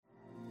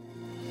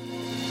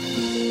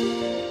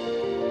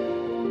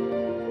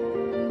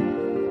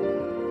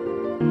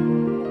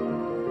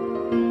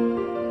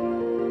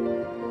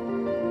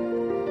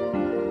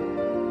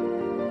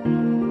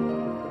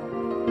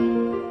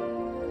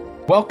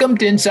Welcome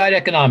to Inside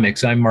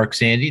Economics. I'm Mark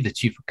Sandy, the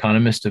chief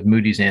economist of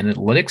Moody's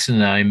Analytics,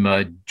 and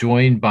I'm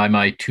joined by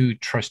my two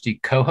trusty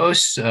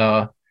co-hosts,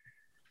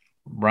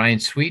 Ryan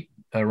Sweet.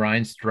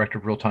 Ryan's director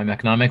of real-time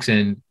economics,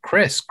 and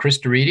Chris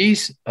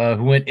Dorides,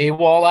 who went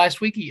AWOL last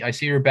week. I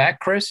see you're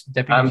back, Chris.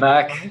 Deputy. I'm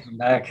back.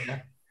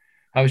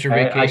 How was your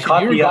vacation? I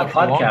caught you were the gone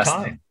for a long podcast.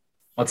 time.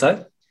 What's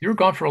that? You were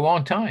gone for a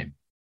long time.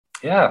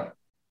 Yeah,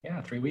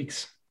 3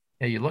 weeks.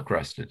 Yeah, you look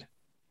rested.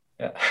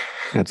 Yeah,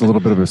 it's a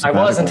little bit of a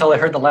sabbatical. I was until I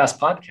heard the last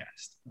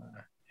podcast.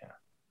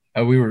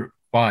 Oh, we were.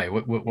 Why?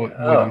 What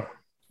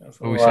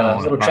we sound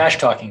a little trash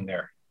talking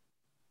there.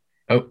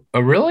 Oh,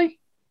 really?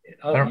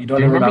 Oh, you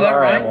don't remember that,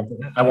 right?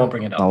 I won't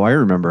bring it up. Oh, I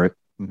remember it.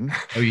 Mm-hmm.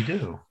 Oh, you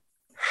do?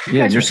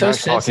 Yeah, your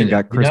trash talking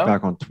got Chris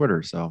back on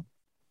Twitter. So,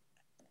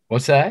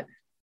 what's that?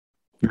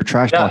 Your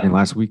trash talking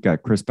last week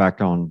got Chris back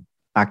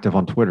active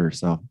on Twitter.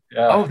 So,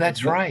 oh,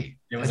 that's right.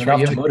 It was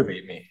enough to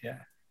motivate me. Yeah.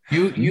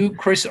 You,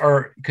 Chris,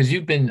 are because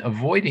you've been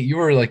avoiding. You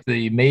were like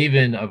the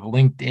maven of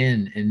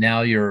LinkedIn, and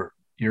now you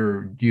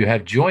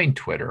have joined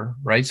Twitter,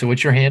 right? So,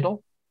 what's your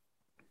handle?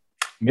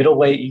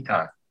 Middleway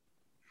Econ.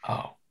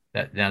 Oh.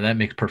 That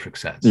makes perfect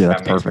sense. Yeah,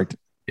 that's perfect.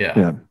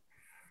 Yeah.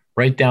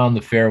 Right down the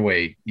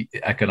fairway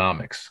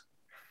economics.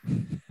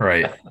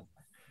 Right.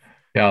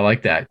 Yeah, I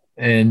like that.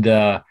 And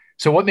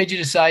so what made you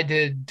decide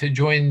to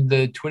join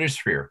the Twitter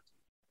sphere?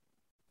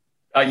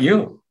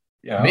 You.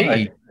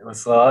 Me. It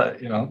was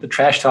the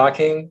trash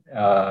talking,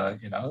 had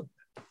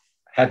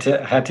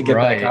to get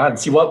back on and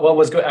see what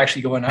was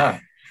actually going on.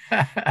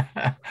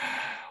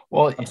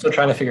 Well, I'm still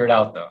trying to figure it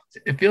out though.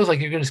 It feels like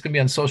you're just going to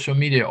be on social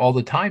media all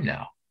the time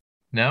now.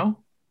 No?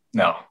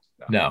 No.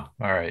 All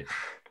right.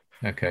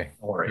 Okay.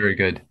 Right. Very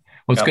good.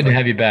 Well, it's good to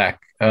have you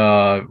back.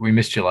 We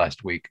missed you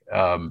last week. We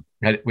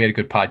had a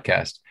good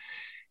podcast,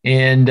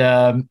 and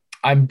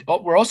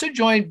we're also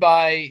joined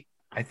by,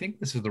 I think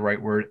this is the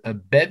right word, a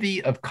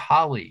bevy of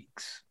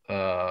colleagues,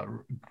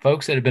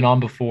 folks that have been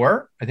on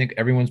before. I think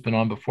everyone's been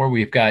on before.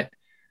 We've got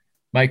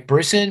Mike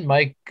Brisson.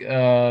 Mike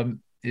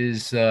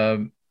is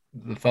the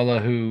fellow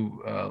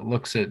who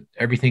looks at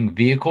everything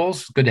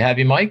vehicles. Good to have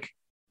you, Mike.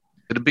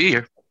 Good to be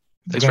here.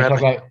 Thanks for having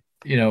me.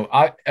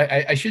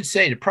 I should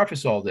say, to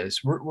preface all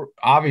this, we're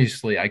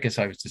obviously, I guess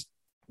I was just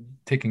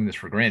taking this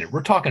for granted.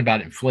 We're talking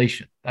about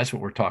inflation. That's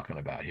what we're talking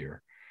about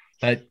here.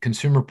 That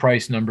consumer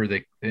price number,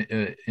 the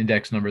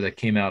index number that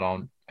came out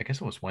on, I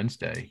guess it was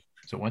Wednesday.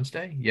 Is it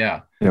Wednesday?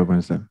 Yeah. Yeah,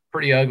 Wednesday.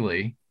 Pretty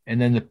ugly.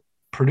 And then the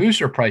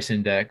producer price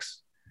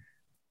index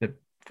that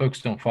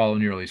folks don't follow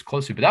nearly as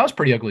closely, but that was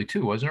pretty ugly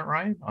too, wasn't it,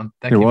 Ryan?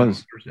 It was.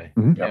 On Thursday.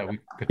 Mm-hmm.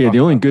 Yeah, the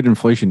only good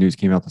inflation news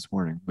came out this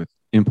morning with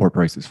import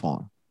prices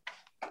falling.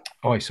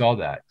 Oh, I saw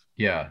that.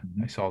 Yeah,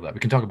 I saw that. We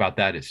can talk about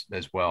that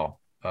as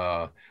well.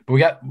 But we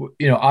got,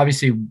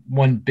 obviously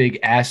one big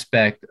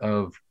aspect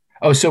of,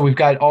 so we've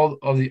got all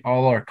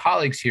our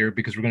colleagues here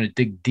because we're going to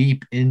dig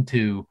deep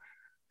into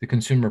the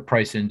consumer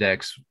price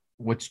index,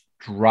 what's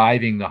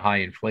driving the high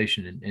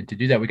inflation. And to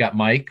do that, we got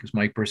Mike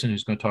Brisson,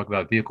 who's going to talk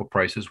about vehicle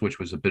prices, which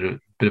was a bit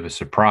of a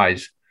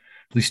surprise,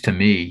 at least to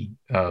me,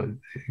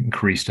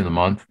 increased in the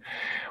month.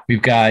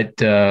 We've got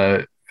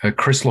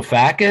Chris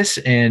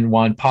Lafakis and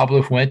Juan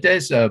Pablo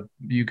Fuentes.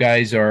 You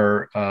guys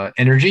are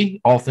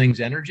energy, all things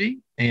energy.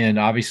 And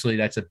obviously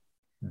that's a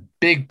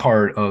big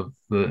part of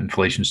the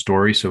inflation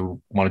story.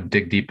 So want to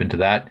dig deep into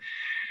that.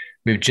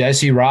 We have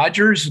Jesse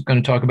Rogers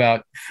going to talk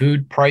about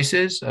food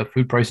prices.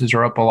 Food prices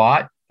are up a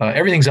lot.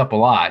 Everything's up a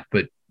lot,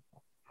 but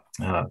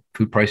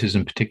food prices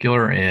in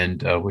particular.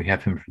 And we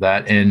have him for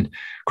that. And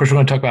of course, we're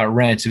going to talk about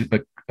rents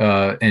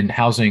and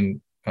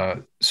housing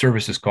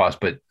services costs.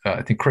 But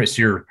I think, Chris,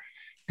 you're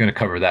going to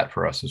cover that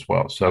for us as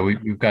well. So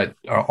we've got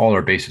all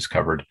our bases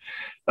covered.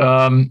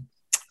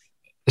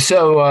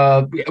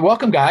 So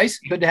welcome, guys.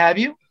 Good to have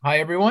you. Hi,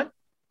 everyone.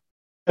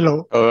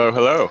 Hello.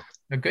 Hello.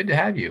 Good to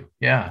have you.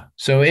 Yeah.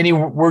 So any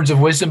words of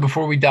wisdom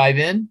before we dive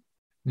in?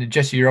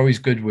 Jesse, you're always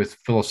good with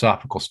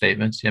philosophical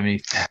statements. Do you have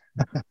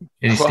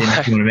any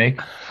statements you want to make?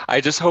 I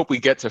just hope we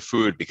get to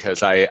food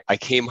because I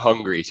came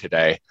hungry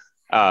today.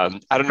 I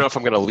don't know if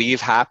I'm going to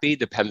leave happy,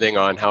 depending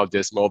on how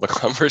dismal the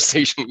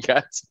conversation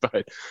gets,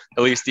 but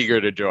at least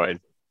eager to join.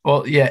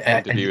 Well, yeah,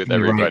 and to be with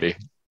everybody.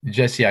 Right.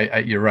 Jesse,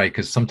 you're right,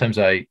 because sometimes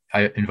I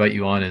invite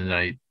you on and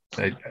I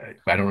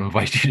don't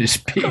invite you to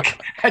speak.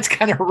 That's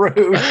kind of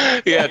rude.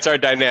 Yeah, it's our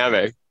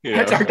dynamic.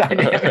 That's our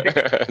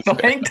dynamic. So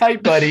hang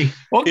tight, buddy.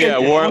 Let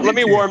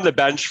me warm the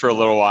bench for a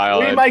little while.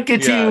 We might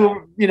get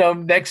to you,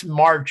 next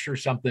March or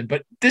something,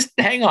 but just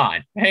hang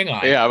on.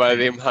 Yeah, but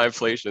the high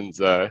inflation's,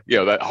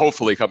 that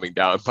hopefully coming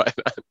down by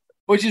then.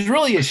 Which is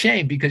really a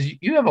shame because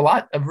you have a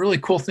lot of really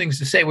cool things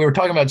to say. We were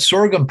talking about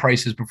sorghum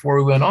prices before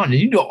we went on, and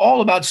you know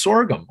all about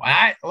sorghum.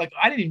 I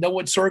didn't even know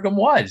what sorghum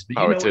was.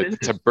 But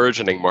it's a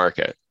burgeoning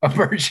market. A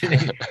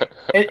burgeoning,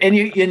 and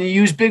you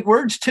use big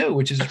words too,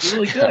 which is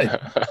really good.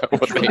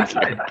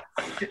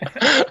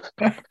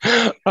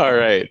 All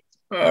right.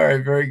 All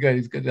right, very good.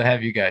 It's good to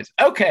have you guys.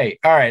 Okay,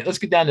 all right, let's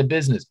get down to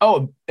business.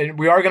 Oh, and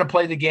we are going to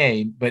play the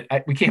game, but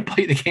we can't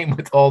play the game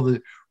with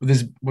the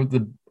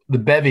the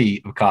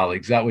bevy of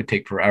colleagues, that would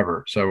take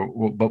forever.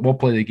 So, but we'll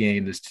play the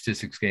game, the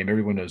statistics game.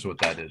 Everyone knows what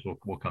that is.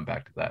 We'll come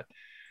back to that.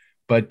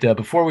 But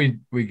before we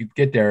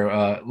get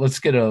there, let's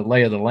get a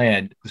lay of the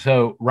land.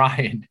 So,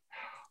 Ryan,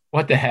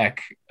 what the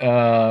heck?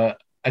 I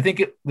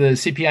think the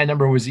CPI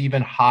number was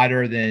even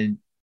hotter than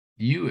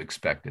you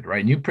expected,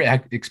 right? And you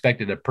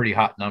expected a pretty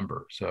hot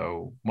number.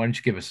 So why don't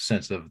you give us a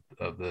sense of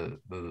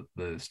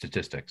the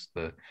statistics,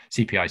 the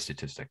CPI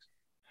statistics?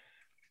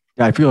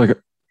 Yeah, I feel like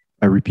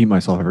I repeat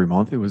myself every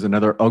month. It was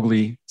another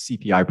ugly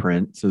CPI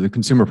print. So the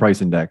Consumer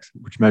Price Index,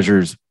 which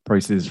measures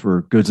prices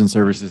for goods and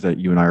services that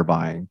you and I are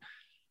buying,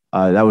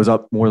 that was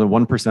up more than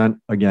 1%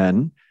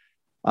 again.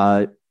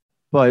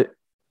 But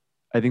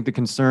I think the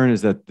concern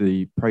is that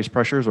the price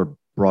pressures are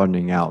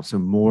broadening out. So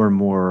more and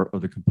more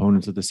of the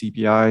components of the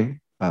CPI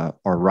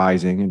are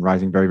rising and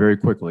rising very, very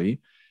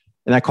quickly.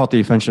 And that caught the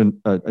attention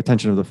of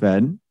the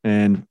Fed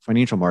and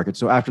financial markets.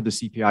 So after the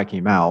CPI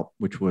came out,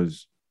 which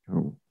was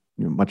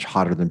much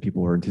hotter than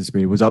people were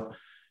anticipating, it was up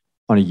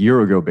on a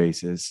year ago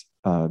basis,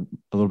 a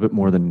little bit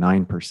more than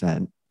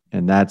 9%.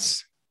 And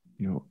that's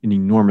an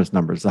enormous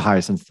number. It's the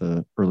highest since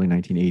the early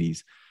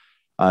 1980s.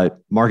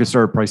 Markets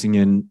started pricing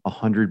in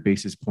 100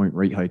 basis point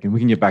rate hike. And we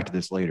can get back to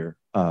this later,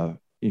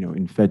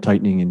 in Fed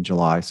tightening in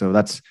July. So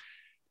that's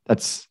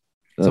it's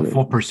a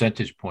full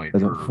percentage point.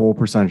 That's a full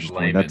percentage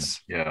point.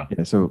 Yeah.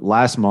 So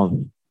last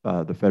month,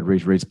 the Fed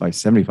raised rates by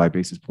 75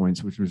 basis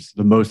points, which was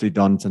the most they've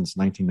done since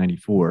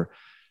 1994.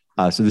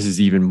 So this is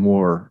even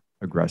more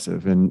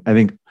aggressive. And I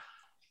think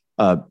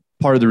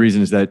part of the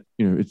reason is that,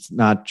 it's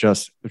not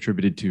just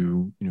attributed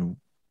to,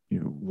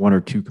 one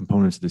or two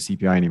components of the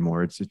CPI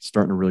anymore. It's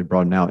starting to really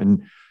broaden out.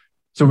 And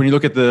so when you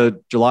look at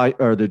the July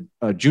or the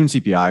June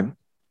CPI,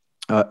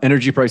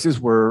 energy prices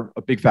were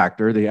a big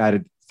factor. They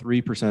added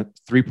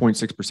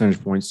 3.6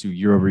 percentage points to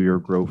year-over-year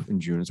growth in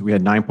June. So we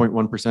had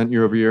 9.1%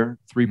 year-over-year.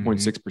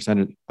 3.6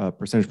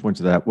 percentage points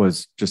of that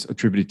was just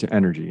attributed to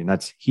energy, and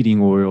that's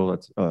heating oil,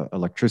 that's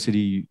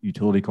electricity,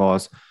 utility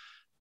costs.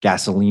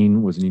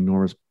 Gasoline was an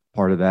enormous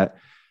part of that.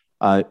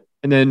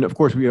 And then, of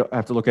course, we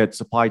have to look at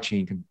supply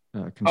chain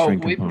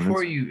constraint components.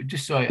 Before you,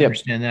 just so I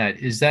understand that,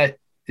 is that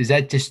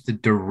just the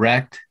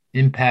direct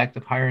impact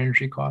of higher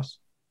energy costs?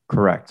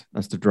 Correct.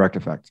 That's the direct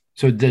effect.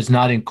 So it does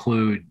not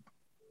include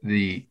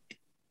the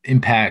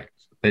impact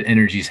that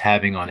energy is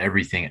having on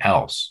everything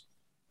else,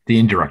 the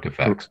indirect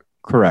effects.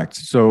 Correct.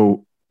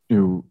 So,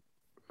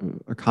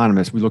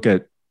 economists, we look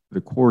at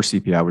the core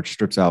CPI, which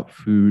strips out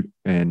food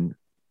and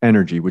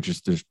energy, which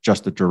is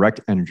just the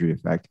direct energy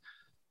effect,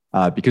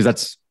 because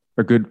that's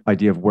a good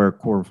idea of where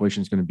core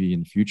inflation is going to be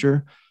in the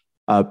future.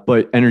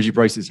 But energy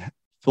prices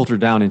filter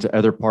down into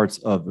other parts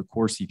of the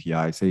core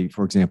CPI, say,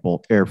 for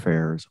example,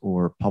 airfares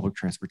or public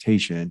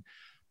transportation.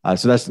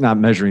 So that's not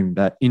measuring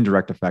that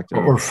indirect effect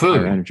or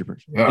food, energy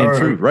prices. And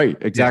food, right?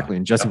 Exactly. Yeah.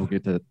 And Jesse will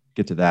get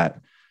to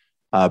that.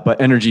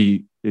 But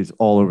energy is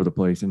all over the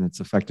place, and it's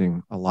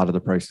affecting a lot of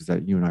the prices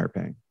that you and I are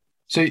paying.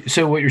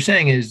 So what you're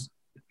saying is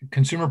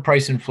consumer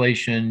price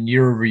inflation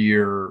year over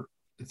year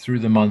through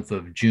the month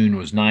of June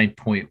was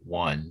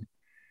 9.1.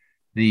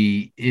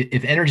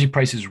 If energy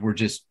prices were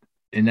just,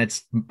 and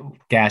that's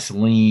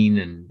gasoline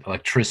and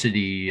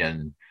electricity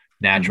and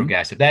natural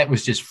gas, if that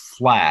was just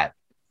flat,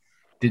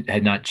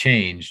 had not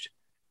changed,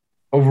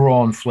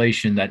 overall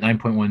inflation, that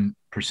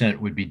 9.1%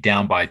 would be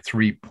down by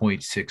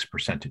 3.6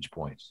 percentage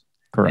points.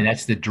 Correct. And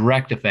that's the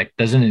direct effect.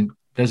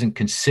 Doesn't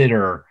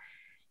consider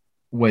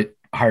what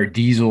higher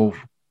diesel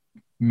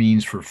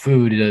means for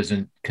food. It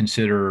doesn't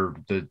consider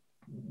the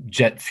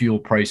jet fuel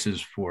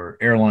prices for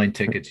airline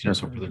tickets, so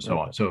forth and so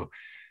on. So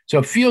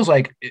it feels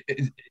like,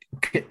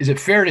 is it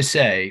fair to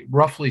say,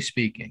 roughly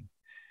speaking,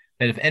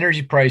 that if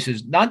energy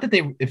prices, not that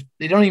if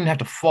they don't even have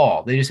to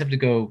fall, they just have to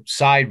go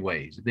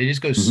sideways. If they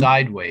just go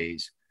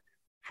sideways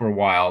for a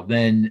while,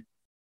 then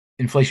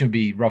inflation would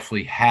be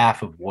roughly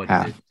half of what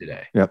it is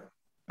today. Yep.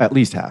 At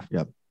least half.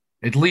 Yep.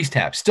 At least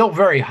half. Still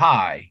very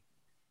high,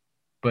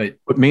 but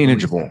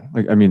manageable.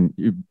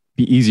 It'd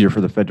be easier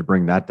for the Fed to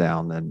bring that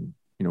down than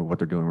what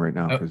they're doing right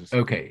now.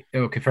 Okay,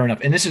 fair enough.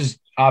 And this is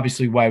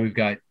obviously why we've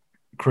got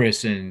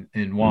Chris and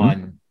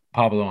Juan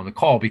Pablo on the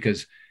call,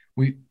 because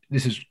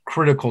this is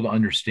critical to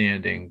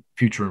understanding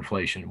future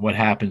inflation. What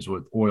happens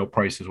with oil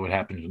prices? What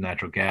happens with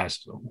natural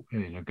gas?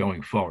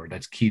 Going forward,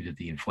 that's key to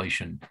the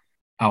inflation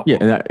outlook.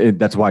 Yeah, and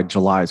that's why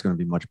July is going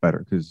to be much better,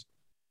 because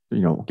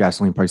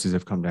gasoline prices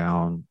have come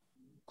down,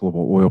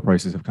 global oil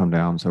prices have come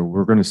down, so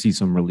we're going to see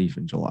some relief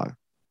in July.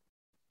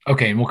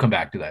 Okay, and we'll come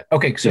back to that.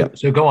 Okay, so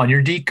go on.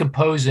 You're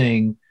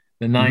decomposing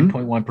the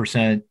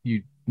 9.1%.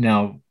 You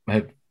now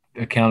have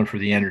accounted for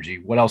the energy.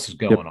 What else is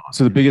going on?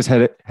 So the biggest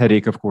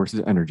headache, of course,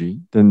 is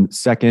energy. Then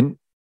second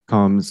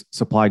comes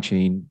supply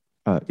chain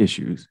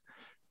issues.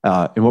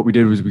 And what we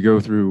did was we go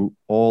through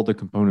all the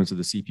components of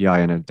the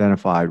CPI and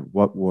identified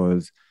what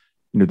was,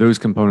 those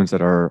components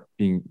that are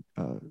being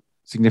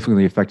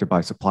significantly affected by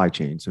supply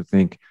chain. So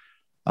think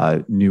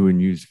new and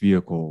used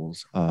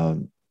vehicles,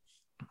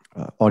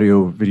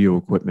 audio, video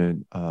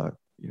equipment,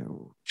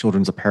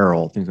 children's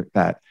apparel, things like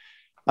that.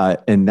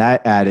 And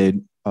that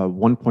added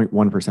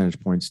 1.1 percentage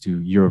points to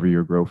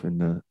year-over-year growth in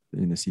the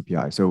in the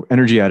CPI. So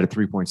energy added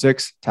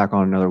 3.6, tack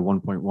on another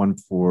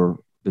 1.1 for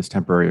this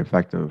temporary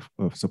effect of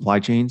supply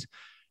chains.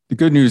 The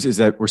good news is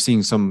that we're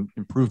seeing some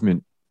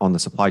improvement on the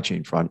supply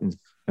chain front.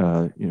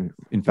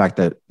 In fact,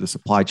 that the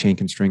supply chain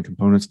constrained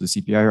components of the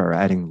CPI are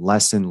adding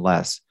less and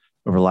less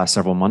over the last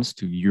several months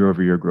to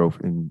year-over-year growth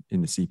in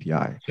the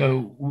CPI.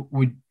 So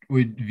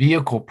would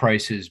vehicle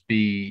prices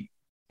be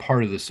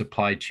part of the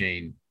supply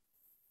chain?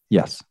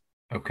 Yes.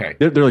 Okay.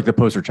 They're like the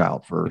poster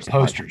child for the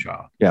poster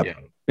child. Yeah.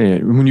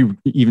 And when you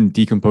even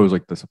decompose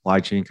like the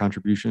supply chain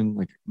contribution,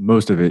 like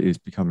most of it is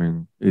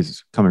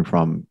coming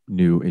from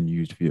new and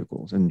used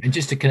vehicles. And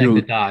just to connect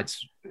the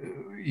dots,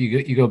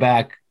 you go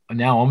back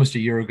now almost a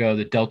year ago,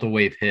 the Delta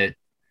wave hit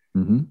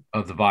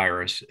of the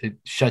virus. It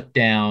shut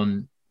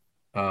down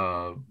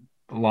a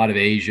lot of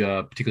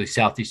Asia, particularly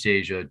Southeast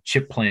Asia.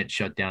 Chip plants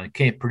shut down. It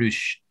can't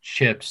produce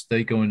chips.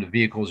 They go into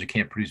vehicles. You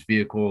can't produce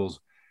vehicles.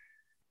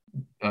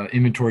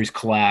 Inventories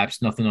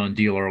collapse. Nothing on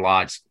dealer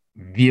lots.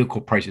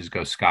 Vehicle prices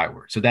go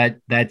skyward. So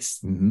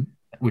that's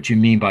what you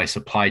mean by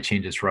supply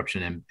chain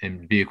disruption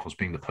and vehicles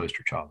being the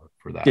poster child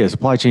for that. Yeah,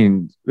 supply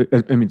chain.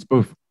 I mean, it's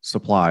both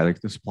supply, like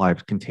the supply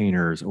of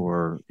containers,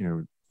 or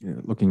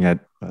looking at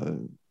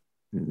the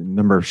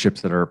number of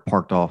ships that are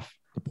parked off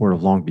the port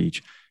of Long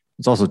Beach.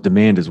 It's also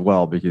demand as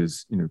well,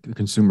 because the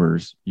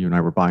consumers, you and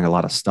I were buying a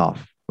lot of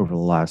stuff over the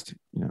last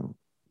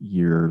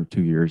year,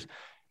 2 years,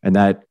 and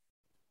that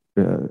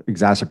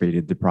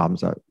exacerbated the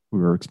problems that we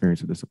were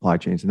experiencing with the supply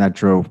chains, and that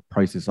drove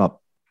prices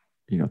up,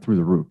 through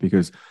the roof.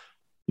 Because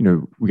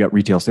we got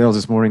retail sales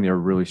this morning; they were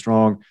really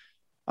strong,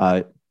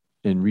 and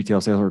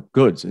retail sales are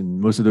goods, and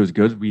most of those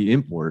goods we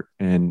import,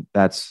 and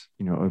that's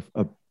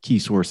a key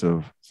source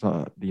of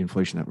the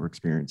inflation that we're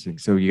experiencing.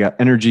 So you got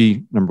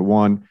energy number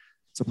one,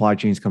 supply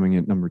chains coming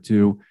in number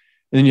two,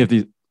 and then you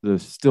have the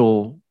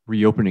still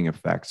reopening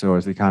effect. So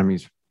as the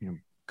economy's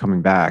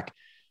coming back,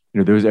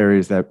 those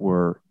areas that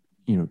were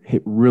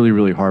hit really,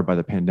 really hard by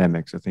the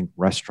pandemic. So I think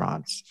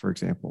restaurants, for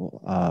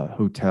example,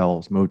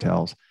 hotels,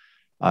 motels,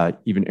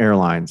 even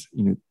airlines,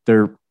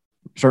 they're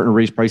starting to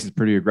raise prices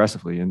pretty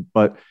aggressively.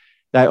 But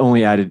that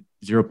only added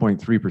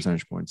 0.3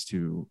 percentage points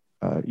to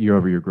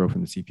year-over-year growth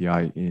in the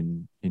CPI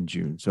in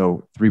June.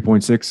 So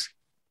 3.6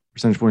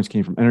 percentage points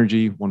came from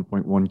energy,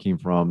 1.1 came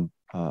from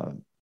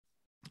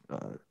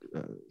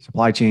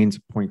supply chains,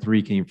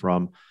 0.3 came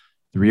from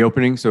the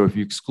reopening. So if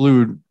you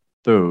exclude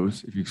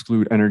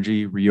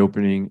energy,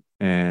 reopening,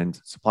 and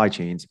supply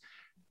chains,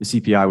 the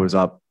CPI was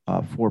up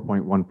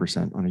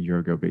 4.1% on a year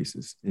ago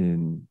basis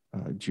in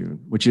June,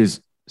 which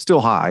is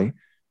still high.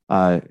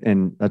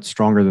 And that's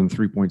stronger than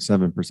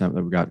 3.7%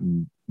 that we got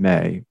in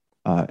May.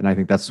 And I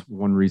think that's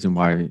one reason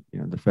why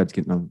the Fed's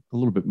getting a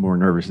little bit more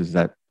nervous, is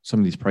that some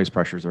of these price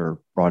pressures are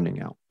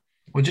broadening out.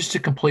 Well, just to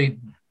complete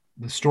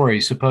the story,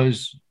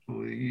 suppose,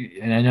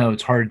 and I know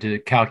it's hard to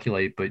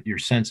calculate, but your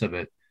sense of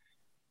it,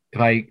 if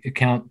I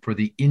account for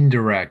the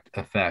indirect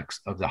effects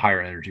of the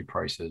higher energy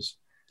prices,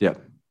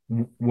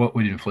 what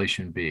would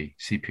inflation be?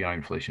 CPI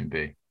inflation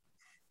be?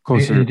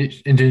 Closer.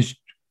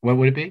 What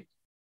would it be?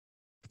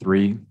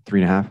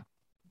 3.5.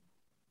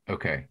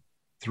 Okay.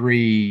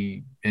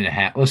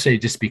 3.5. Let's say,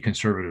 just be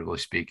conservatively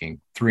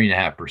speaking,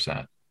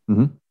 3.5%.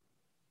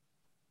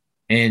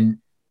 And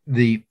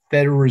the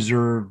Federal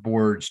Reserve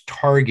Board's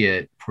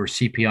target for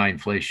CPI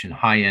inflation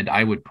high end,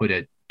 I would put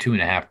at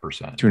 2.5%.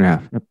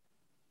 2.5. Yep.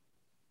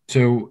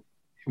 So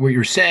what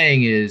you're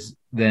saying is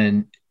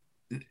then,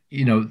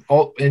 when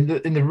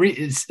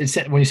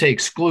you say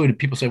exclude,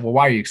 people say, well,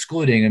 why are you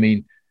excluding? I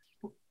mean,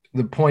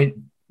 the point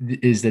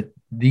is that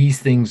these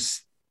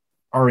things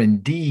are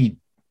indeed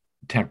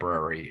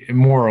temporary,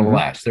 more or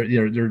less.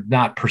 They're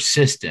not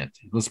persistent.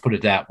 Let's put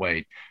it that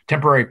way.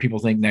 Temporary, people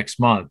think next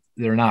month.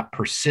 They're not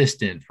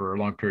persistent for a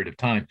long period of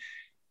time.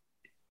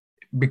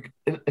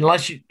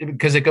 Because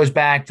it goes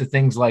back to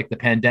things like the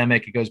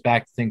pandemic. It goes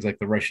back to things like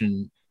the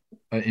Russian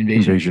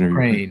invasion of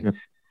Ukraine.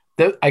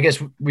 Yep. I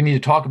guess we need to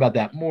talk about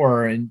that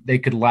more, and they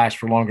could last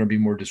for longer and be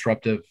more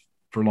disruptive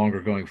for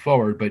longer going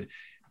forward. But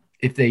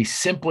if they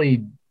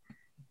simply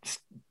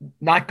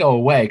not go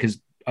away,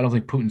 because I don't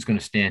think Putin's going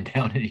to stand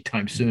down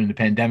anytime soon, and the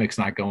pandemic's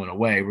not going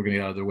away. We're going to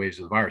get other waves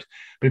of the virus.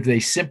 But if they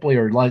simply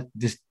are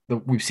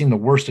we've seen the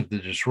worst of the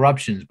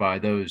disruptions by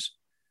those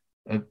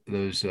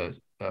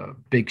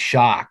big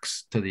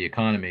shocks to the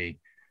economy.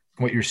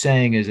 What you're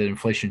saying is that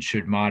inflation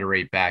should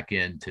moderate back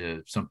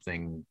into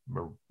something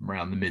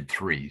around the mid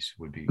threes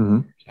would be what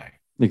you're saying.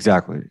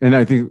 Exactly. And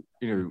I think,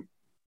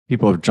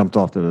 people have jumped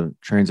off the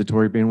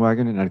transitory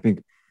bandwagon. And I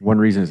think one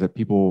reason is that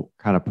people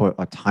kind of put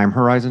a time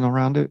horizon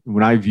around it.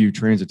 When I view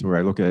transitory,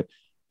 I look at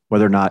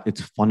whether or not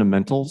it's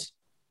fundamentals,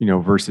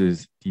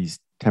 versus these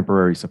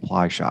temporary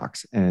supply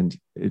shocks. And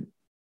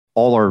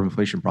all our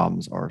inflation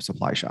problems are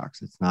supply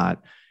shocks. It's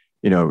not,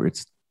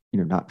 it's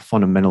not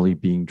fundamentally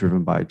being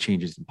driven by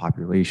changes in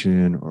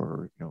population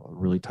or a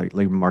really tight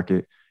labor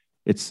market.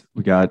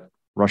 We got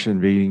Russia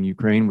invading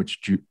Ukraine, which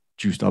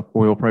juiced up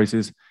oil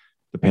prices,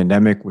 the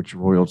pandemic, which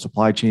roiled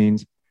supply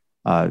chains,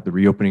 the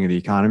reopening of the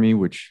economy,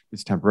 which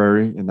is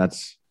temporary, and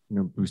that's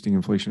boosting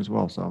inflation as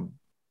well. So,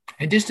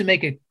 And just to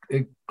make it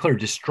clear,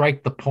 to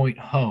strike the point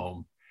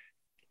home,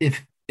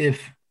 if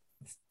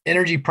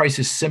energy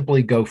prices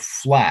simply go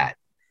flat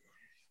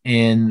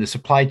and the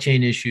supply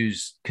chain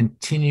issues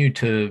continue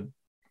to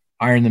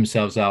iron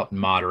themselves out and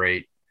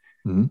moderate,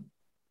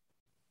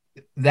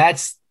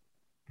 that's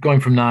going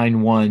from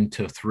 9.1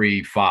 to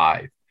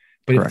 3.5.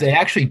 But Correct. If they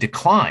actually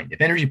decline,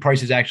 if energy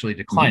prices actually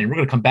decline, and we're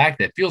going to come back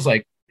to that, it feels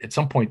like at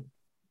some point,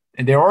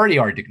 and they already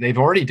are, they've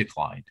already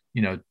declined,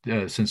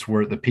 since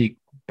we're at the peak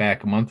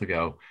back a month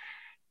ago,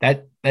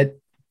 that is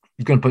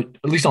going to put,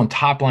 at least on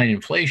top line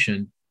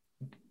inflation,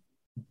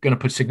 going to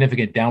put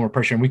significant downward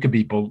pressure, and we could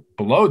be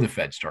below the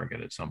Fed's target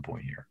at some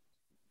point here.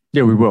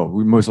 Yeah, we will.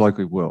 We most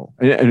likely will.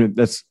 And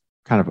that's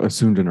kind of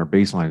assumed in our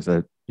baseline is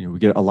that, we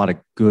get a lot of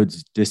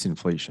goods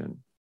disinflation,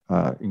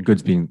 and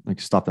goods being like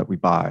stuff that we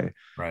buy.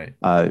 Right.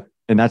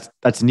 And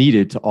that's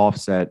needed to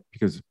offset,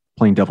 because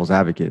playing devil's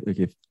advocate, like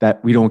if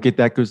that we don't get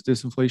that goods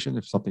disinflation,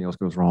 if something else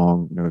goes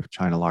wrong, if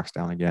China locks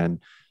down again,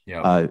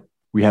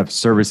 we have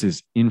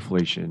services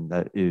inflation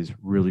that is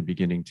really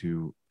beginning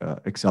to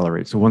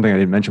accelerate. So one thing I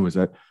didn't mention was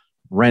that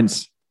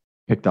rents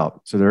picked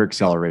up, so they're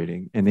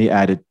accelerating, and they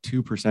added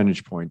 2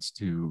 percentage points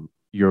to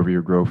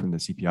year-over-year growth in the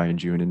CPI in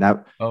June, and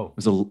that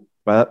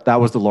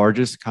was the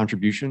largest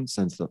contribution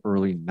since the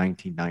early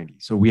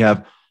 1990s. So we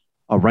have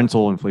a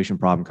rental inflation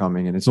problem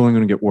coming, and it's only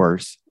going to get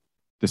worse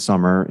this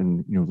summer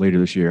and later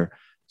this year.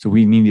 So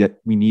we need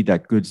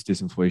that goods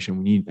disinflation.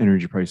 We need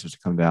energy prices to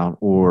come down,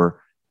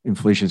 or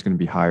inflation is going to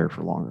be higher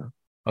for longer.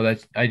 Oh,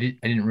 I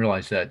didn't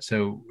realize that.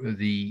 So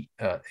the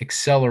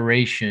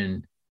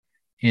acceleration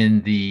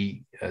in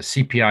the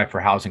CPI for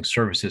housing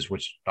services,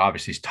 which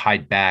obviously is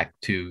tied back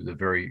to the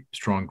very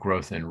strong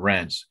growth in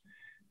rents,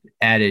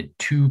 added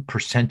 2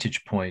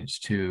 percentage points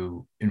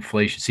to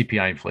inflation,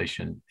 CPI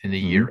inflation, in the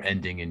year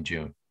ending in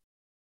June.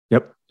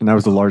 Yep. And that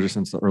was the largest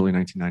since the early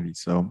 1990s.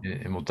 So,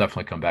 and we'll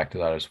definitely come back to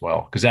that as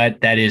well, because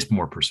that is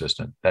more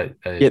persistent.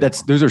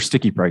 Those are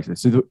sticky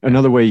prices. So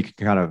another way you can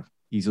kind of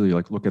easily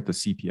look at the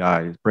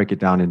CPI is break it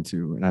down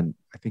into, and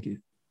I think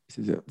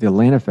the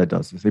Atlanta Fed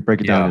does this. They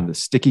break it down into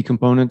sticky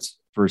components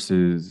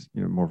versus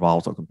more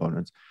volatile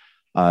components.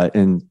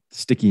 And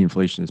sticky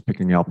inflation is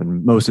picking up,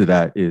 and most of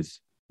that is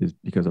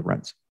because of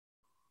rents.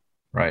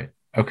 Right.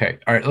 Okay.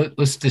 All right.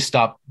 Let's just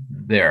stop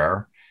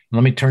there.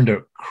 Let me turn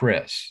to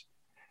Chris,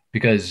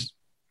 because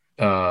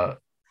I've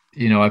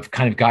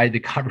kind of guided the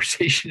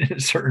conversation in a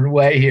certain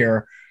way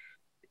here,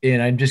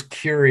 and I'm just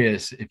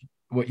curious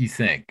what you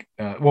think.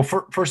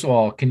 First of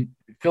all, can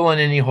fill in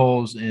any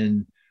holes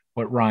in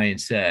what Ryan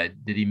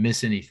said. Did he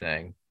miss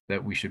anything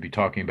that we should be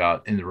talking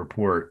about in the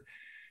report,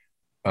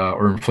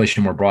 or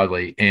inflation more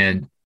broadly,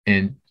 and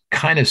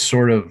kind of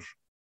sort of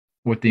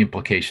what the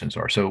implications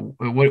are? So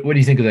what do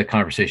you think of that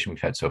conversation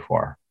we've had so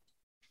far?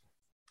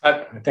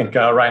 I think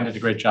Ryan did a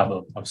great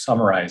job of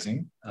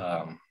summarizing.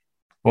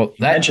 Well,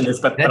 you mentioned this,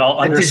 but I'll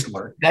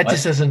underscore.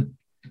 Just doesn't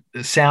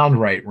sound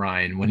right,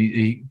 Ryan. When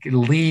he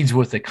leads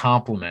with a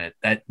compliment,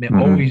 that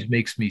always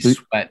makes me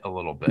sweat a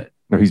little bit.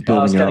 No, he's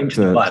building up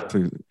to the butt.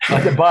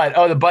 The butt.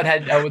 Oh, the butt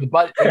had the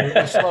butt. It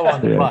was slow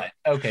on the butt.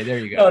 Okay, there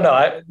you go.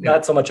 No,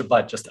 not so much a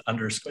butt. Just to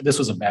underscore, this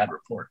was a bad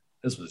report.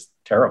 This was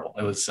terrible.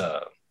 It was.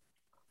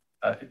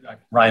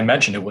 Ryan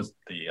mentioned it was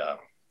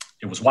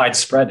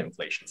widespread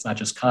inflation. It's not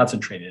just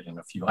concentrated in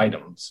a few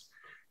items.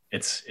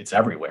 It's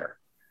everywhere,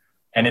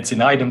 and it's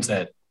in items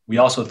that we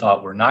also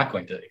thought were not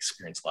going to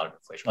experience a lot of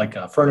inflation,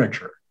 like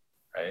furniture,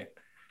 right?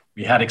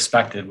 We had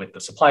expected, with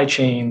the supply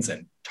chains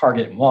and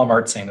Target and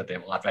Walmart saying that they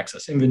have a lot of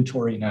excess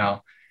inventory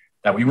now,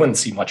 that we wouldn't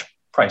see much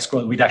price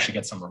growth. We'd actually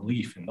get some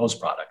relief in those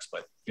products,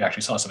 but we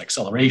actually saw some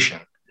acceleration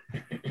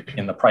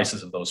in the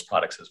prices of those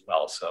products as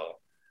well. So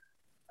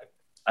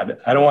I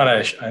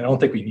don't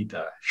think we need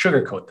to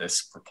sugarcoat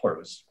this report.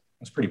 It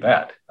was pretty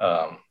bad.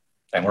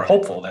 And we're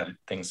hopeful that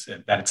it's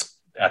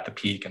at the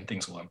peak and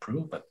things will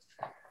improve, but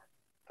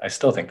I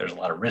still think there's a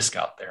lot of risk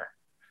out there.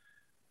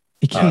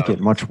 It can't get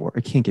much worse.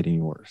 It can't get any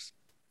worse.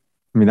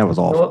 I mean, that was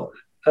awful.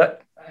 Well,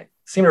 I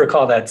seem to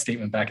recall that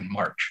statement back in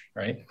March,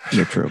 right?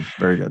 Yeah, true.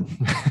 Very good.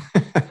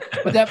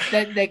 But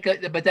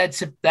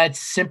that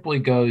simply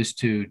goes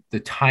to the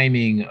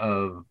timing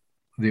of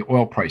the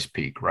oil price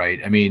peak, right?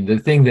 I mean, the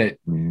thing that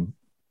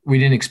we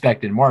didn't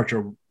expect in March,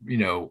 or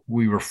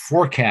we were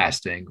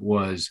forecasting,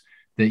 was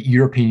that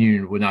European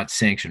Union would not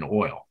sanction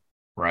oil,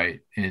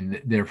 right?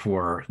 And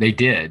therefore they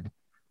did,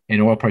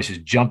 and oil prices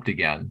jumped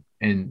again,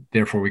 and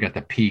therefore we got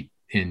the peak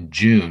in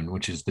June,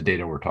 which is the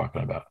data we're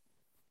talking about,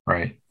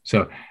 right?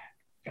 So,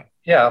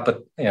 yeah,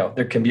 but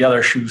there can be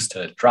other shoes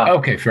to drop.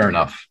 Okay, fair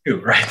enough.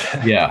 Too,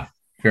 right? Yeah,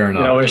 fair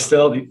enough. We're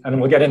still,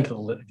 and we'll get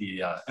into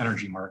the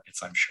energy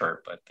markets, I'm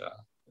sure, but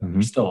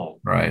there's still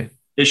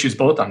issues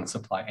both on the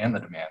supply and the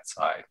demand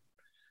side.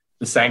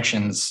 The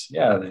sanctions,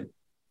 they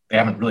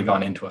haven't really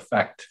gone into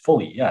effect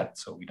fully yet,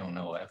 so we don't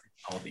know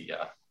all the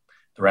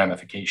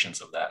ramifications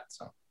of that.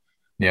 So,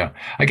 yeah,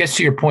 I guess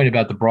to your point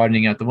about the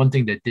broadening out, the one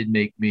thing that did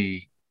make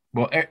me,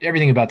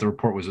 everything about the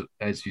report was,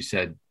 as you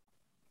said,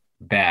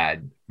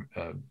 bad,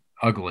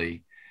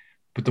 ugly.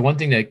 But the one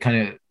thing that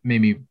kind of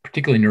made me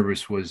particularly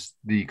nervous was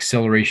the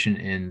acceleration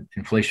in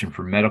inflation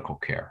for medical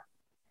care,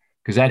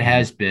 because that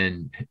has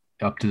been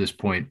up to this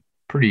point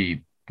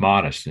pretty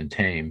modest and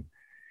tame.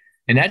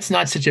 And that's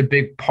not such a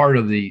big part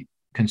of the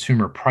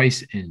consumer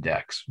price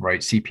index,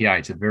 right? CPI.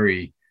 It's a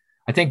very,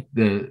 I think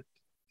the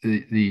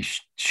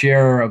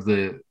share of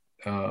the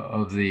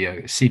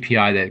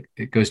CPI that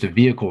it goes to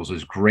vehicles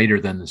is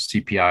greater than the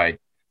CPI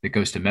that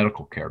goes to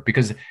medical care,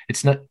 because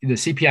it's not, the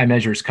CPI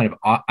measure is kind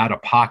of out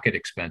of pocket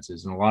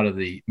expenses, and a lot of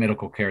the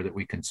medical care that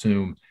we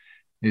consume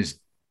is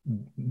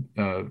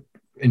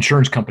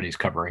insurance companies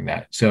covering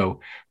that. So,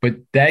 but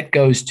that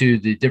goes to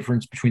the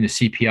difference between the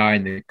CPI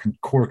and the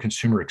core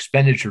consumer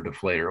expenditure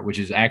deflator, which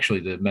is actually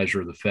the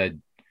measure the Fed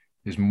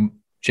is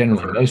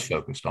generally most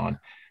focused on.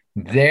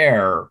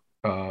 There,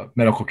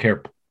 medical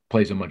care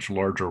plays a much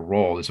larger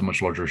role. There's a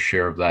much larger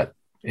share of that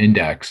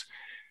index,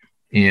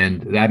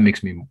 and that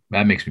makes me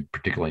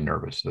particularly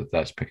nervous that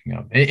that's picking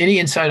up. Any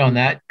insight on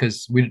that?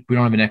 Because we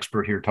don't have an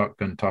expert here going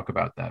to talk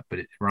about that.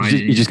 But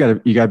Ryan,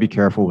 you gotta be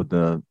careful with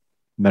the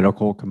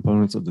medical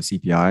components of the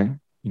CPI,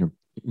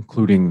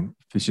 including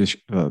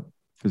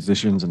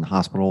physicians and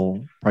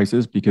hospital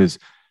prices, because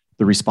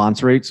the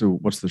response rate. So,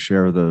 what's the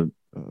share of the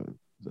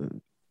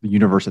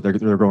universe that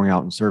they're going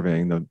out and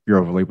surveying? The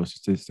Bureau of Labor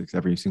Statistics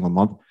every single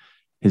month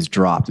has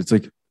dropped.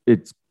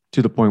 It's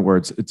to the point where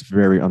it's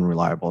very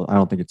unreliable. I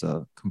don't think it's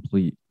a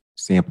complete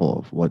sample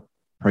of what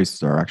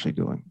prices are actually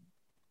doing.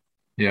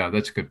 Yeah,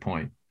 that's a good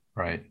point.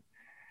 Right.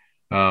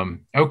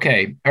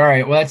 Okay. All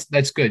right. Well,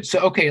 that's good. So,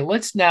 okay,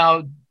 let's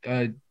now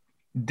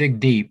dig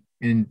deep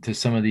into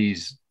some of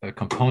these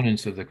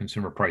components of the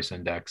consumer price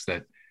index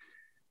that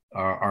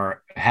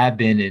have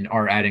been and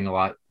are adding a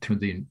lot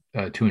to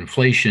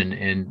inflation,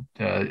 and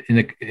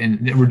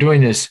we're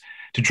doing this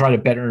to try to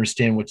better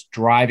understand what's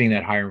driving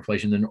that higher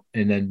inflation,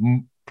 and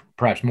then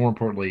perhaps more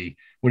importantly,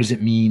 what does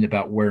it mean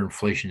about where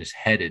inflation is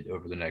headed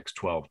over the next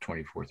 12,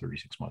 24,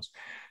 36 months?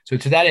 So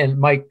to that end,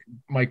 Mike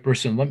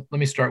Burson, let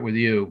me start with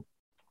you.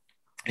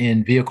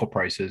 In vehicle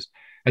prices,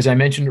 as I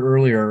mentioned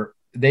earlier,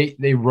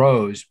 they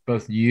rose,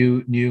 both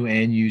new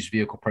and used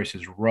vehicle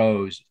prices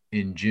rose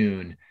in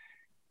June.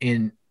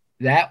 And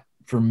that,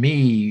 for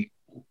me,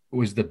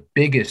 was the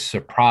biggest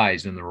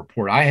surprise in the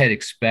report. I had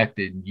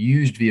expected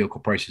used vehicle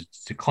prices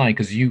to decline,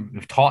 because you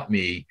have taught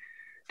me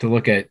to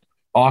look at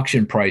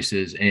auction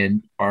prices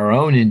and our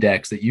own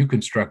index that you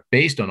construct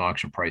based on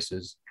auction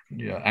prices,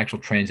 actual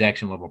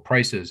transaction level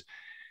prices.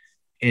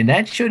 And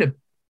that showed a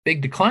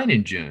big decline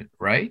in June,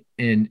 right?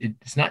 And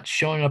it's not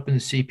showing up in the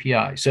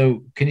CPI.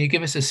 So can you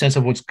give us a sense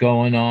of what's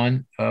going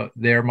on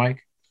there,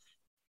 Mike?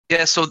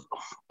 Yeah, so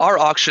our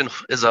auction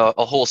is a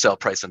wholesale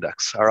price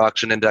index. Our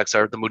auction index,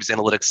 the Moody's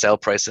Analytics Sale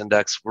Price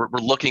Index, we're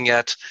looking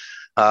at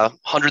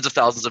hundreds of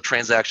thousands of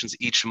transactions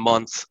each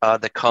month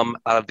that come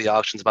out of the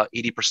auctions. About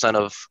 80%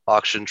 of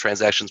auction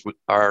transactions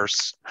are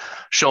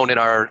shown in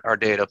our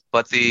data.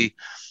 But the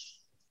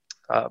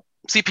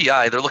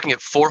CPI, they're looking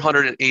at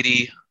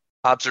 480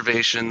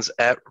 observations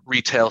at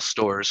retail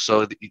stores.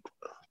 So you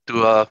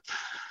do a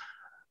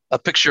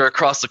picture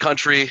across the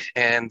country,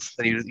 and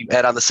then you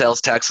add on the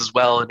sales tax as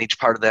well in each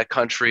part of that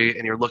country,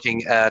 and you're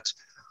looking at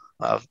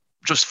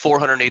just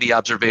 480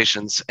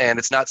 observations, and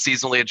it's not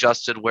seasonally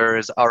adjusted,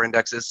 whereas our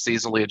index is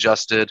seasonally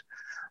adjusted.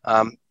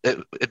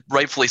 It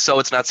rightfully so,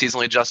 it's not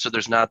seasonally adjusted.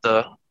 There's not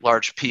the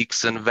large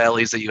peaks and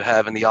valleys that you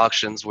have in the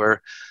auctions,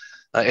 where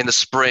in the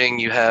spring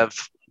you have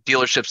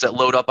dealerships that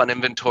load up on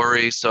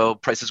inventory, so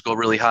prices go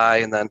really high,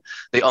 and then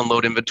they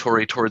unload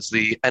inventory towards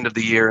the end of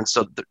the year. And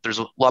so there's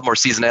a lot more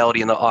seasonality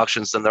in the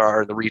auctions than there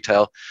are in the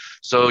retail.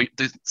 So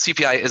the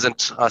CPI isn't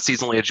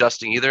seasonally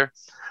adjusting either,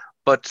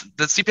 but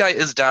the CPI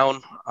is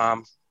down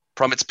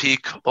from its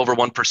peak over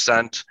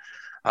 1%.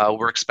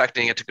 We're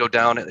expecting it to go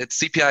down.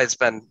 Its CPI has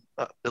been,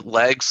 it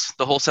lags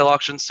the wholesale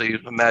auctions. So you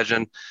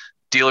imagine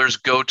dealers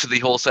go to the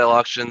wholesale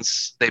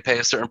auctions, they pay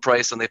a certain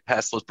price, and they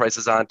pass those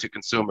prices on to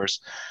consumers.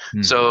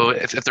 So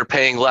if they're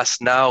paying less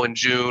now in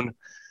June,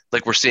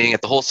 like we're seeing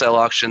at the wholesale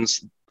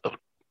auctions,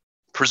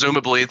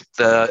 presumably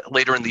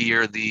later in the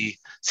year, the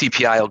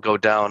CPI will go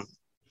down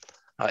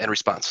in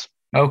response.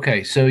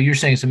 Okay, so you're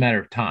saying it's a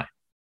matter of time?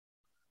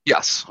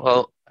 Yes.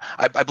 Well,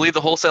 I believe the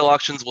wholesale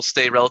auctions will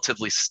stay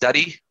relatively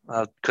steady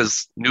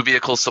because new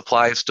vehicle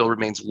supply still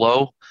remains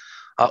low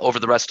over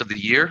the rest of the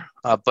year.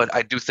 But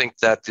I do think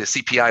that the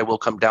CPI will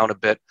come down a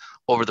bit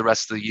over the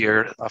rest of the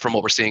year from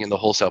what we're seeing in the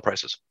wholesale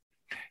prices.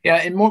 Yeah,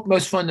 and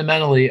most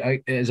fundamentally,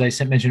 as I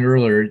mentioned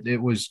earlier,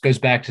 goes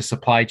back to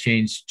supply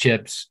chains,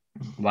 chips,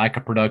 lack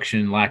of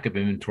production, lack of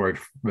inventory.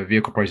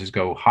 Vehicle prices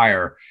go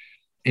higher,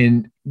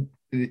 and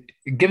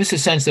give us a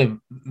sense of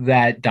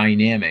that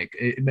dynamic.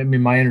 I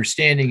mean, my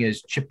understanding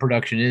is chip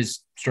production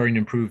is starting to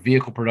improve.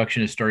 Vehicle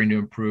production is starting to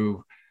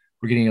improve.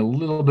 We're getting a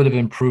little bit of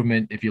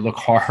improvement. If you look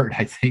hard,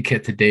 I think,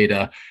 at the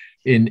data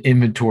in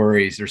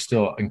inventories, they're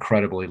still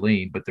incredibly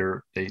lean, but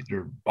they're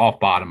off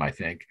bottom, I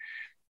think.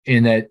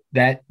 And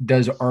that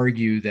does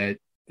argue that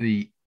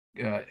the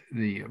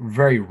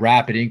very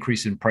rapid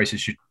increase in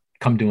prices should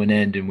come to an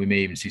end, and we may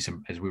even see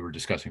some, as we were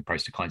discussing,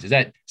 price declines. Is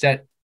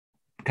that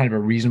kind of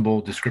a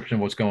reasonable description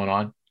of what's going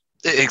on?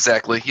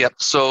 Exactly. Yep.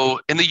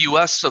 So in the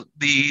U.S., so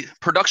the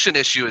production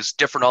issue is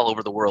different all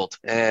over the world,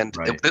 and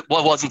Right. it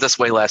wasn't this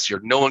way last year.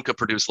 No one could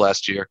produce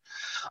last year.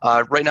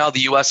 Right now,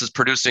 the U.S. is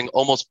producing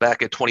almost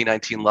back at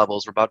 2019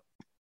 levels. We're about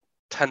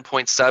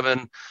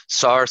 10.7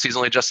 SAR,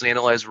 seasonally adjusted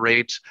annualized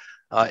rate,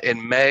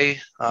 in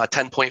May,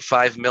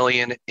 10.5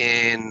 million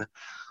in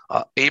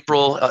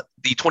April.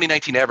 The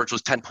 2019 average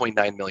was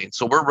 10.9 million.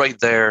 So we're right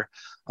there.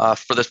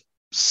 For the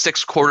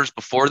 6 quarters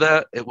before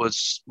that, it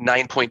was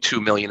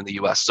 9.2 million in the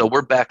US. So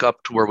we're back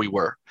up to where we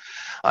were.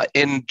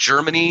 In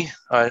Germany,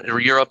 or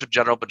Europe in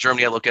general, but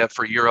Germany I look at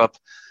for Europe,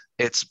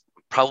 it's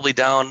probably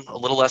down a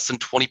little less than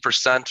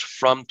 20%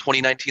 from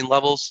 2019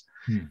 levels.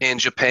 In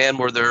Japan,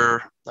 where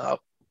they're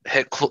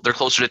they're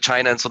closer to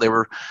China, and so they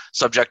were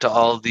subject to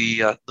all the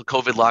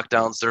COVID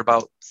lockdowns, they're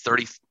about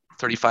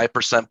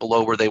 35%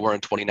 below where they were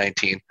in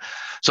 2019.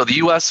 So the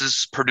U.S.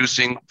 is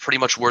producing pretty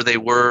much where they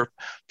were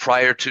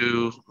prior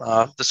to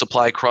the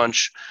supply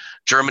crunch.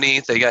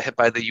 Germany, they got hit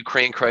by the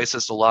Ukraine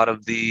crisis. A lot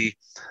of the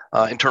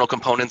internal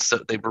components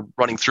that they were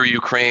running through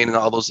Ukraine and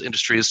all those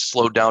industries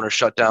slowed down or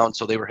shut down.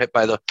 So they were hit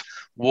by the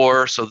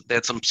war. So they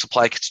had some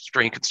supply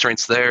chain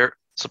constraints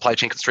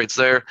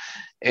there.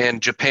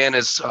 And Japan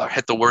is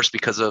hit the worst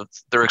because of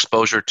their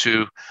exposure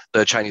to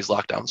the Chinese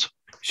lockdowns.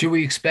 Should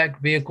we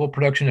expect vehicle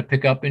production to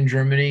pick up in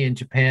Germany and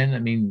Japan? I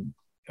mean,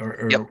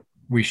 or Yep.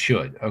 We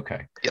should.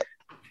 Okay. Yep.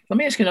 Let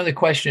me ask you another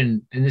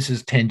question, and this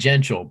is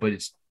tangential, but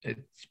it's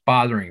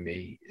bothering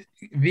me.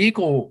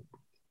 Vehicle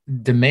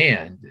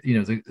demand,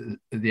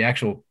 the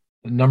actual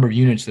number of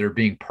units that are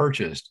being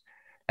purchased,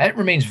 that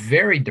remains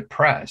very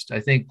depressed. I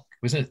think,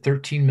 wasn't it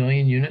 13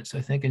 million units,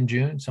 I think, in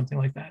June, something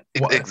like that?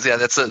 Yeah,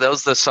 that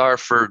was the SAR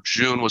for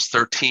June was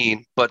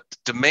 13. But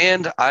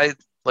demand, I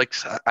like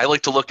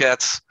to look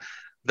at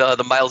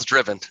the miles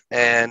driven,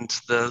 and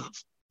the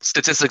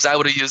statistics I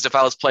would have used if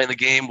I was playing the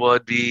game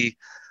would be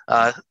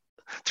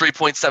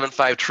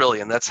 3.75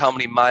 trillion. That's how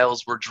many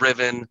miles were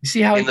driven. You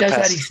see how he does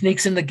that? He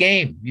sneaks in the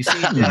game. You see?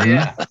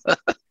 Yeah.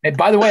 And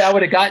by the way, I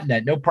would have gotten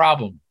that. No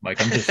problem,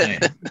 Mike. I'm just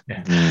saying.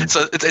 Yeah.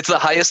 So it's the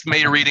highest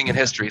May reading in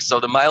history. So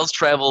the miles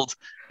traveled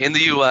in the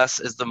U.S.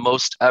 is the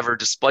most ever,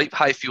 despite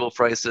high fuel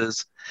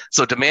prices.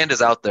 So demand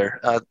is out there,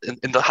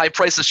 and the high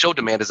prices show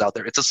demand is out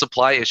there. It's a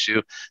supply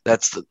issue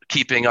that's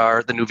keeping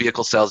the new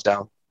vehicle sales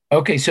down.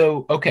 Okay.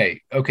 So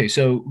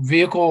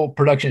vehicle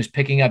production is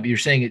picking up. You're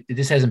saying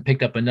this hasn't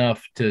picked up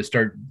enough to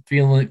start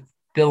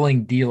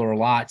filling dealer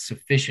lots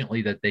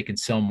sufficiently that they can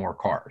sell more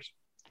cars.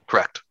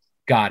 Correct.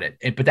 Got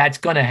it. But that's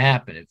going to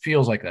happen. It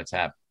feels like that's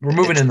happening. We're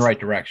moving in the right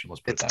direction.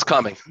 Let's put it that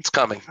way. It's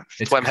coming.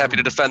 That's why I'm happy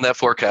to defend that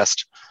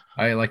forecast.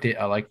 I like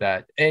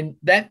that. And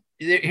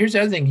here's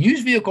the other thing.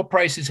 Used vehicle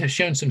prices have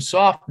shown some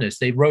softness.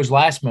 They rose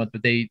last month,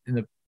 but if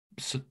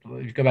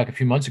you go back a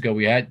few months ago,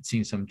 we had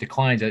seen some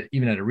declines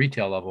even at a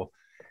retail level.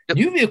 Yep.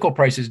 New vehicle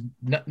prices,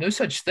 no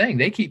such thing.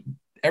 They keep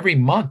every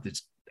month.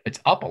 It's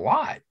up a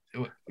lot.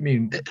 I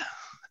mean,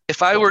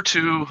 if I were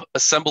to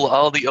assemble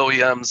all the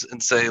OEMs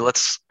and say,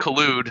 let's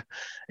collude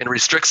and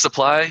restrict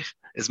supply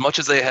as much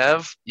as they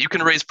have, you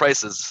can raise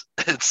prices.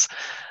 It's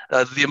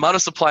the amount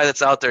of supply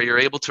that's out there. You're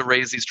able to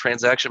raise these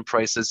transaction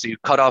prices. So you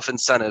cut off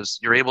incentives.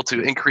 You're able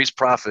to increase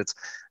profits.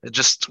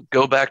 Just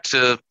go back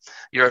to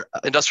your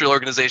industrial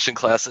organization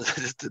class.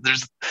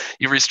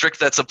 You restrict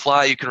that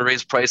supply, you can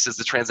raise prices.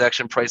 The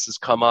transaction prices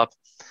come up.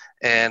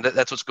 And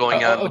that's what's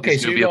going on with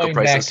these new vehicle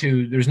prices. Back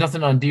to, there's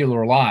nothing on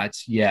dealer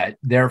lots yet.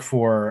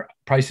 Therefore,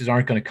 prices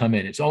aren't going to come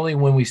in. It's only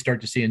when we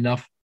start to see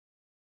enough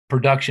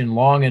production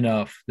long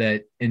enough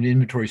that an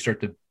inventory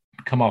start to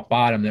come off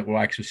bottom that we'll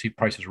actually see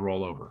prices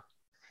roll over.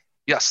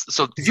 Yes.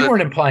 So you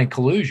weren't implying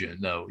collusion,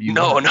 though.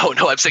 No.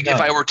 I'm saying if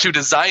I were to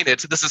design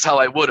it, this is how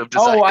I would have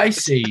designed it.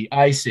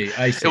 I see.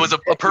 It was a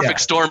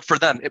perfect storm for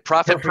them.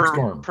 Profit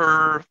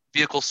per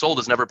vehicle sold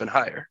has never been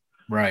higher.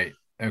 Right.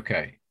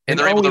 Okay. And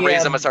they're able to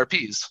raise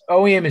MSRPs.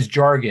 OEM is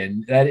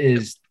jargon. That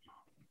is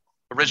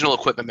original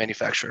equipment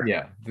manufacturer.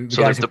 Yeah.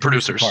 So they're the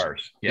producers.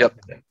 Cars. Yep.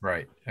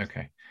 Right.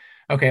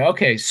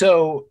 Okay.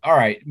 So, all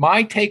right.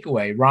 My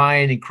takeaway,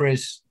 Ryan and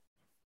Chris,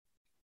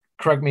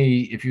 correct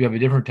me if you have a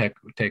different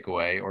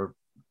takeaway or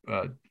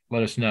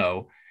let us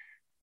know,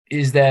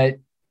 is that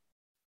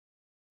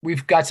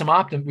we've got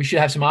we should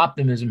have some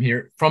optimism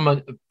here from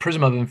a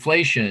prism of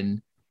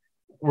inflation.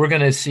 We're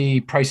going to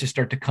see prices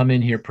start to come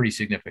in here pretty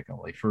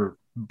significantly for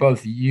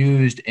both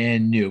used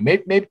and new.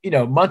 Maybe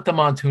month to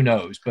month, who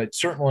knows? But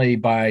certainly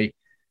by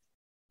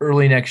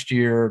early next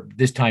year,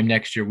 this time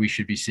next year, we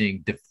should be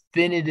seeing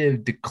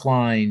definitive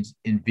declines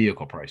in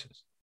vehicle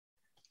prices.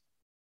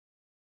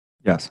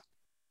 Yes.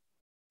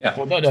 Yeah.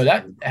 Well,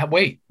 no.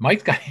 Wait,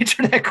 Mike's got to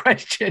answer that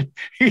question.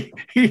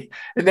 And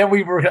then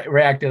we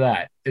react to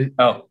that.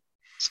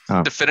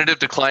 Definitive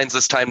declines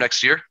this time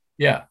next year?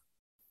 Yeah.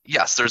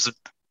 Yes,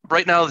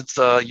 right now it's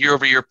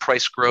year-over-year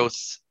price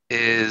growth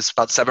is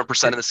about 7%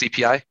 in the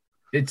CPI.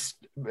 It's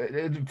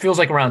it feels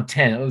like around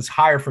 10. It was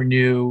higher for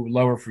new,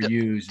 lower for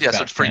used. Yeah,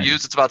 so for 10.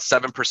 used, it's about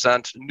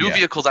 7%. New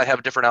vehicles, I have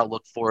a different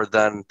outlook for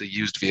than the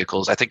used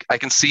vehicles. I think I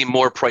can see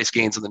more price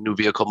gains in the new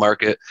vehicle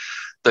market.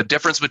 The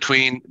difference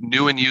between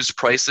new and used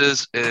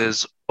prices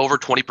is over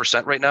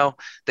 20% right now.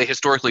 They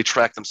historically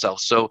track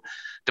themselves. So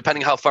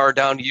depending how far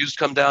down used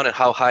come down and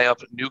how high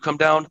up new come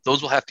down,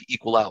 those will have to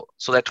equal out.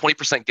 So that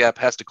 20% gap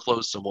has to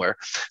close somewhere.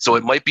 So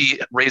it might be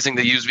raising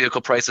the used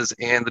vehicle prices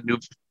and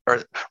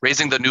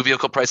raising the new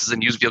vehicle prices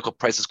and used vehicle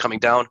prices coming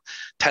down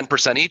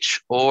 10%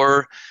 each,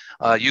 or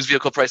used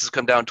vehicle prices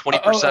come down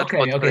 20%.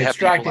 Okay.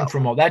 Extracting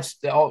from all that's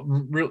all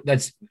real.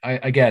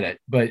 I get it,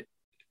 but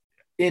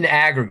in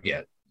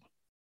aggregate,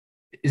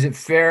 is it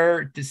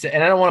fair to say?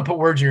 And I don't want to put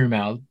words in your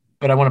mouth,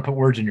 but I want to put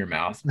words in your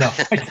mouth. No,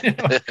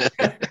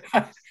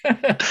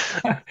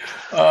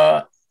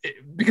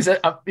 because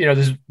I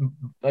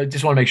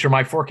just want to make sure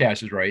my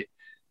forecast is right.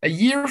 A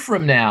year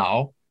from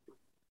now,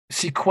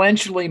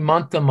 sequentially,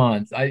 month to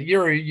month,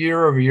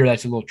 year over year,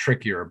 that's a little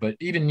trickier. But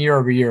even year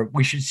over year,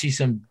 we should see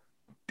some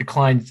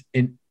declines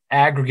in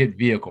aggregate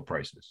vehicle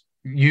prices,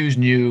 used,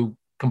 new,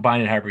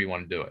 combine it however you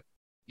want to do it.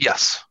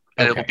 Yes,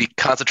 and it will be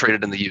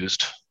concentrated in the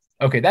used.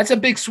 Okay, that's a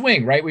big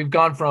swing, right? We've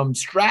gone from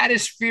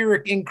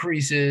stratospheric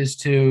increases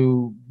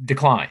to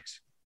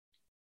declines.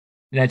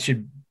 That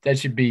should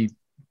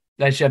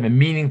have a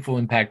meaningful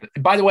impact.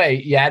 And by the way,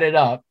 you add it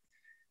up,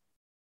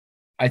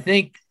 I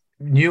think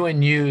new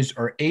and used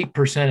are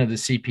 8% of the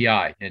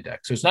CPI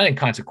index. So it's not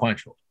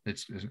inconsequential.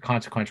 It's a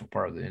consequential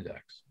part of the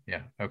index.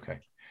 Yeah. Okay.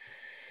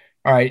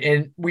 All right.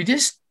 And by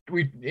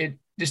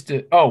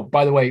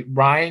the way,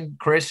 Ryan,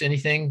 Chris,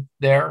 anything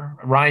there?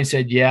 Ryan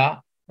said, yeah,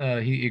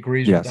 he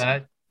agrees with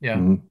that. Yeah.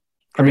 Mm-hmm.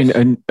 I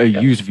mean, a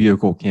used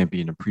vehicle can't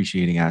be an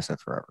appreciating asset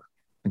forever.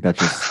 Like that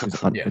just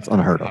it's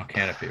unheard of. How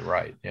can it be?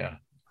 Right. Yeah.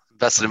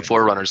 Invested in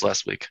Forerunners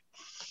last week.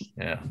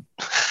 Yeah.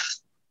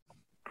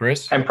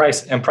 Chris? And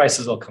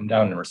prices will come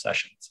down in a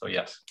recession. So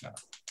yes.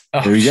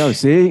 There you go.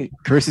 See,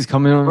 Chris is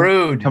coming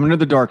to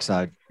the dark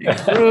side.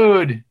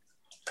 Rude.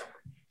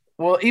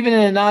 Well, even in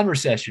a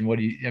non-recession,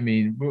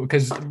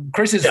 because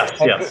Chris's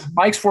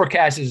Mike's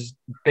forecast is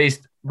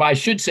based, I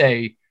should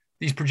say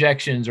these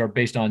projections are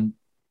based on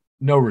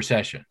no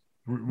recession.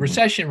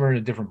 Recession, we're in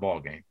a different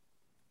ballgame.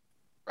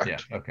 Right. Yeah.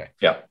 Okay.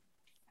 Yeah.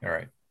 All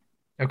right.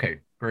 Okay.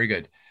 Very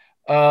good.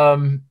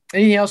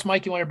 Anything else,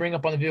 Mike, you want to bring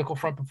up on the vehicle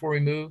front before we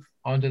move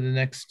on to the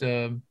next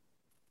component?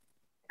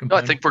 No,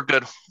 I think we're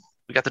good.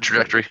 We got the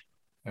trajectory.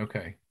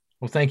 Okay.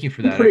 Well, thank you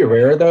for that. It's pretty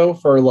rare though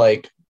for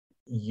vehicles.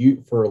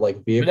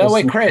 No,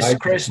 wait,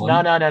 Chris. No.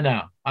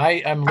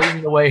 I'm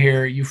leading the way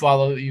here. You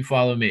follow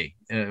me.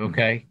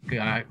 Okay.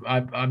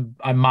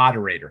 I'm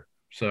moderator.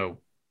 So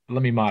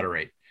let me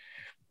moderate.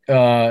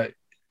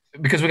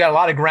 Because we got a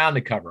lot of ground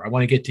to cover. I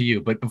want to get to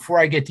you, but before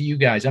I get to you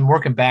guys, I'm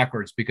working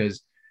backwards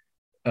because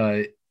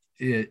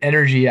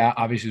energy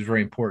obviously is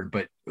very important.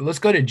 But let's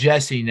go to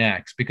Jesse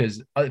next,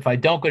 because if I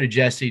don't go to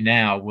Jesse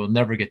now, we'll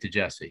never get to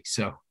Jesse.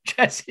 So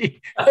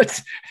Jesse,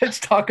 let's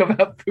talk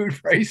about food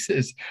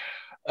prices,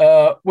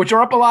 which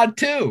are up a lot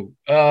too.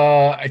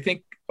 I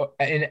think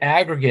in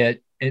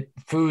aggregate,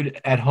 food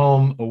at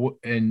home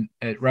and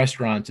at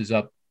restaurants is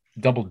up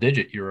double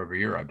digit year over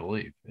year, I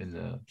believe, in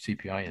the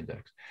CPI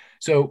index.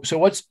 So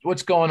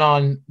what's going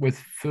on with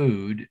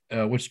food?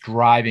 What's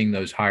driving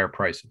those higher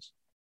prices?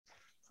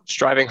 It's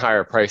driving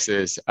higher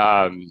prices.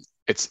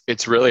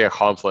 It's really a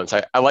confluence.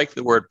 I like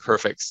the word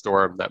perfect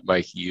storm that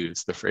Mike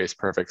used, the phrase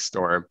perfect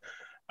storm.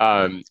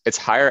 It's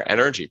higher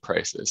energy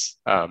prices.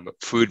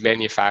 Food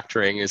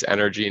manufacturing is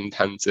energy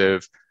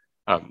intensive.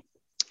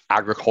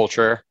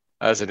 Agriculture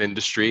as an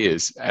industry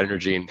is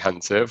energy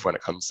intensive when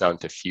it comes down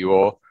to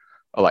fuel,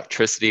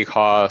 electricity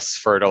costs,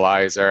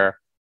 fertilizer.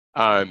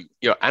 And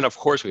of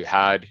course we've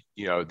had,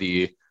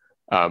 the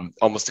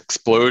almost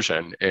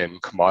explosion in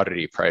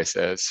commodity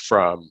prices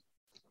from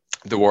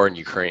the war in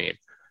Ukraine.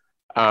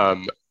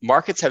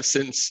 Markets have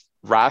since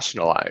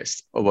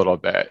rationalized a little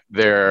bit.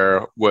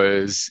 There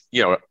was,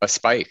 a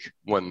spike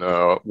when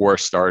the war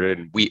started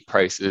in wheat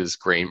prices,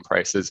 grain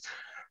prices,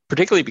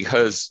 particularly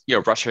because,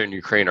 Russia and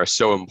Ukraine are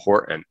so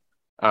important,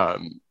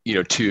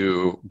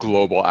 to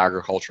global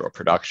agricultural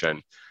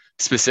production,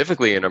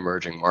 specifically in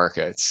emerging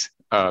markets.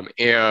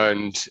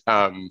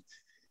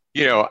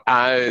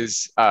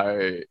 As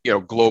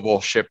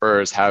global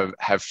shippers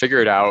have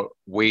figured out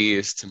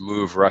ways to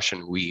move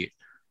Russian wheat,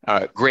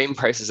 grain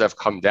prices have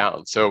come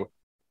down. So,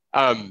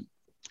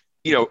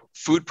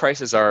 food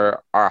prices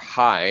are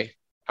high,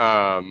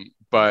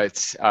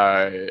 but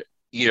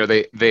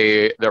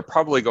they're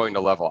probably going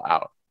to level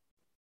out.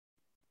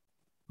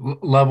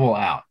 Level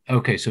out.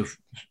 Okay, so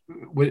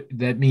what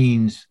that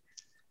means?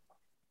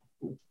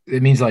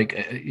 It means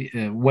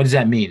what does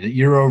that mean?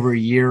 Year over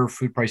year,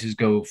 food prices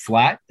go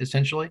flat,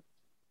 essentially?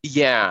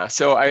 Yeah.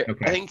 So I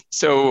think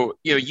so.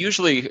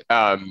 Usually,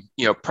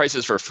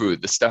 prices for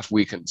food, the stuff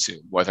we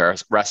consume, whether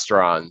it's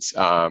restaurants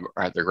or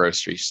at the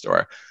grocery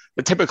store,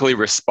 it typically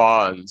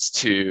responds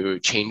to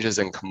changes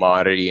in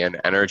commodity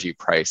and energy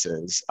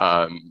prices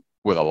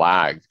with a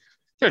lag.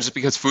 just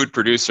because food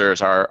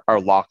producers are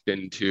locked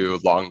into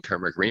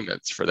long-term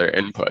agreements for their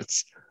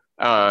inputs.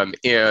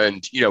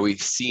 And,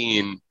 we've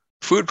seen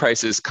food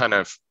prices kind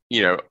of,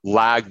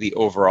 lag the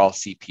overall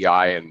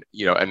CPI and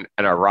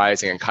are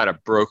rising and kind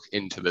of broke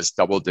into this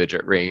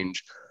double-digit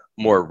range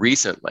more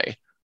recently.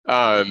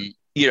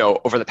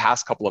 Over the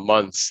past couple of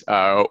months,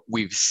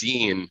 we've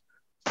seen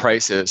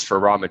prices for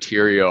raw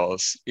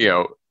materials,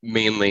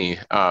 mainly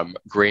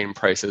grain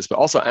prices, but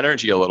also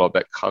energy a little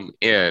bit come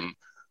in.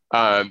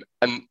 And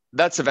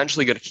that's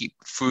eventually going to keep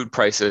food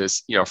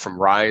prices, from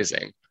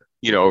rising,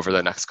 over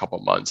the next couple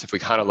of months. If we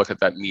kind of look at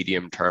that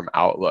medium-term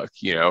outlook,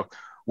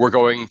 we're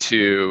going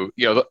to,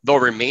 they'll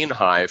remain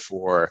high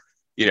for,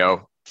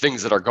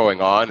 things that are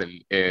going on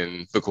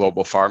in the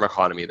global farm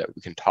economy that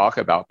we can talk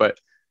about. But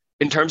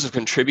in terms of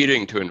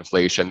contributing to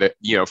inflation, that,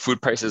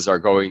 food prices are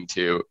going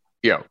to,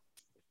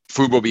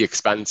 food will be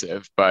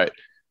expensive, but,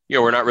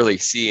 we're not really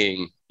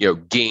seeing,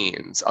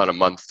 gains on a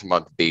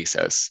month-to-month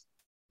basis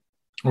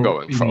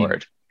going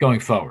forward. Going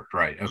forward,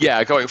 right? Okay.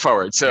 Yeah, going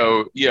forward.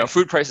 So,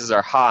 food prices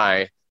are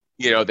high,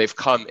 they've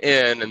come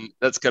in, and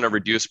that's going to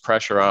reduce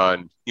pressure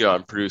on,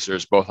 on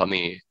producers, both on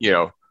the,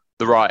 the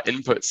raw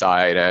input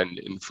side and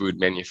in food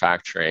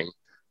manufacturing.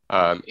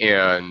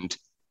 Food's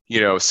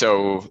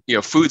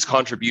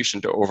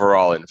contribution to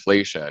overall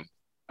inflation,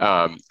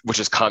 which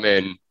has come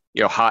in,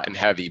 hot and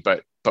heavy,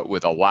 but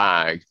with a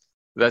lag,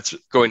 that's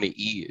going to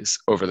ease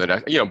over the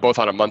next, both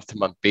on a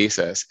month-to-month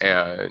basis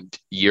and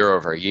year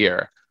over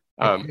year.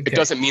 Okay. It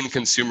doesn't mean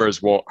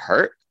consumers won't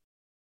hurt,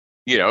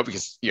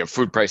 because,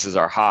 food prices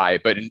are high,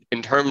 but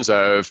in terms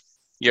of,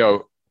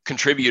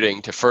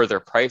 contributing to further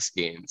price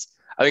gains,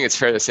 I think it's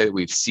fair to say that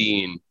we've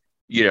seen,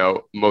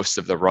 most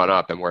of the run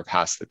up and we're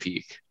past the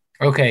peak.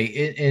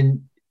 Okay.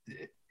 And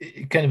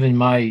kind of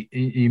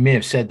you may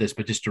have said this,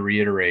 but just to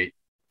reiterate,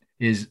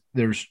 is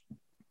there's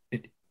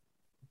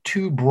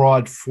two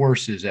broad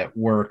forces at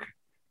work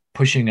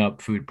pushing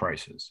up food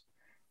prices.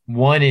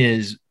 One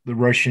is the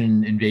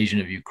Russian invasion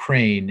of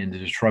Ukraine and the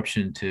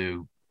disruption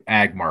to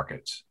ag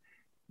markets.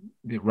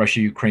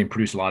 Russia, Ukraine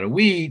produce a lot of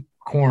wheat,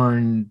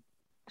 corn,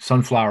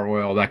 sunflower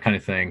oil, that kind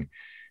of thing.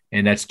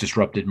 And that's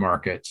disrupted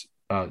markets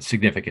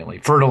significantly.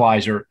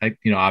 Fertilizer,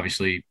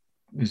 obviously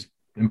is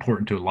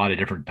important to a lot of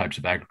different types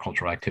of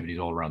agricultural activities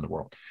all around the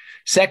world.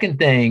 Second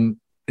thing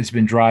that's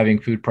been driving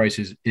food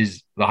prices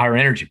is the higher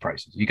energy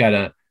prices. You got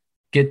to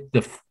get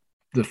the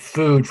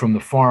food from the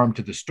farm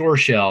to the store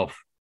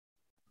shelf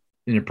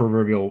in a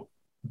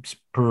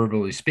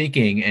proverbially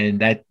speaking,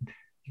 and that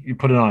you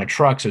put it on a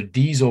truck. So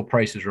diesel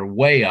prices are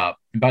way up.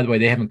 And by the way,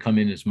 they haven't come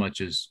in as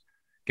much as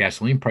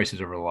gasoline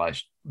prices over the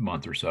last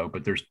month or so,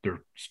 but they're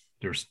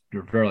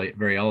very,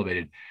 very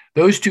elevated.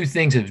 Those two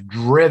things have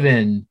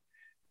driven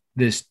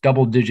this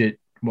double-digit,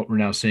 what we're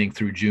now seeing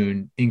through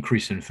June,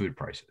 increase in food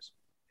prices.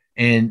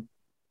 And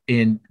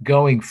in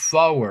going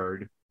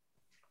forward,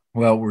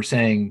 well, we're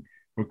saying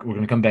we're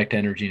going to come back to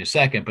energy in a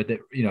second, but that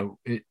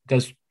it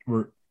does.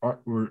 We're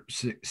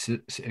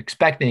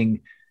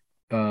expecting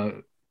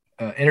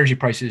energy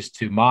prices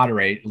to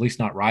moderate, at least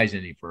not rise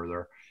any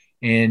further.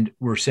 And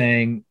we're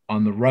saying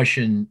on the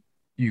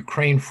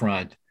Russian-Ukraine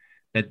front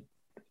that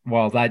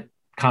while that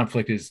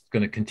conflict is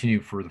going to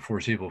continue for the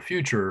foreseeable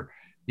future,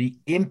 the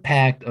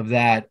impact of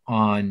that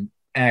on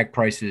ag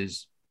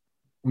prices,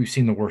 we've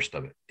seen the worst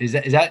of it. Is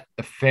that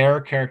a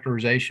fair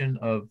characterization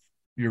of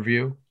your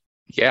view?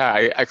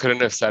 Yeah, I couldn't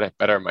have said it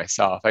better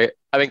myself. I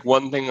think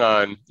one thing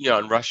on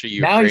Russia,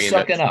 Ukraine. Now he's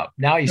sucking up.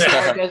 Now he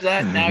does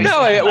that. Now he's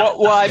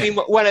I mean,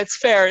 when it's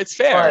fair, it's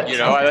fair. Right.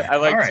 I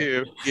like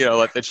to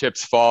let the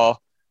chips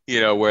fall,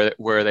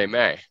 where they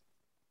may.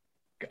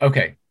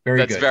 Okay,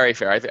 that's good. Very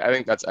fair. I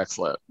think that's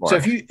excellent,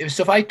 Mark. So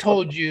if I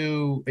told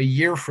you a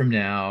year from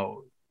now,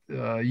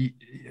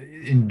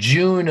 in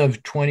June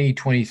of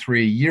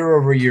 2023, year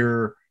over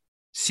year,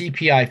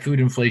 CPI food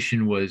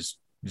inflation was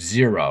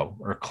 0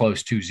 or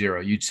close to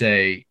 0, you'd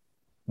say,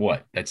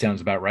 what? That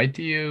sounds about right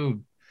to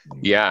you?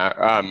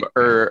 Yeah.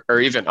 Or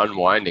even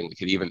unwinding, we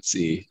could even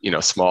see,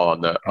 small on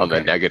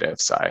the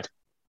negative side.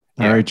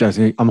 All right,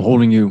 Jesse, I'm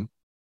holding you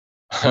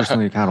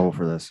personally accountable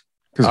for this.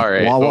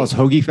 Because Wawa's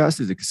Hoagie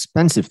Fest is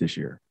expensive this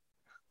year.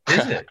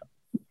 Is it?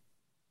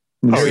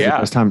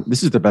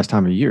 This is the best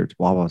time of year. It's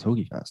Wawa's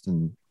Hoagie Fest,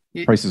 and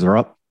prices are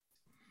up.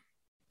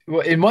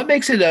 Well, and what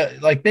makes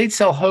it like they'd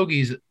sell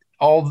hoagies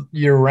all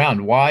year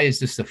round? Why is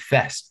this a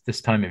fest this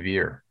time of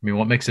year? I mean,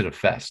 what makes it a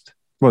fest?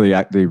 Well,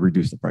 they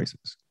reduce the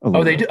prices.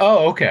 Oh, they do.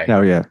 Oh, okay.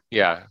 Oh, yeah.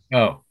 Yeah.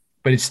 Oh,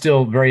 but it's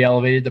still very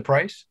elevated, the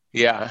price?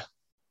 Yeah.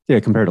 Yeah,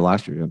 compared to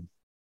last year. Yeah.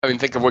 I mean,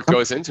 think of what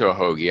goes into a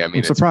hoagie. I mean,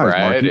 it's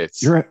bread.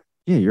 Mark.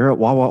 You're at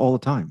Wawa all the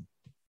time.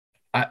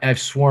 I've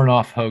sworn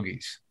off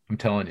hoagies. I'm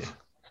telling you.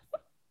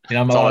 And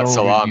I'm it's all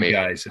salami, you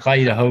guys. If I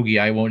eat a hoagie,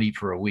 I won't eat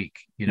for a week.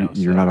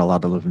 You're not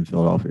allowed to live in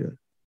Philadelphia.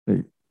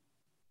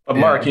 But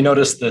Mark, you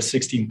noticed the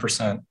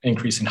 16%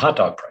 increase in hot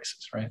dog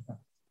prices, right?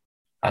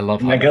 I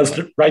love hot dogs. That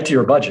goes right to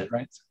your budget,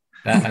 right?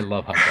 I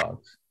love hot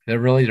dogs.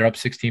 They're up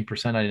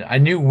 16%. I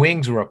knew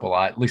wings were up a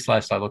lot. At least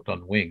last I looked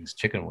on wings,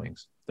 chicken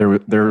wings.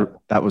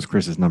 That was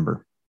Chris's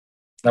number.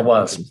 That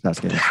was. That's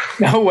good.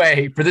 No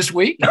way. For this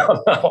week?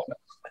 No.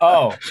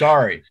 Oh,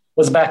 sorry.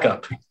 Was back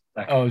up.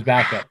 Oh, it was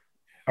back up.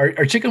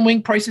 Are chicken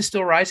wing prices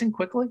still rising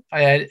quickly?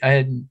 I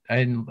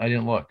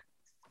didn't look.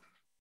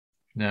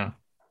 No.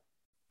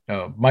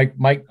 Oh, Mike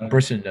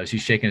Brisson does.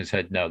 He's shaking his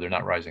head. No, they're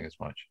not rising as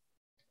much.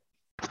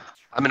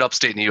 I'm in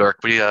upstate New York.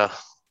 We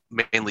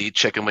mainly eat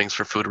chicken wings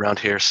for food around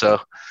here, so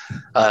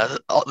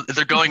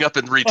they're going up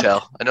in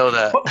retail. I know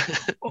that.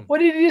 What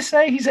did he just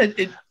say? He said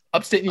in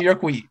upstate New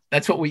York,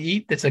 that's what we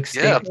eat. That's like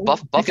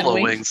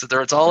buffalo wings.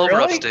 It's all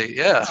over upstate.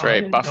 Yeah, that's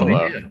right.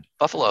 Buffalo.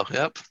 Buffalo.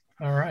 Yep.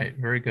 All right.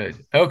 Very good.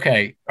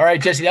 Okay. All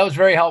right, Jesse, that was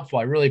very helpful.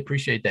 I really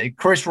appreciate that.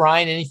 Chris,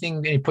 Ryan,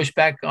 any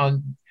pushback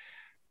on?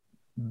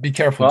 Be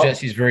careful. Well,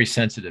 Jesse's very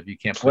sensitive. You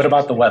can't. What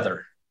about the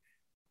weather?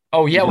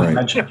 Oh yeah, what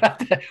about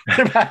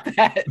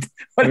that?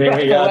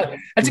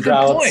 That's a good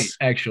point,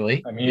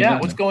 actually. I mean, yeah,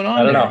 what's going on?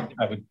 I don't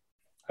know.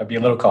 I'd be a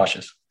little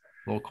cautious.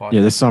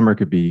 Yeah, this summer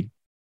could be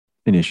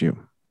an issue.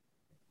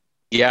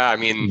 Yeah, I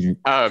mean,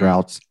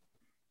 droughts.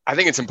 I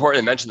think it's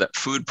important to mention that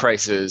food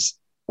prices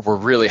were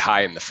really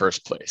high in the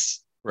first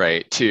place,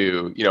 right?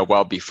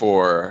 Well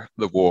before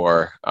the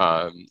war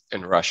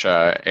in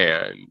Russia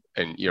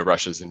and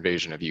Russia's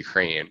invasion of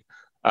Ukraine,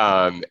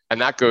 and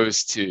that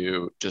goes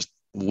to just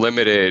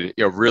limited,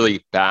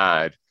 really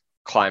bad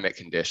climate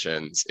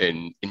conditions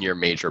in your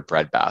major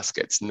bread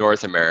baskets,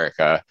 North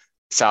America,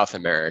 South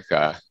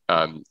America,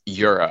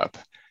 Europe.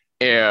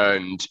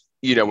 And,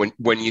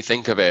 when you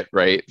think of it,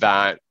 right,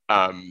 that,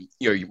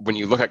 when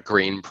you look at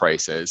grain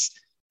prices,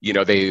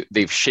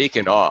 they've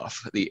shaken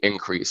off the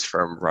increase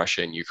from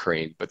Russia and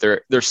Ukraine, but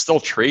they're still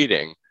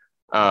trading,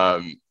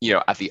 at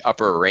the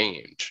upper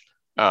range.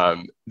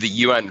 The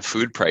UN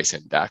Food Price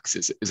Index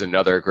is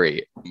another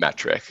great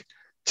metric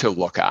to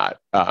look at,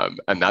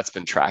 and that's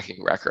been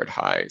tracking record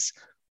highs.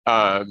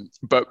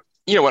 But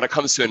when it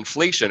comes to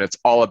inflation, it's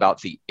all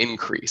about the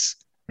increase,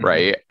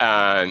 right?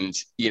 And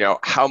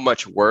how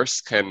much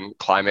worse can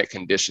climate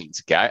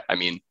conditions get? I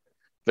mean,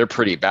 they're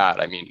pretty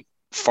bad. I mean,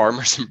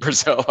 farmers in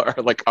Brazil are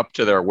like up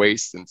to their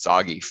waist in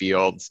soggy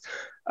fields.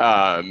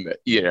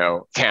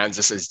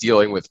 Kansas is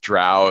dealing with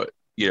drought.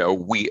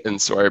 Wheat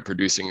and soy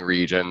producing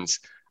regions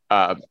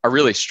are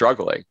really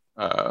struggling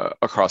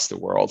across the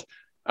world.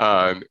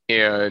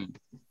 And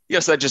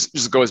yes, that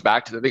just goes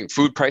back to the thing.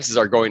 Food prices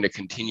are going to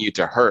continue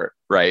to hurt,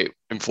 right?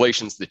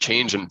 Inflation's the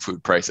change in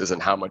food prices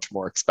and how much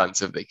more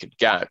expensive they could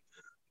get.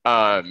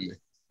 And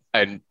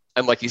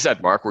like you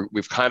said, Mark,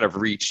 we've kind of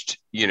reached,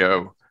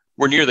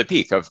 we're near the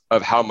peak of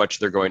how much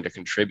they're going to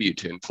contribute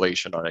to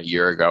inflation on a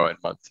year ago and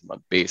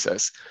month-to-month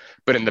basis.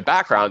 But in the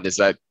background is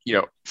that,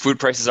 food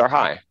prices are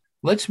high.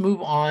 Let's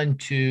move on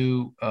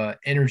to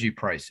energy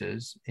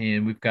prices.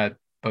 And we've got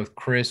both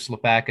Chris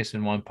Lapakis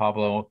and Juan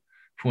Pablo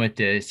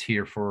Fuentes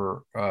here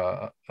for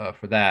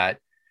that.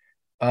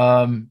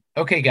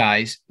 Okay,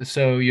 guys.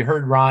 So you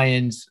heard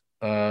Ryan's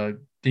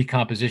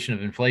decomposition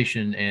of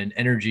inflation, and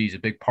energy is a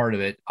big part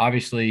of it.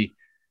 Obviously,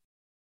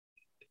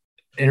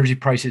 energy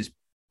prices,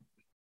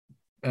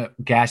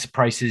 gas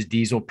prices,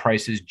 diesel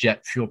prices,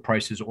 jet fuel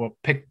prices, or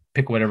pick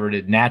whatever it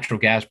is, natural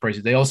gas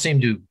prices. They all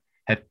seem to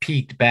have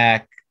peaked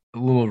back a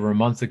little over a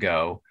month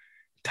ago,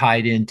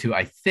 tied into,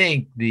 I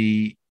think,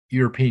 the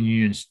European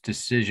Union's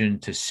decision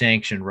to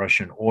sanction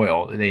Russian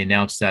oil. They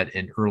announced that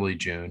in early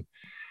June.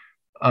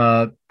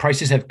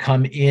 Prices have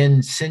come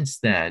in since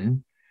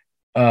then.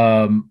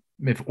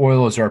 If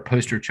oil is our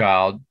poster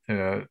child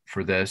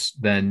for this,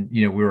 then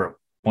we're at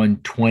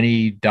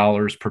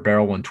 $120 per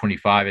barrel,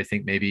 $125, I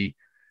think maybe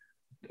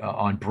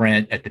on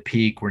Brent at the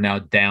peak. We're now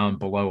down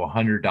below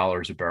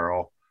 $100 a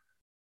barrel.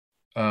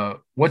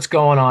 What's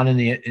going on in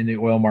the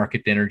oil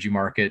market, the energy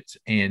markets,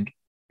 and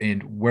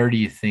where do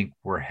you think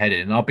we're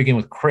headed? And I'll begin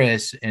with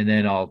Chris, and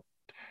then I'll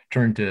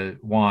turn to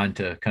Juan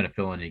to kind of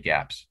fill in any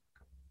gaps.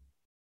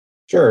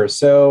 Sure.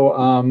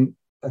 So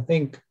I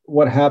think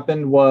what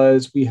happened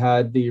was we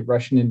had the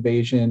Russian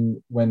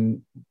invasion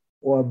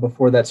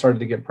before that started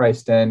to get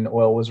priced in,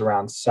 oil was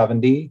around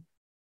 70,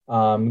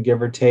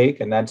 give or take,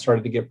 and that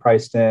started to get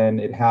priced in.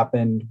 It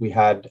happened. We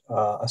had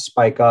a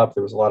spike up.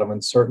 There was a lot of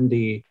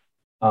uncertainty.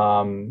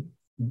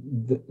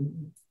 The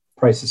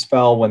prices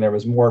fell when there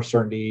was more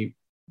certainty.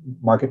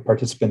 Market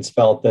participants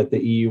felt that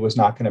the EU was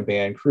not going to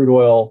ban crude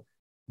oil.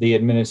 The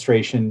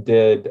administration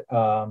did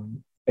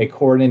a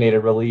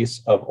coordinated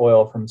release of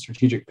oil from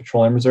strategic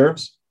petroleum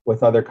reserves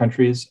with other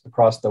countries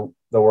across the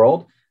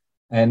world.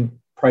 And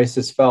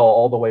prices fell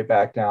all the way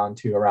back down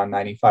to around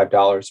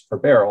 $95 per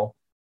barrel.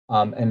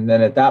 And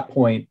then at that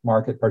point,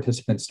 market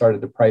participants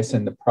started to price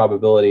in the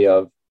probability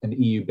of an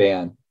EU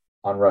ban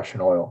on Russian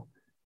oil.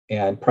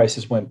 And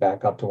prices went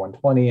back up to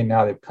 120, and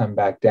now they've come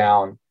back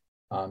down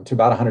to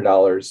about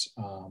 $100,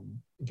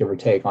 give or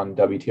take, on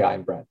WTI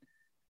and Brent.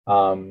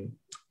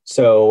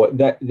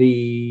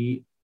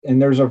 And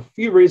there's a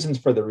few reasons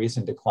for the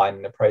recent decline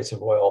in the price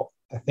of oil.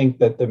 I think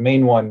that the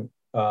main one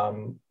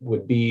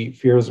would be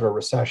fears of a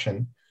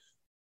recession,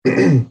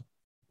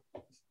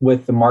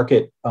 with the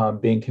market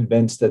being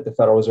convinced that the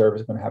Federal Reserve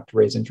is going to have to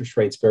raise interest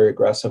rates very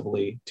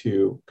aggressively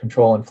to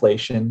control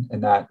inflation,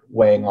 and that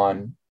weighing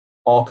on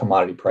all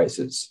commodity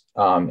prices,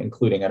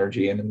 including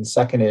energy. And then the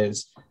second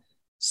is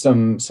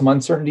some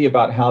uncertainty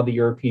about how the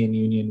European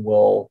Union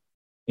will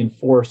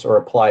enforce or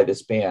apply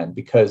this ban,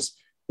 because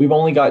we've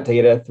only got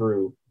data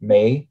through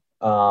May,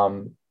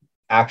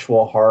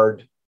 actual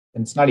hard,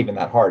 and it's not even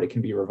that hard, it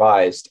can be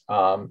revised,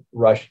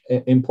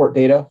 import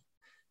data.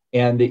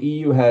 And the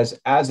EU has,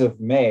 as of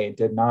May,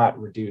 did not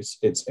reduce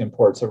its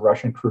imports of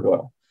Russian crude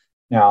oil.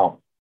 Now,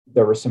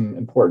 there were some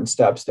important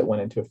steps that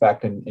went into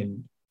effect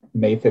in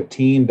May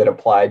 15 that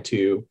applied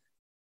to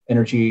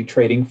energy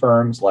trading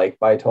firms like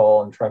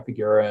Vitol and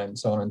Trafigura and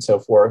so on and so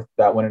forth.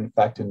 That went into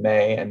effect in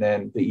May, and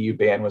then the EU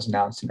ban was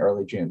announced in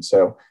early June.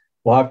 So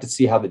we'll have to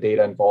see how the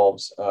data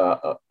evolves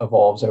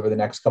over the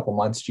next couple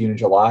months, June and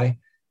July,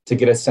 to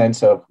get a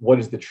sense of what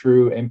is the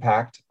true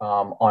impact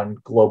on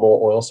global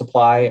oil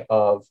supply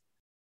of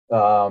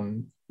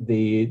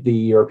the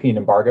European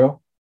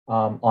embargo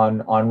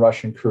on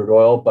Russian crude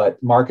oil.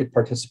 But market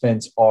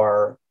participants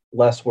are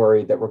less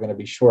worried that we're going to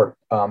be short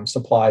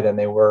supply than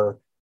they were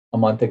a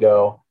month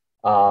ago.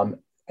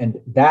 And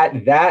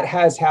that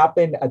has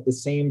happened at the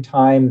same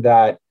time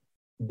that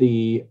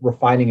the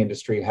refining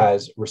industry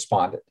has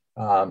responded.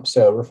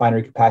 So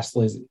refinery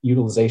capacity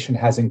utilization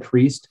has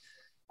increased.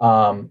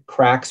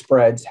 Crack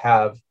spreads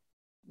have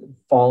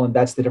fallen.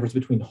 That's the difference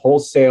between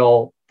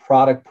wholesale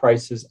product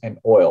prices and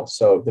oil.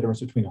 So the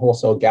difference between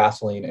wholesale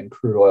gasoline and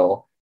crude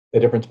oil, the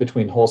difference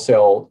between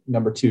wholesale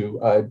number two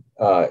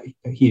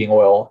heating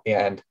oil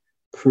and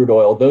crude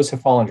oil, those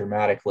have fallen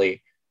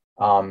dramatically.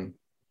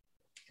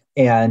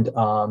 And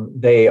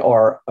they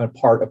are a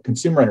part of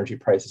consumer energy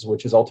prices,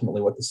 which is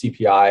ultimately what the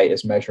CPI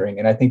is measuring.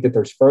 And I think that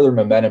there's further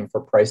momentum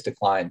for price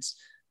declines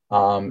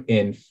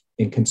in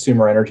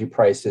consumer energy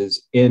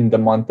prices in the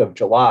month of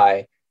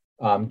July,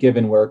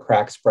 given where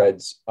crack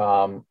spreads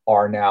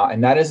are now.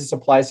 And that is a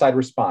supply side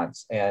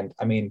response. And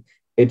I mean,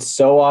 it's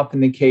so often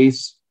the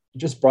case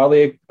just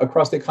broadly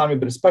across the economy,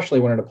 but especially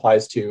when it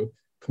applies to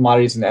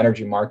commodities in the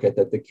energy market,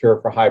 that the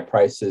cure for high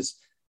prices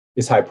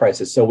is high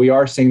prices. So we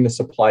are seeing the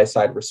supply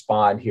side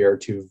respond here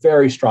to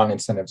very strong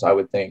incentives, I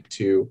would think,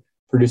 to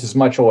produce as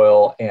much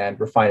oil and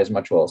refine as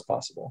much oil as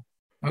possible.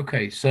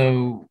 Okay,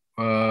 so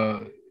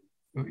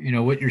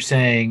what you're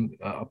saying,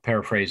 I'll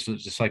paraphrase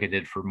just like I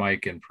did for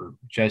Mike and for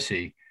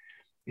Jesse,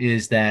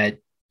 is that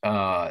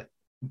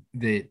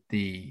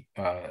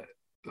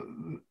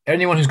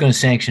anyone who's going to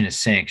sanction is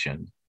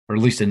sanctioned, or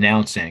at least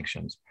announce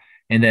sanctions,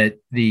 and that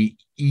the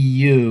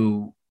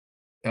EU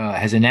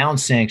has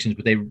announced sanctions,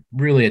 but they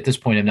really at this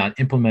point have not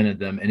implemented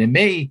them. And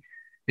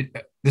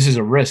this is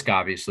a risk,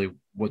 obviously,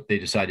 what they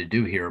decide to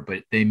do here,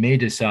 but they may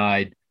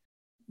decide,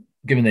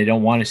 given they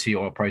don't want to see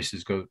oil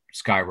prices go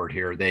skyward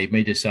here, they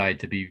may decide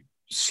to be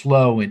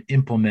slow in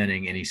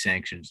implementing any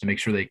sanctions to make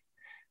sure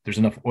there's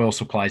enough oil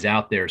supplies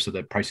out there so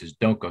that prices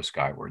don't go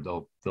skyward.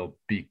 They'll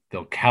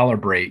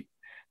calibrate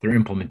their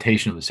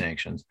implementation of the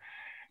sanctions.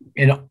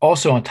 And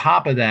also on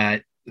top of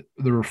that,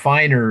 the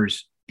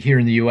refiners here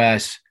in the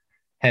U.S.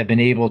 have been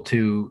able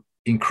to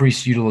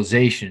increase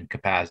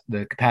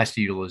the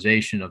capacity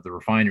utilization of the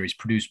refineries,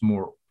 produce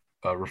more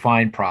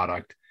refined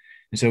product.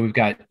 And so we've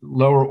got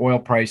lower oil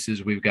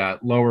prices, we've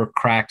got lower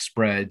crack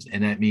spreads,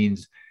 and that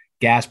means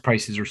gas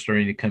prices are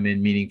starting to come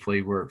in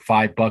meaningfully. We're at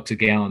 $5 a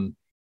gallon,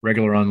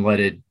 regular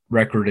unleaded,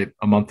 record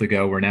a month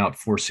ago. We're now at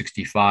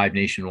 $4.65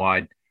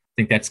 nationwide. I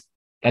think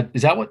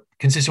is that what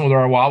consistent with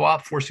our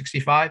Wawa,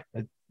 $4.65?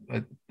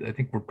 I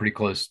think we're pretty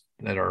close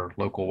at our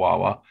local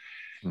Wawa.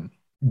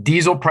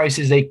 Diesel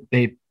prices,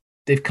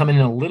 they've come in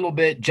a little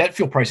bit. Jet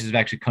fuel prices have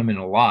actually come in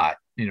a lot,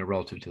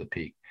 relative to the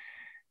peak.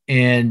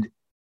 And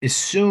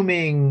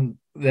assuming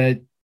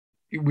that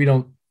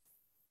the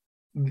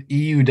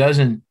EU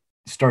doesn't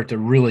start to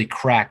really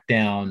crack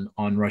down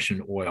on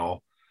Russian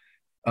oil,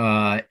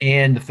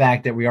 and the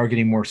fact that we are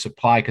getting more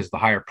supply because of the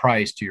higher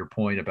price, to your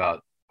point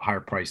about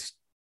higher price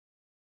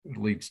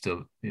leads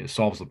to,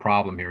 solves the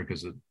problem here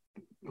because it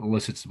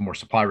elicits more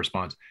supply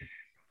response.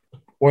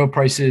 Oil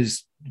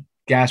prices,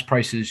 gas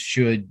prices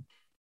should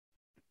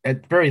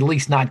at the very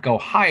least not go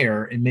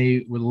higher, and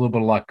may, with a little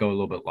bit of luck, go a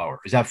little bit lower.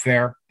 Is that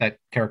fair, that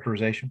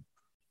characterization?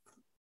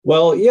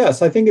 Well,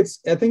 yes, I think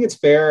it's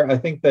fair. I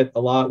think that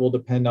a lot will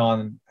depend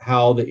on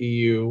how the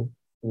EU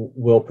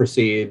will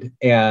proceed,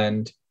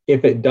 and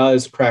if it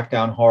does crack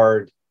down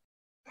hard,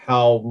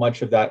 how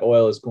much of that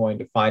oil is going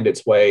to find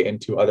its way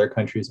into other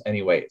countries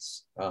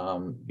anyways.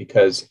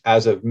 Because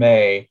as of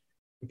May,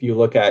 if you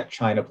look at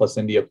China plus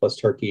India plus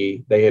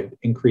Turkey, they had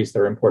increased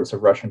their imports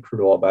of Russian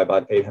crude oil by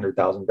about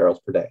 800,000 barrels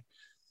per day.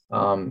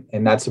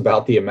 And that's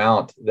about the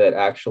amount that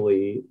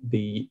actually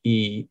the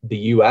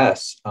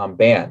U.S.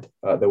 Banned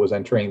that was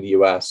entering the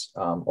U.S.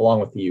 Along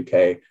with the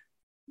U.K.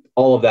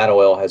 All of that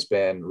oil has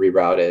been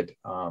rerouted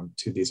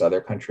to these other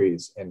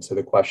countries. And so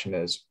the question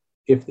is,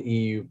 if the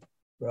EU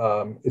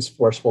is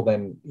forceful,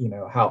 then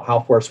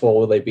how forceful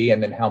will they be,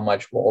 and then how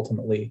much will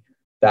ultimately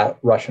that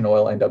Russian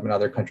oil end up in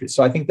other countries?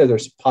 So I think that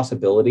there's a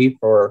possibility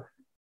for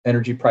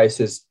energy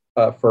prices,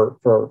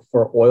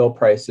 for oil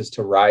prices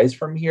to rise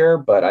from here,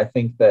 but I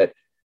think that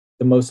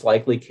the most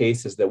likely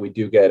case is that we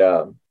do get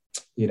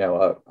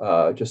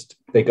just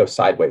they go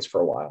sideways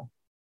for a while.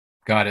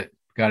 Got it.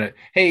 Got it.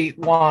 Hey,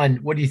 Juan,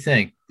 what do you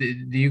think? Do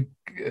you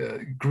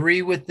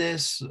agree with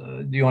this?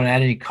 Do you want to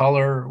add any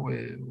color?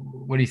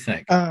 What do you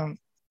think?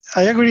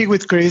 I agree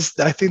with Chris.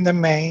 I think the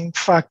main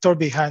factor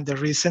behind the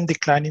recent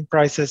decline in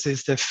prices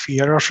is the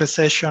fear of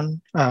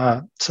recession.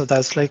 So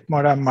that's like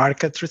more a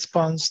market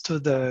response to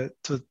the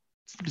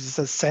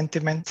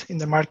sentiment in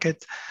the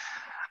market.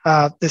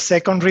 The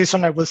second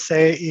reason I would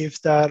say is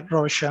that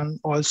Russian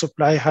oil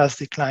supply has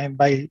declined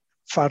by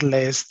far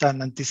less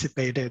than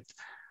anticipated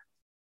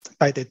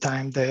by the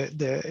time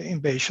the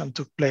invasion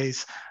took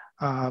place.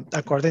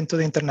 According to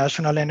the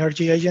International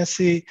Energy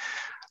Agency,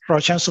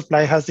 Russian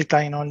supply has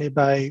declined only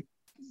by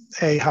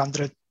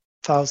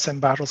 800,000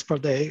 barrels per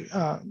day.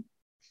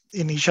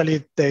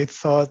 Initially, they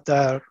thought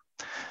that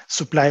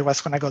supply was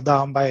going to go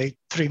down by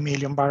 3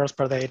 million barrels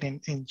per day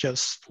in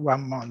just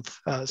 1 month.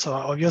 So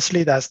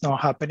obviously that's not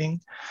happening.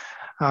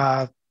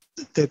 The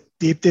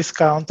deep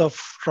discount of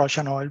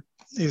Russian oil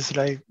is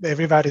like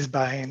everybody's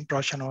buying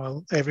Russian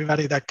oil,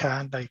 everybody that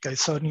can. Like I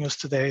saw news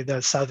today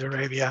that Saudi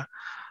Arabia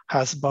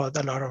has bought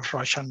a lot of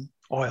Russian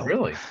oil.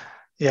 Really?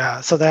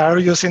 Yeah, so they are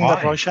using Why?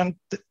 the Russian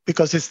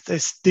because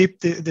it's deep.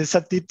 There's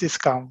a deep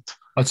discount.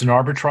 Oh, it's an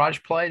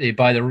arbitrage play. They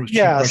buy the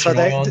cheap Russian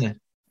oil.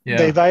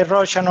 They buy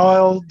Russian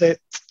oil to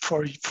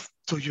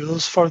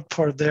use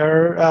for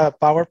their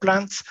power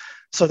plants,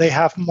 so they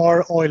have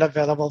more oil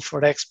available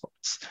for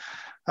exports.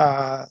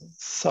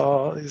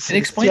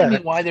 Explain to me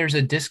why there's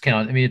a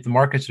discount. I mean, if the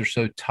markets are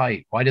so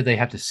tight, why do they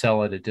have to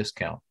sell at a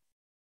discount?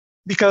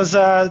 Because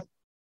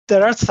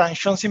there are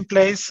sanctions in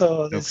place,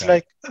 so it's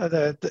like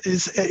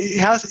it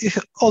has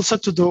also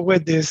to do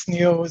with this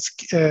new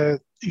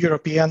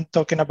European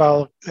talking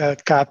about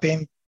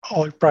capping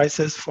oil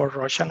prices for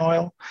Russian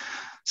oil.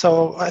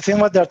 So I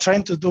think what they're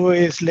trying to do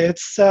is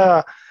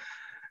we're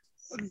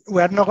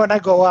not going to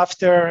go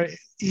after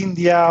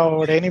India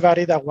or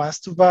anybody that wants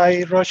to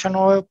buy Russian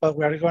oil, but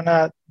we're going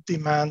to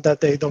demand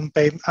that they don't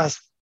pay as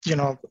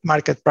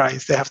market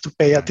price. They have to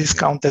pay a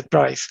discounted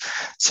price.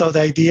 So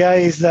the idea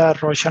is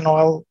that Russian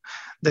oil,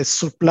 the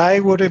supply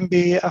wouldn't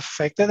be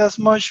affected as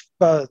much,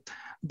 but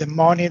the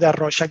money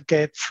that Russia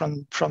gets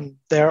from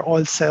their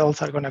oil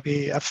sales are going to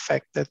be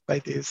affected by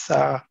this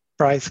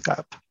price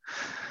cap.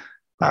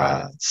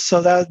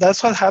 So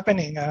that's what's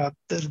happening.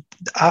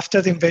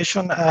 After the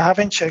invasion, I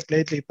haven't checked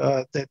lately,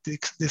 but the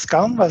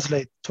discount was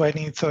like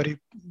 $20-30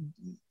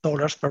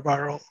 per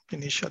barrel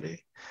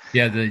initially.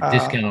 Yeah, the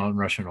discount on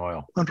Russian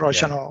oil. On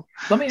Russian oil.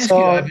 Let me ask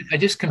you, I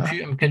just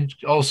I'm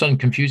all of a sudden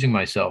confusing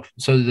myself.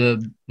 So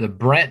the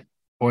Brent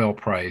oil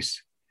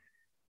price,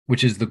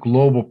 which is the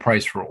global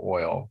price for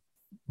oil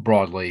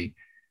broadly,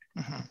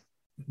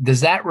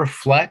 does that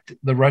reflect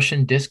the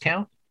Russian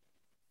discount?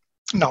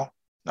 No,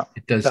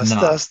 it does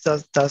not.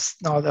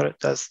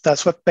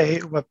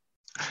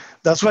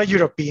 That's what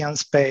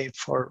Europeans pay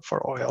for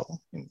oil.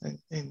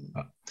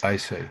 I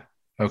see.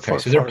 Okay,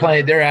 so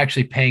they're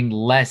actually paying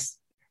less.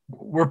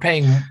 We're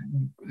paying.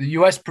 The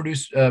U.S.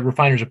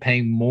 refiners are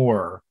paying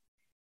more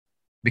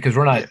because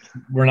we're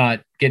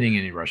not getting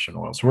any Russian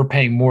oil, so we're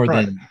paying more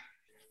than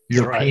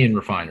European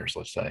refiners,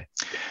 let's say.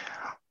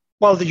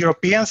 Well, the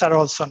Europeans are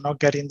also not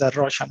getting the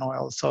Russian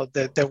oil. So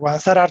the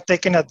ones that are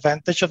taking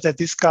advantage of the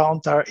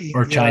discount are India,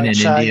 or China,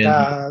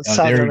 India.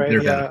 Saudi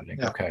Arabia. They're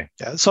benefiting. Okay.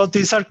 Yeah. So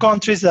these are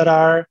countries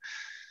that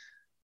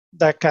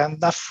can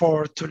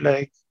afford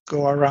to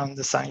go around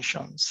the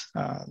sanctions,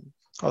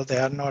 or they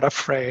are not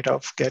afraid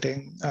of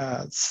getting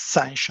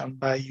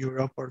sanctioned by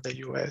Europe or the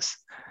US.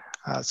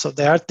 So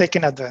they are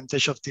taking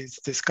advantage of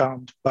this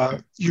discount,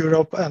 but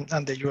Europe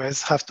and the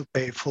US have to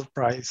pay full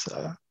price.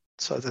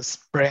 So that's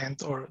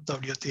Brent or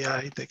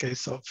WTI in the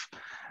case of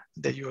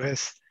the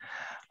US.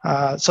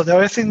 So the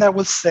other thing that I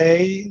would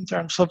say in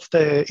terms of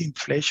the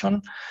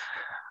inflation,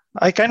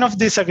 I kind of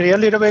disagree a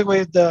little bit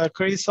with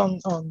Chris on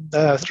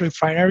the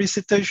refinery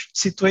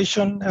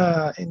situation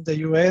in the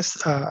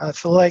US. I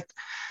feel like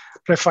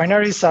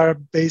refineries are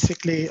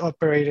basically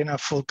operating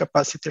at full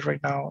capacity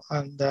right now,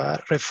 and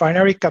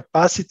refinery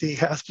capacity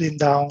has been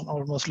down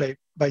almost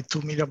by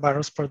 2 million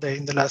barrels per day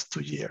in the last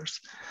 2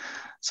 years.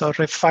 So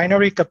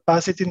refinery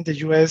capacity in the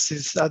US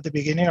is at the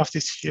beginning of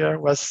this year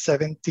was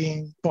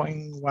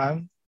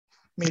 17.1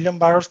 million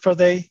barrels per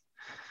day.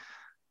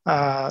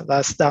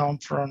 That's down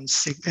from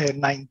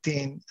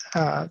 19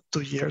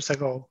 2 years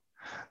ago.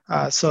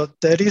 So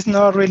there is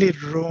not really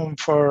room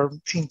for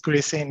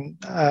increasing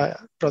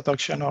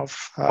production of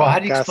how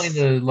do you gas. explain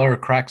the lower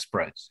crack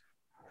spreads?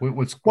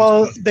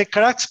 The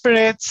crack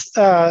spreads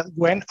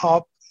went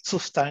up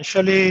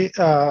substantially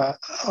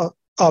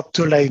up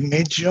to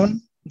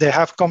mid-June. They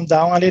have come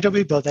down a little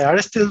bit, but they are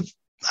still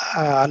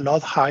a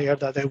lot higher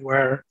than they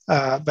were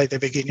by the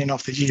beginning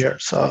of the year.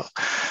 So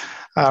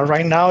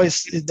right now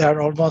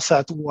they're almost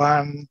at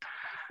 $1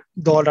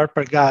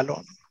 per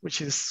gallon,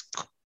 which is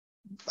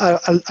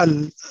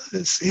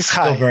it's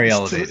high. Still very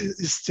elevated.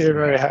 It's still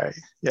very high.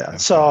 Yeah. Okay.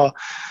 So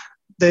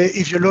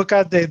if you look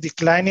at the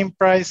declining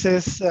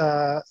prices,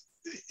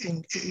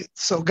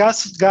 so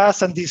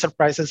gas and diesel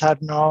prices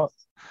had no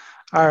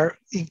are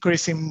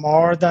increasing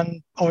more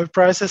than oil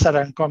prices and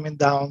are coming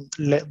down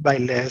by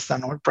less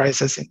than oil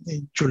prices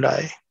in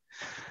July.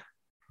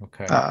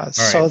 Okay.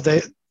 So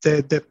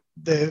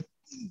the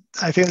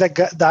I think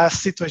that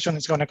situation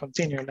is going to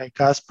continue. Like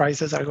gas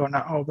prices are going to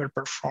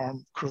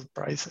overperform crude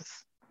prices.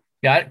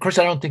 Yeah, Chris,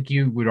 I don't think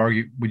you would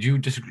argue. Would you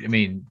disagree? I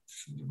mean,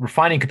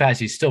 refining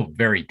capacity is still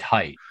very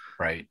tight,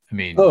 right? I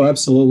mean, oh,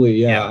 absolutely,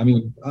 yeah. Yeah. I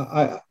mean,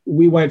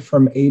 we went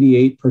from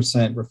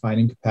 88%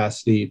 refining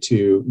capacity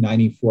to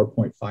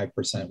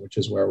 94.5%, which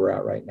is where we're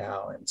at right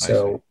now. And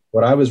so,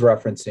 what I was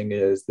referencing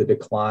is the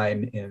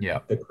decline in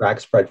the crack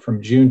spread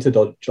from June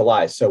to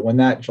July. So when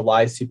that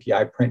July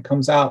CPI print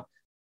comes out,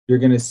 you're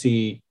going to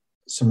see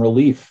some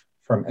relief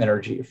from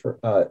energy.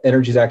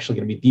 Energy is actually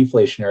going to be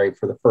deflationary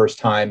for the first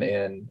time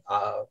in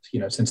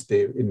since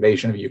the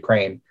invasion of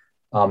Ukraine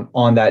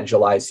on that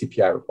July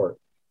CPI report.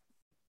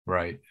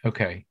 Right.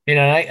 Okay.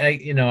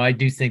 I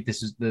do think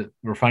this is the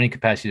refining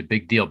capacity is a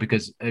big deal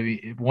because I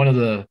mean, one of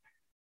the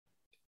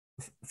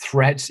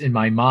threats in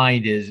my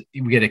mind is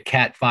we get a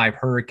Cat 5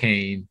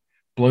 hurricane,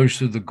 blows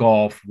through the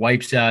Gulf,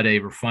 wipes out a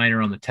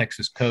refiner on the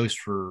Texas coast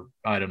for,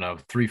 I don't know,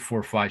 3,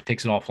 4, 5,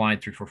 takes it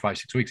offline 3, 4, 5,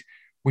 6 weeks.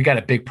 We got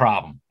a big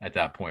problem at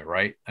that point,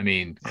 right? I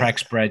mean, crack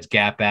spreads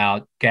gap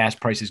out, gas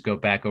prices go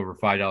back over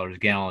 $5 a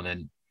gallon,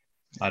 and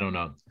I don't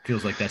know. It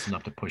feels like that's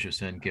enough to push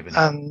us in,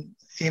 given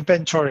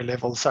inventory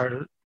levels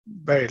are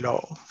very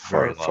low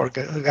for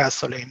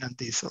gasoline and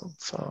diesel.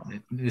 So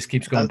this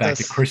keeps going back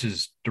to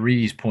Chris's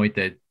 3D's point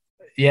that,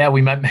 yeah,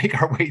 we might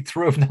make our way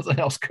through if nothing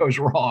else goes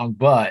wrong,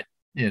 but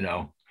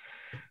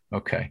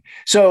okay.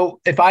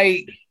 So if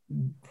I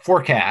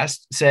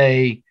forecast,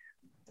 say,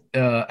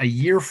 a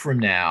year from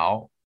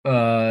now,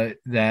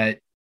 that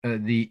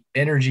the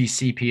energy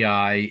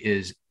CPI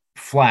is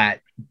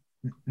flat,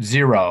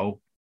 zero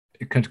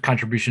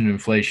contribution to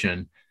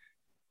inflation,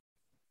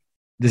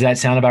 does that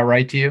sound about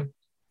right to you?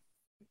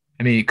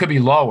 I mean, it could be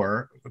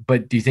lower,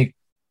 but do you think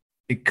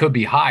it could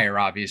be higher,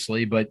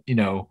 obviously, but,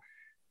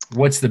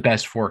 what's the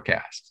best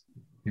forecast?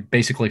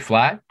 Basically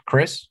flat,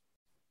 Chris?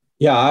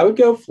 Yeah, I would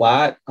go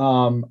flat,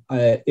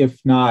 if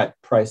not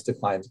price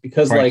declines,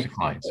 because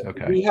declines.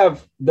 Okay.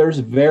 There's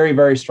very,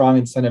 very strong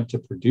incentive to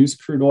produce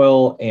crude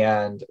oil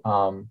and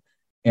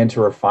to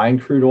refine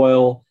crude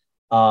oil.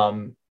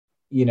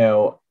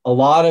 A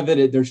lot of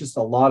it, there's just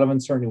a lot of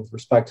uncertainty with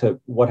respect to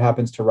what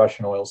happens to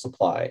Russian oil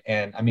supply.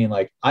 And I mean,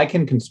 I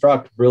can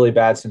construct really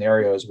bad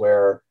scenarios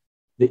where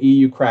the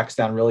EU cracks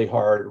down really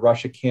hard,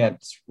 Russia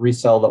can't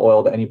resell the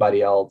oil to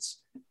anybody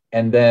else,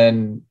 and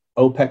then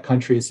OPEC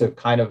countries have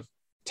kind of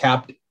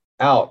tapped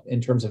out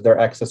in terms of their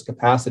excess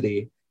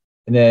capacity,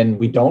 and then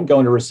we don't go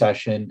into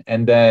recession,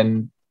 and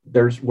then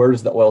where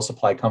does the oil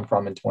supply come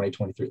from in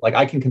 2023?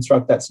 I can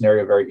construct that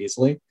scenario very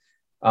easily,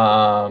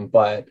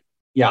 but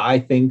yeah, I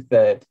think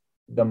that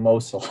the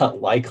most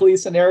likely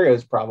scenario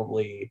is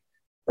probably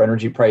for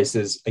energy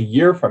prices a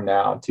year from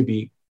now to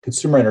be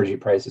consumer energy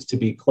prices to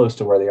be close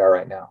to where they are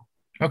right now.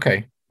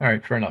 Okay. All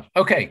right. Fair enough.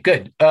 Okay,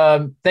 good.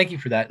 Thank you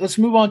for that. Let's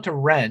move on to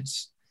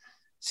rents,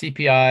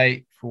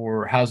 CPI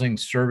for housing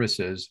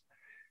services.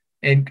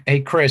 And hey,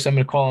 Chris, I'm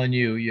going to call on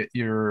you.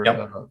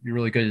 You're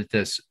really good at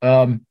this.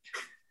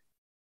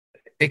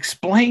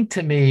 Explain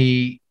to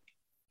me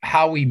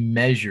how we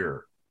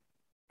measure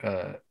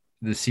the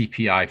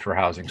CPI for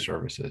housing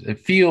services. It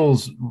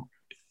feels,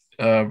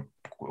 I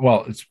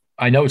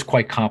know it's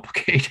quite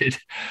complicated,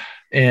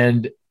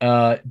 and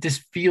this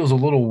feels a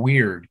little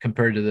weird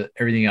compared to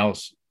everything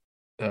else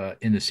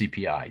in the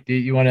CPI. Do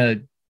you want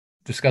to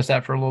discuss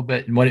that for a little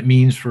bit and what it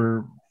means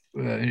for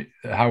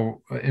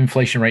how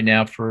inflation right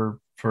now for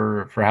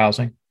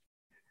housing?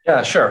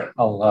 Yeah, sure.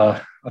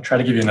 I'll try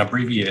to give you an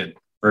abbreviated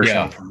version.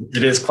 Yeah.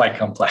 It is quite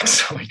complex,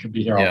 so we could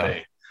be here all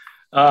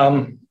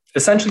day.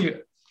 Essentially,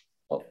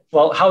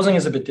 well, housing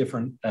is a bit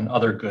different than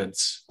other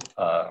goods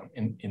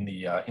in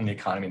the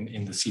economy,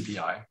 in the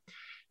CPI,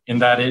 in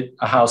that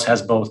a house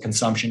has both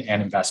consumption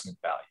and investment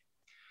value.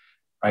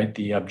 Right.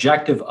 The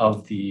objective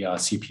of the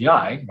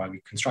CPI, why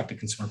we construct a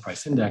consumer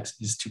price index,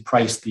 is to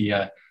price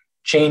the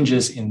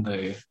changes in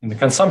the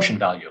consumption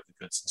value of the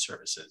goods and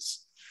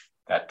services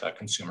that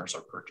consumers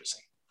are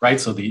purchasing. Right.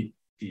 So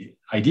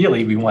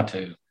ideally, we want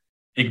to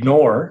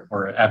ignore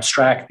or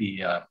abstract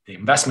the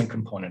investment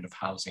component of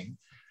housing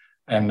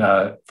and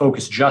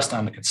focus just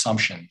on the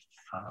consumption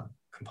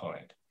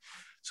component.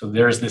 So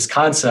there's this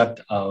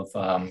concept of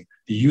the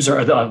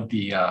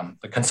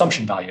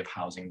consumption value of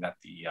housing that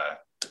the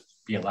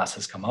BLS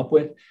has come up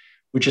with,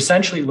 which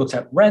essentially looks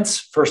at rents,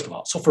 first of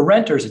all. So for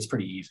renters, it's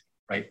pretty easy,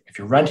 right? If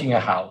you're renting a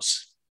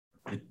house,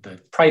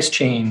 the price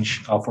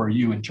change for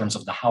you in terms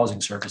of the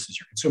housing services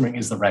you're consuming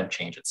is the rent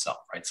change itself,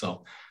 right?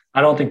 So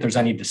I don't think there's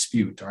any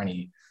dispute or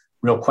any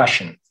real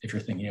question if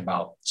you're thinking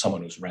about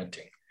someone who's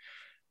renting.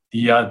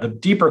 The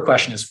deeper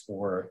question is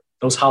for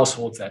those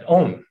households that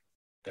own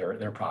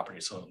their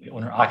property, so the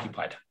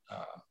owner-occupied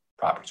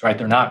properties, right?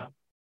 They're not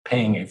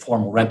paying a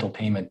formal rental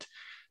payment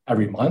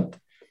every month.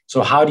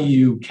 So how do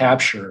you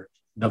capture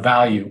the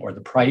value or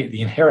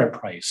the inherent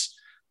price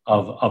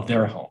of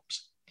their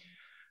homes?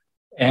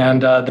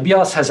 And the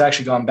BLS has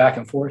actually gone back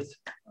and forth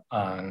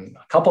on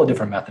a couple of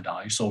different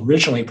methodologies. So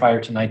originally, prior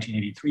to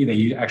 1983,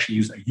 they actually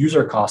used a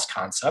user cost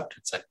concept.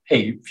 It said,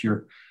 hey,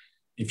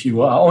 if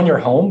you own your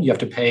home, you have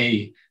to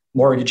pay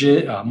mortgage.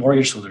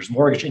 So there's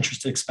mortgage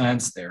interest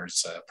expense,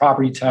 there's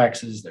property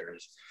taxes,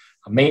 there's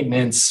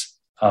maintenance,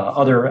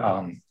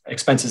 other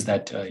expenses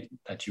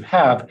that you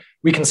have.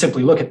 We can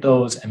simply look at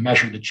those and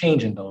measure the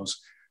change in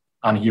those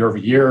on a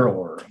year-over-year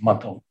or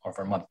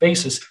month-over-month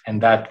basis,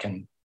 and that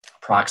can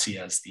proxy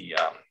as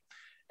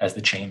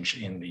the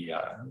change in the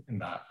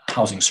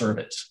housing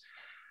service,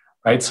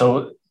 right?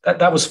 So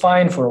that was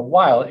fine for a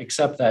while,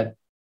 except that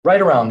right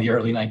around the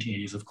early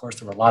 1980s, of course,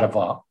 there were a lot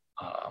of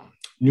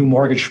new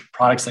mortgage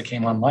products that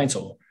came online.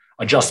 So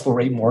adjustable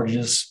rate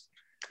mortgages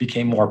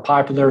became more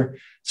popular.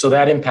 So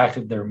that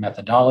impacted their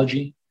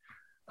methodology.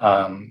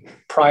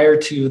 Prior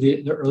to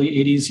the early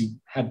 80s, you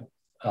had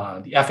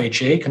the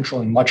FHA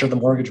controlling much of the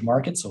mortgage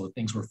market. So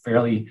things were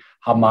fairly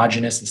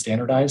homogenous and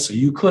standardized. So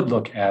you could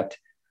look at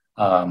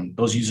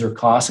those user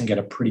costs and get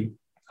a pretty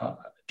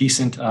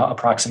decent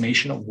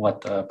approximation of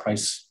what the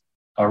price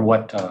or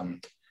what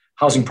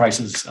housing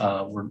prices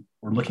were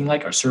looking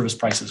like, or service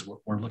prices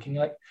were looking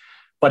like.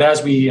 But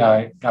as we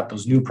got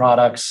those new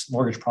products,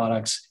 mortgage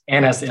products,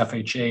 and as the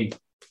FHA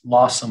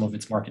lost some of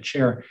its market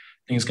share,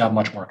 things got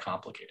much more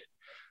complicated.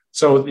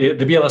 So the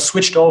BLS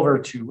switched over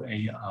to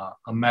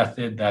a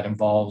method that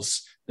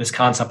involves this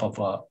concept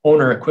of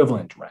owner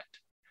equivalent rent,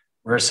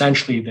 where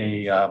essentially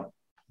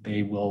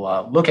they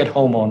will look at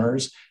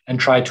homeowners and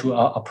try to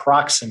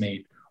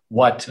approximate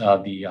what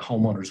the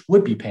homeowners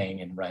would be paying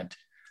in rent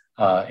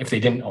if they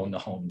didn't own the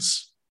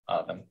homes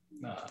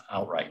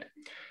outright.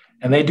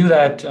 And they do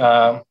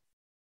that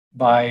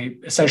by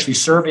essentially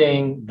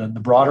surveying the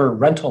broader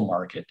rental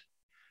market.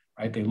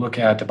 Right? They look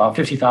at about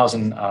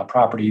 50,000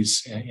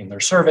 properties in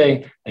their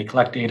survey. They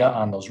collect data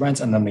on those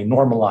rents, and then they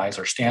normalize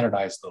or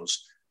standardize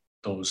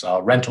those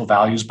rental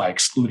values by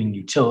excluding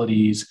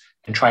utilities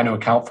and trying to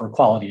account for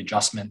quality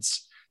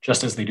adjustments,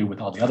 just as they do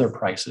with all the other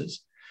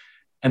prices.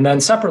 And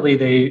then separately,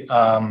 they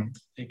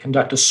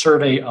conduct a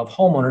survey of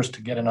homeowners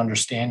to get an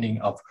understanding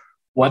of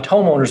what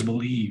homeowners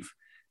believe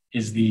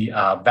is the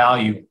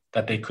value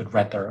that they could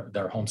rent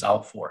their homes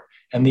out for.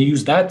 And they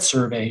use that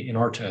survey in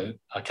order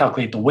to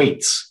calculate the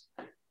weights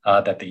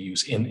that they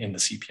use in the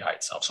CPI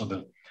itself. So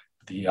the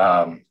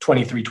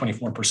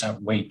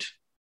 23-24% weight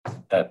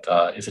that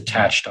is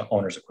attached to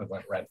owner's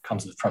equivalent rent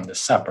comes from this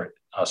separate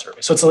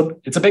survey. So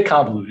it's a bit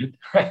convoluted,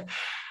 right,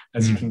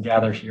 as you can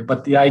gather here.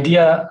 But the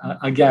idea,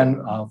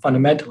 again,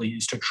 fundamentally,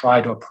 is to try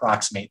to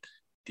approximate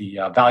the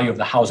value of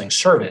the housing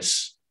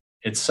service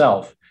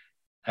itself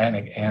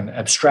and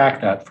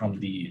abstract that from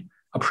the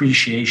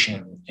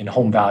appreciation in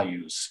home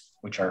values,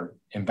 which are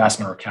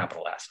investment or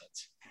capital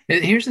assets.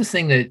 Here's the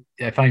thing that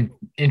I find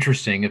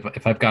interesting,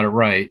 if I've got it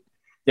right.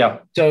 Yeah.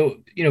 So,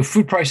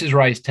 food prices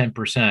rise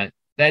 10%.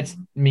 That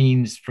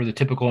means for the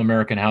typical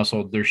American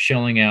household, they're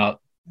shelling out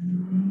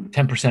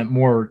 10%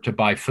 more to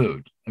buy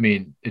food. I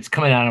mean, it's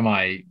coming out of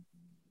my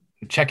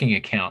checking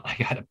account.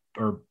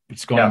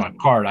 It's going on my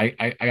card.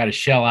 I got to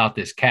shell out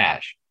this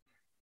cash.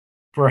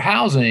 For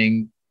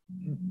housing,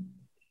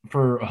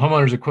 for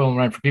homeowners equivalent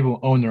rent, for people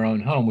who own their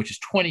own home, which is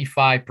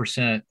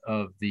 25%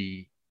 of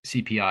the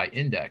CPI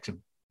index, a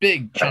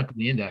big chunk of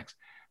the index,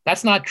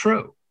 that's not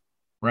true,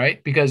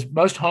 right? Because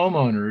most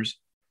homeowners,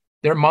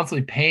 their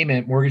monthly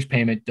payment, mortgage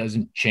payment,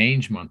 doesn't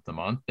change month to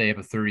month. They have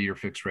a 30-year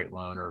fixed rate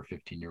loan or a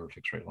 15-year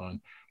fixed rate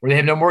loan, or they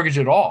have no mortgage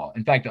at all.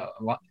 In fact, a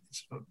lot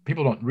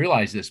people don't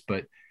realize this,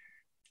 but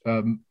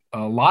a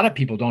lot of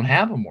people don't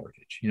have a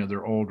mortgage.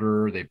 They're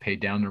older, they paid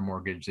down their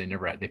mortgage,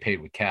 they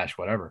paid with cash,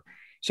 whatever.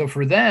 So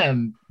for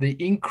them, the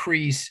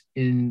increase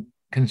in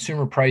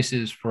consumer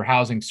prices for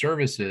housing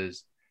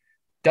services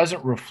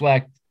doesn't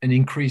reflect an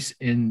increase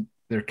in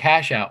their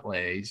cash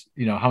outlays,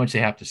 how much they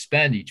have to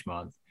spend each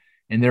month,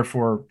 and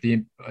therefore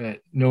the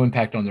no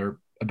impact on their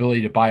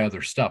ability to buy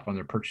other stuff, on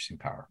their purchasing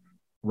power.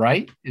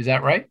 Right? Is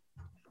that right?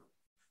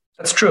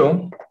 That's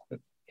true.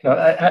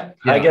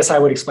 I guess I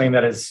would explain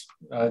that as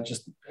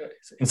just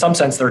in some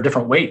sense there are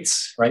different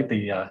weights, right?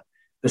 The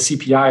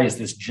CPI is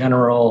this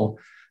general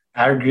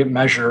aggregate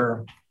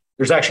measure.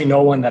 There's actually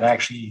no one that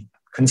actually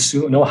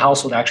no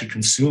household actually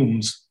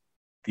consumes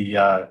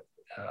the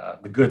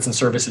goods and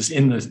services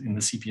in the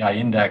CPI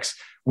index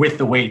with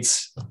the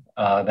weights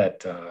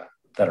that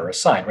are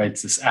assigned, right?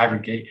 It's this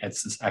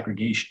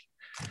aggregation,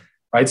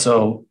 right?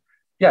 So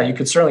yeah, you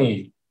could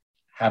certainly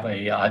have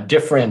a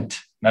different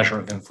measure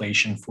of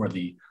inflation for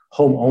the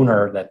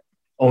homeowner that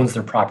owns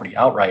their property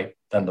outright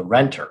than the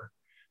renter,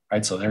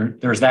 right? So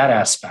there's that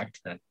aspect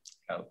that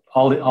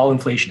all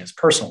inflation is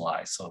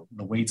personalized, so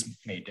the weights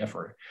may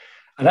differ.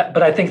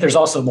 But I think there's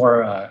also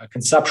more a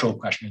conceptual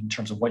question in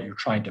terms of what you're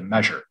trying to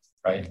measure,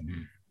 right?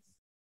 Mm-hmm.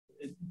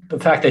 The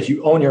fact that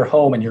you own your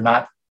home and you're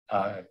not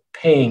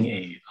making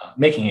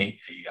a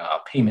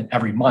payment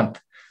every month,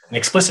 an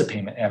explicit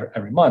payment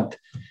every month,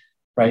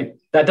 right?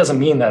 That doesn't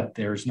mean that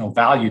there's no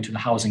value to the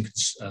housing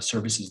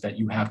services that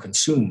you have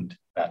consumed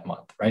that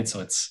month, right? So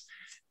it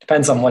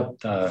depends on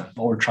what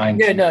we're trying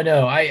to.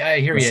 No, I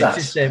hear assess. You. It's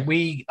just that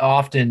we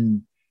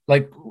often,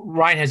 like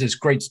Ryan has this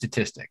great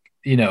statistic,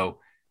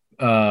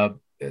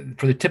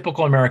 for the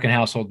typical American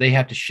household, they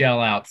have to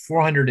shell out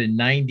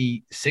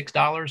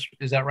 $496.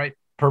 Is that right?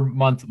 Per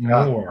month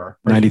more.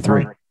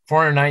 93.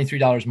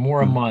 $493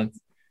 more a month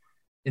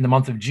in the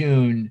month of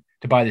June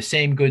to buy the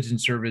same goods and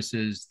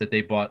services that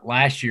they bought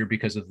last year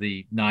because of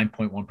the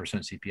 9.1%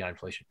 CPI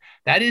inflation.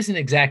 That isn't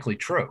exactly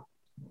true,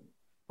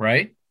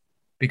 right?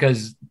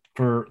 Because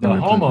for the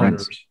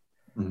homeowners,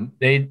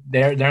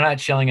 they're not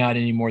shelling out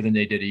any more than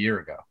they did a year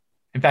ago.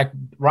 In fact,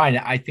 Ryan,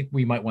 I think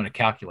we might want to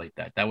calculate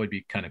that. That would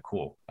be kind of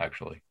cool,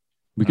 actually.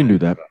 We can do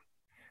that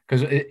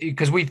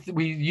because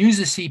we use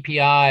the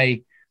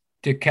CPI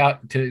to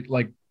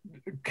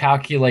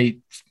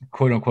calculate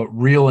quote unquote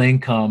real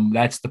income.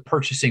 That's the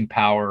purchasing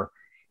power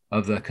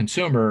of the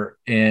consumer,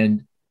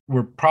 and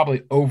we're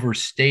probably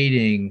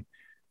overstating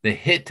the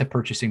hit to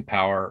purchasing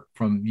power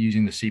from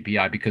using the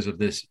CPI because of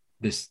this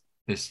the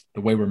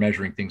way we're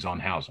measuring things on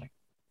housing.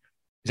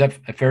 Is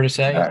that fair to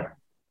say? I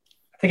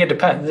think it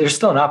depends. There's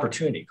still an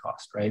opportunity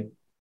cost, right?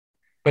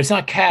 But it's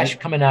not cash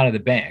coming out of the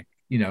bank,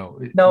 No,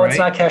 right? It's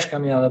not cash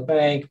coming out of the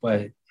bank,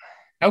 but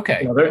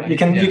okay,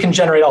 you can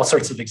generate all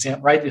sorts of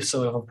examples, right?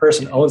 So if a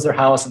person owns their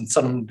house and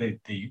suddenly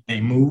they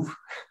move,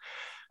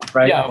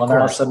 right? Yeah, well, now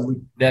all of a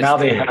sudden now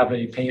they have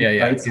a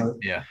payment, right? So,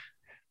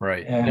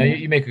 right. No,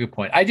 you make a good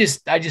point. I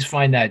just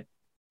find that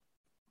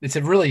it's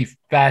a really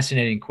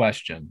fascinating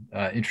question,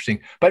 interesting.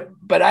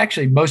 But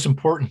actually, most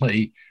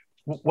importantly,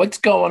 what's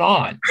going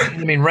on? I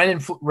mean,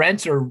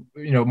 rents are,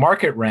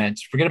 market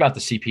rents, forget about the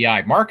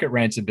CPI. Market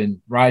rents have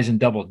been rising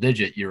double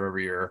digit year over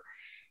year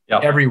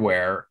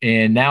everywhere.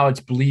 And now it's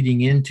bleeding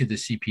into the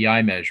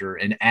CPI measure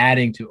and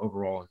adding to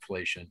overall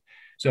inflation.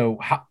 So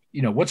how,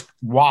 what's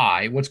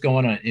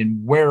going on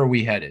and where are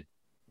we headed?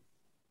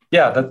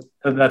 Yeah,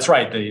 that's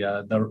right.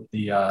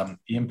 The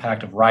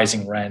impact of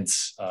rising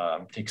rents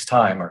takes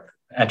time or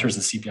enters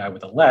the CPI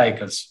with a lag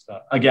because,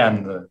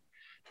 again,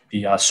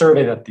 the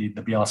survey that the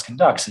BLS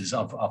conducts is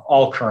of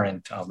all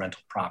current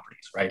rental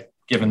properties, right?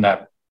 Given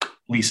that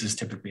leases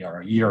typically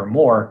are a year or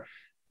more,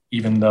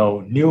 even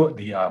though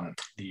the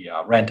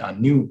rent on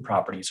new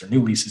properties or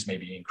new leases may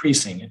be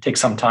increasing, it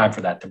takes some time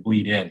for that to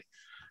bleed in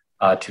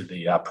to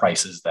the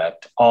prices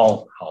that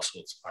all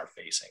households are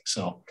facing.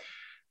 So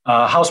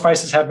house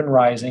prices have been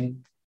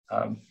rising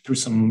through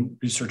some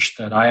research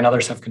that I and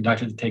others have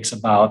conducted. It takes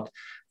about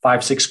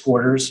 5-6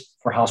 quarters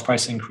for house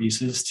price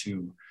increases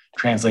to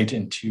translate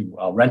into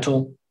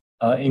rental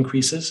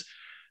increases.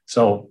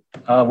 So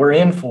we're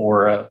in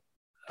for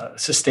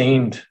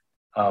sustained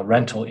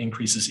rental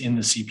increases in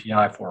the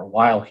CPI for a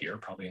while here,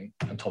 probably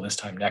until this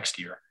time next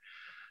year.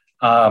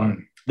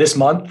 This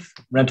month,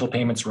 rental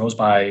payments rose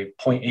by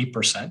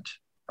 0.8%,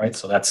 right?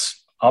 So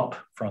that's up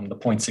from the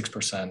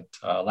 0.6%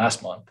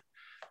 last month,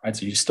 right?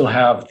 So you still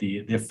have the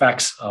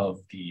effects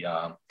of the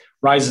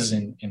rises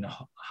in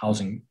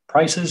housing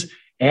prices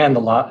and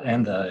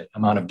the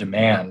amount of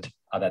demand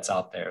that's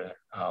out there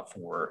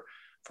for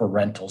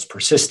rentals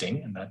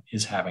persisting, and that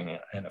is having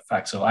an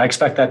effect. So I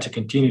expect that to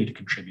continue to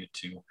contribute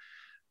to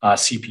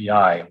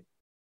CPI,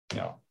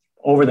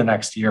 over the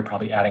next year,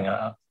 probably adding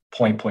a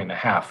point and a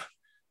half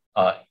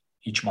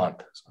each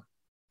month. So.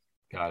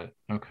 Got it.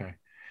 Okay.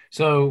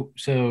 So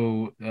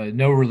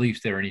no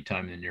relief there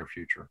anytime in the near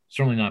future.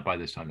 Certainly not by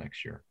this time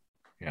next year.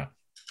 Yeah.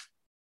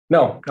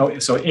 No.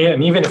 So,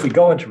 and even if we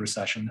go into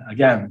recession,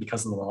 again,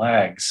 because of the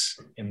lags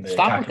in the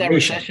Stop with that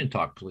recession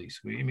talk, please.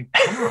 Come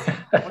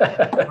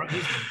on.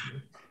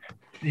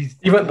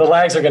 Even the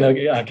lags are going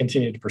to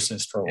continue to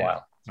persist for a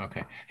while.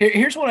 Okay.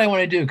 Here's what I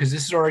want to do, because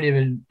this is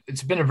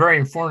it's been a very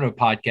informative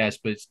podcast,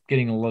 but it's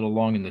getting a little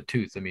long in the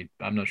tooth. I mean,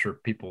 I'm not sure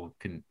people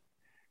can,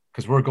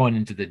 because we're going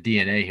into the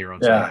DNA here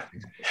on some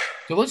things.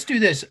 So let's do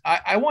this.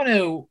 I want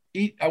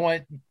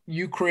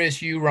you,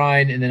 Chris, you,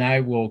 Ryan, and then I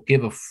will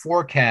give a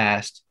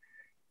forecast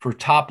for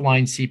top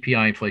line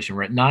CPI inflation.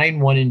 We're at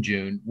 9.1 in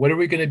June. What are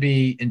we going to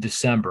be in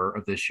December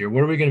of this year?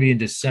 What are we going to be in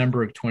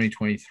December of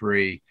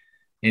 2023?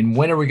 And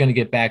when are we going to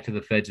get back to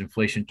the Fed's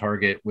inflation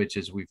target, which,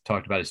 as we've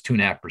talked about, is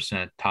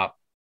 2.5%, top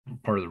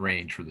part of the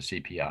range for the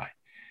CPI.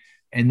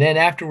 And then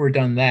after we're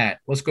done that,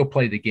 let's go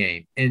play the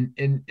game.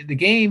 And the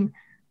game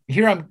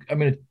here, I'm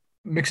going to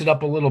mix it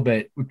up a little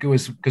bit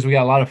because we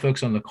got a lot of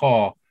folks on the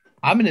call.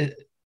 I'm going to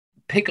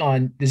pick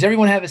on, does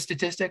everyone have a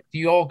statistic? Do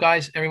you all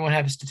guys, everyone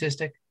have a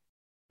statistic?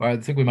 Well, I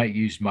think we might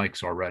use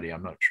mics already.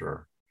 I'm not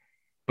sure.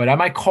 But I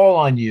might call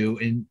on you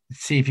and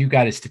see if you've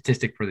got a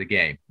statistic for the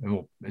game.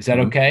 Is that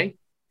okay?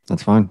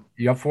 That's fine.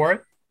 You up for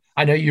it?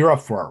 I know you're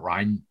up for it,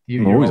 Ryan.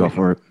 I'm always up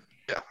for it.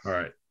 Yeah. All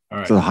right.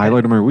 It's the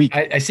highlight of my week.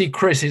 I see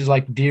Chris. He's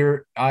like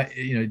deers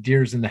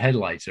in the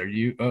headlights. Are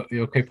you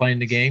okay playing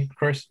the game,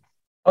 Chris?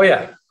 Oh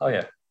yeah.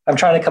 I'm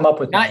trying to come up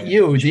with not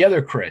you, the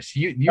other Chris.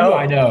 You. Oh.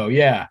 I know.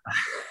 Yeah,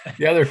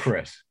 the other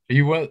Chris. Are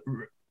you?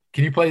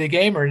 Can you play the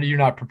game, or are you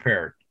not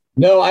prepared?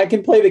 No, I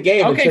can play the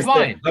game. Okay,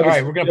 fine. All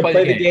right, we're gonna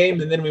play the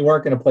game, and then we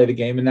weren't gonna play the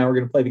game, and now we're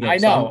gonna play the game. I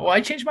know. Well,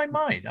 I changed my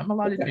mind. I'm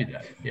allowed to do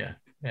that. Yeah,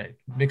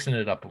 mixing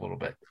it up a little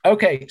bit.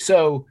 Okay,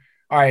 so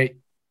all right,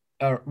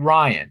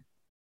 Ryan,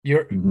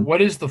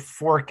 what is the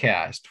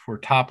forecast for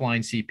top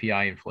line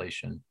CPI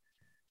inflation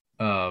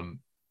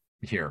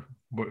here?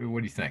 What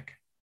do you think?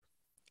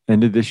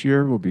 End of this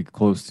year will be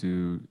close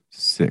to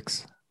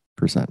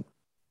 6%.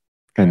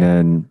 And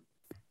then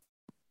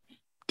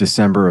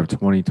December of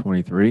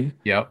 2023.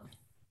 Yep.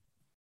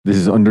 This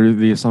is under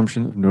the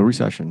assumption of no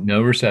recession.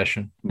 No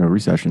recession. No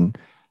recession.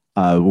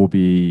 Will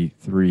be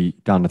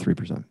down to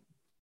 3%.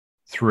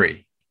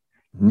 3.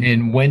 Mm-hmm.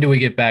 And when do we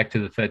get back to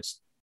the Fed's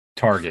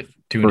target?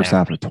 First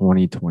half of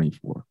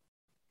 2024.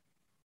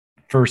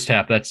 First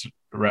half. That's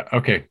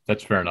okay.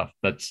 That's fair enough.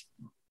 That's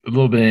a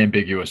little bit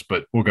ambiguous,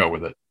 but we'll go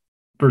with it.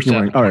 First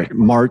half. All right.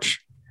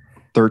 March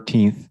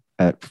 13th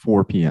at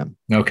 4 p.m.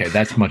 Okay.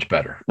 That's much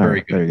better.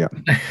 Very good. There you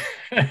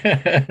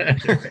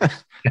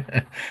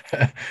go.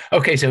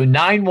 Okay. So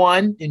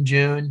 9/1 in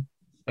June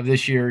of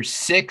this year,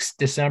 6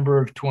 December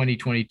of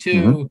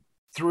 2022,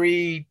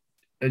 3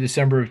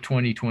 December of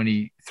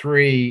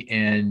 2023,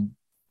 and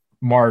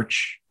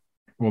March,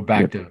 we're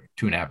back to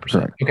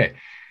 2.5%. Okay.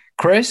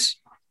 Chris?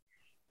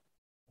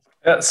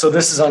 So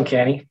this is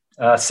uncanny.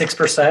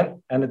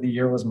 6% end of the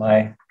year was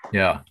my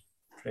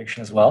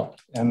prediction as well.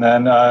 And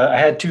then I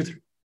had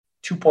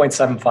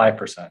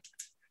 2.75%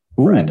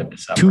 for end of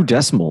December. 2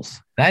 decimals.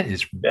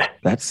 That's quite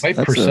that's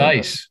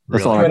precise.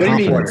 That's a lot of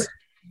confidence.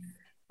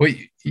 Well,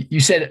 you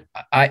said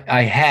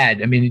I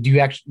had. I mean, do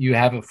you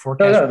have a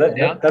forecast?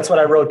 No, that's what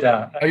I wrote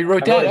down. Oh, you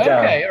wrote down?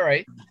 Okay, all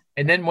right.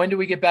 And then when do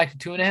we get back to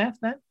 2.5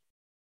 then?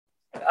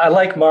 I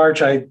like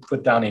March. I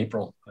put down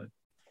April.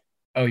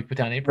 Oh, you put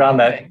down April? Around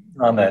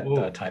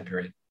that time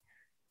period.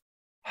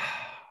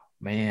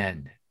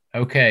 Man.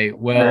 Okay.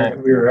 Well,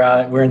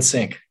 we're in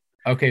sync.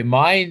 Okay.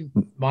 Mine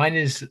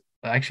is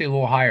actually a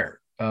little higher.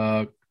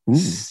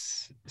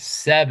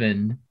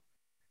 7%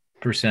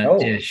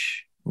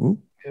 ish.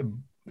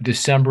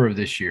 December of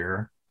this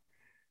year.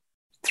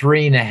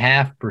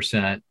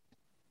 3.5%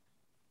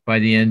 by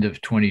the end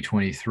of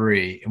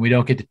 2023, and we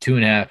don't get to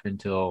 2.5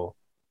 until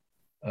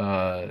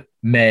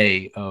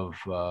May of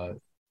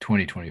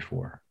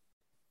 2024.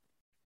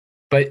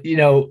 But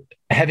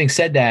having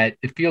said that,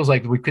 it feels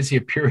like we could see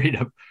a period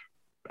of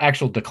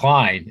actual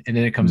decline, and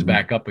then it comes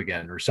back up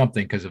again or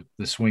something because of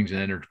the swings in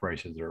energy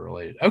prices that are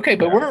related. Okay,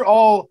 but we're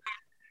all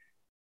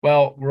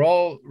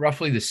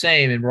roughly the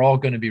same, and we're all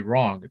going to be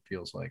wrong. It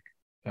feels like,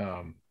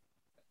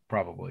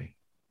 probably,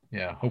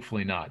 yeah.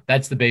 Hopefully not.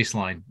 That's the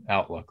baseline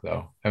outlook,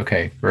 though.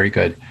 Okay, very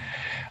good.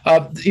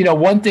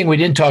 One thing we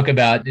didn't talk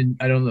about, and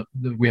I don't know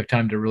if we have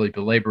time to really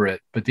belabor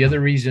it, but the other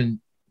reason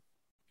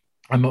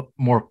I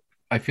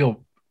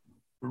feel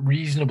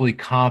reasonably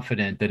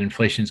confident that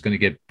inflation is going to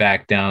get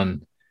back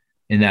down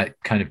in that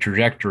kind of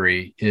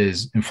trajectory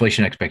is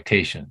inflation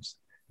expectations.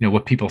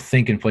 What people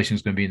think inflation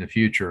is going to be in the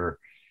future,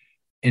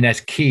 and that's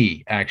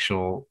key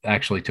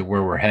actually to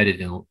where we're headed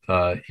in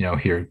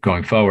here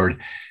going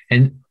forward,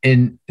 and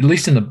at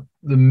least in the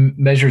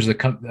measures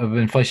of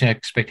inflation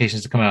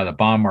expectations that come out of the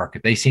bond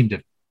market, they seem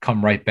to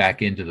come right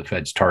back into the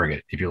Fed's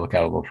target if you look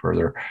out a little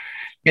further.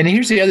 And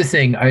here's the other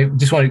thing. I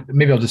just want to,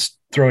 maybe I'll just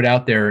throw it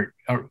out there.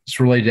 It's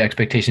related to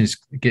expectations.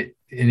 Get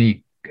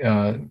any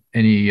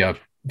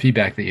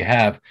feedback that you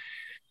have.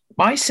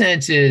 My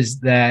sense is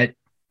that,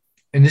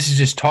 and this is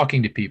just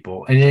talking to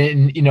people,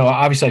 and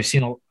obviously I've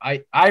seen.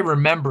 I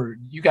remember.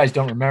 You guys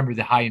don't remember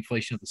the high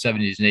inflation of the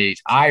 70s and 80s.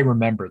 I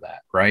remember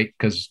that, right?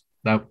 Because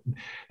that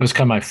was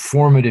kind of my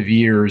formative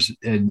years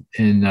in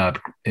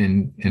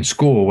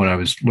school when I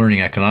was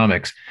learning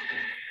economics.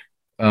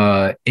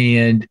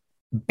 And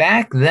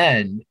back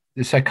then,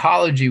 the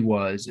psychology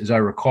was, as I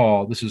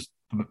recall, this is,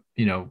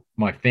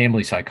 my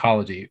family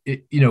psychology.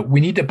 We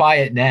need to buy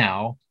it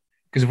now,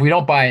 because if we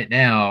don't buy it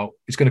now,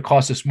 it's going to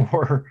cost us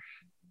more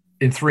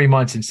in 3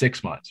 months and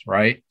 6 months,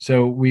 right?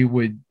 So we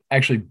would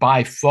actually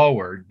buy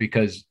forward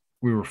because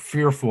we were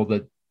fearful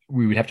that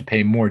we would have to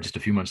pay more just a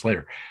few months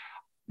later.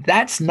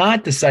 That's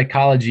not the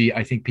psychology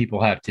I think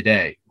people have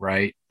today,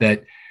 right?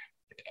 That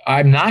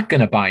I'm not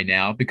going to buy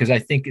now because I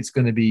think it's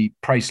going to be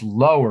priced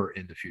lower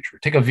in the future.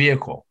 Take a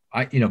vehicle.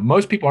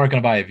 Most people aren't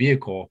going to buy a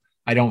vehicle,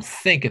 I don't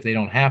think, if they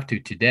don't have to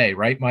today,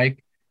 right,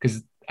 Mike?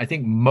 Because I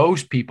think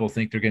most people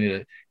think they're going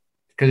to,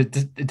 because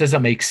it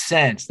doesn't make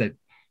sense that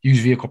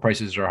used vehicle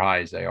prices are high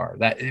as they are.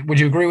 Would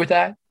you agree with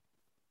that?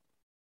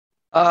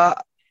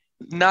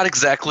 Not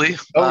exactly.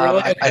 Oh, really?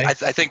 Okay. I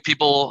think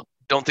people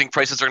don't think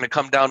prices are going to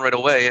come down right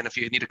away. And if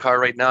you need a car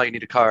right now, you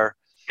need a car.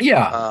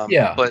 Yeah.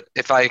 But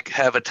if I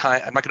have a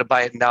time, I'm not going to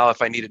buy it now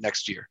if I need it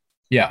next year.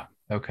 Yeah.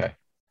 Okay.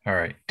 All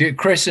right.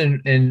 Chris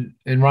and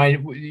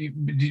Ryan,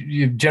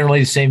 you generally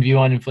the same view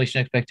on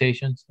inflation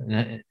expectations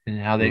and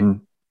how they.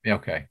 Yeah.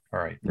 Okay. All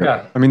right.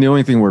 Yeah. I mean, the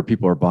only thing where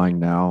people are buying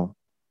now,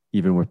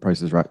 even with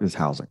prices right, is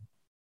housing.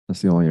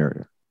 That's the only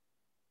area.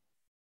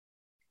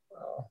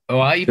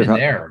 Oh, even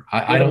there.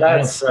 I don't.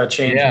 That's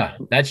changing. Yeah,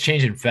 that's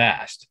changing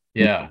fast.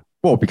 Yeah.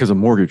 Well, because of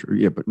mortgage,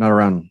 yeah, but not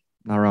around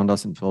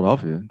us in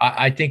Philadelphia.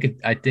 I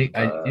think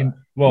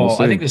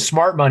the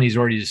smart money's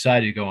already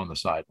decided to go on the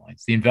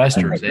sidelines. The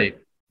investors,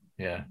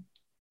 yeah.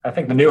 I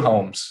think the new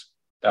homes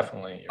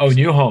definitely. Oh,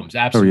 new homes,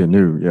 absolutely. Oh, yeah,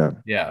 new, yeah.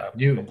 Yeah,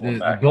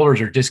 the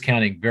builders are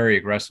discounting very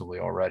aggressively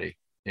already.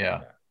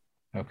 Yeah.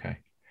 Okay.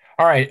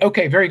 All right.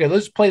 Okay. Very good.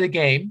 Let's play the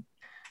game.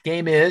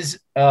 game is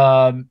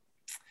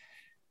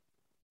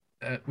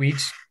we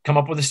each come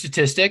up with a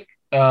statistic.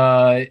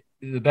 The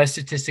best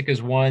statistic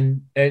is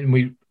one, and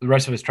the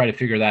rest of us try to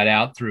figure that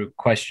out through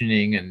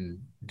questioning and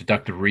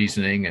deductive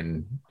reasoning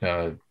and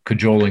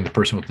cajoling the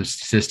person with the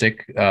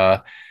statistic.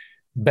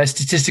 Best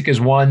statistic is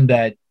one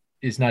that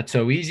is not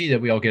so easy that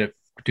we all get it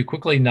too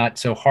quickly, not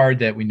so hard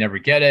that we never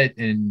get it.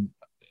 And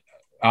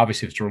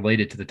obviously, if it's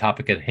related to the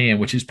topic at hand,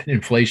 which has been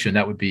inflation,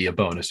 that would be a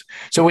bonus.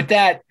 So with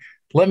that,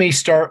 let me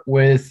start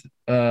with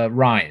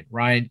Ryan.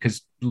 Ryan,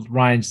 because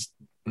Ryan's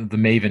the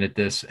maven at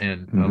this,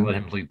 and let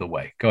him lead the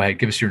way. Go ahead.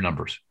 Give us your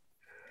numbers.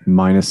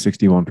 Minus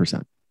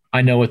 61%.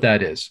 I know what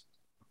that is.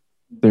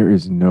 There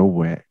is no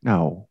way.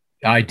 No.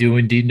 I do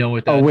indeed know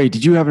what that is. Oh, wait.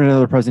 Did you have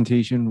another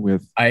presentation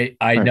with? I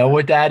know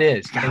what that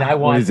is. God, and I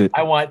what is it?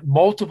 want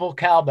multiple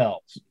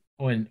cowbells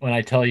when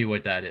I tell you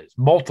what that is.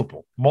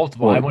 Multiple. Well,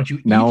 I want you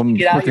now each to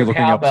get out your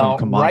looking up some cowbell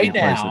commodity right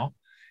prices. now.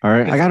 All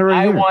right. I got it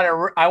right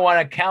here. I want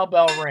a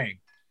cowbell ring.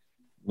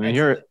 Let me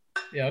hear it.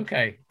 Yeah,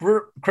 okay.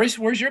 Chris,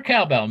 where's your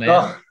cowbell, man?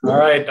 Oh, all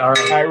right. All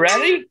right,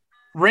 ready?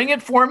 Ring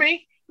it for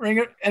me. Ring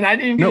it. And I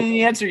didn't get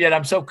the answer yet.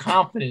 I'm so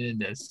confident in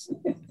this.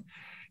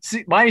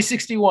 Minus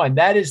 61.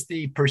 That is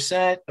the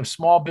percent of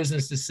small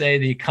businesses say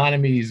the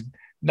economy is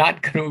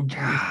not going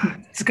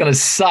to, it's going to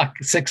suck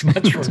 6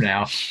 months from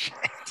now.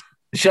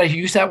 Should I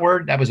use that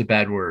word? That was a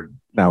bad word.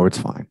 No, it's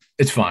fine.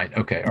 It's fine.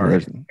 Okay. All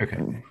right.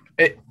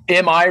 Okay.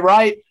 Am I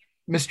right,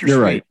 Mr. You're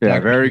Sweet? right. Yeah,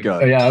 very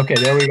good. Oh, yeah. Okay.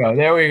 There we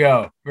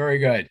go. Very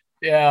good.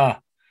 Yeah.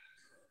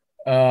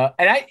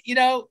 And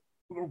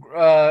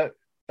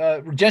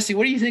Jesse,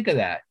 what do you think of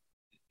that?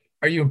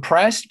 Are you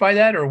impressed by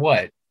that or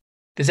what?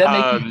 Does that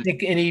make you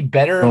think any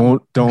better?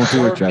 Don't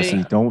do it,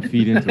 Jesse. Don't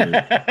feed into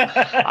it.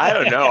 I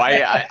don't know.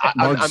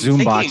 I'm Zoom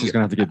thinking, box is going to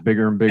have to get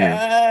bigger and bigger.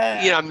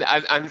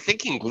 I'm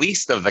thinking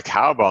least of the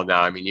cowbell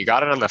now. I mean, you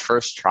got it on the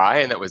first try,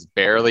 and it was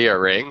barely a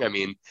ring. I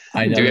mean,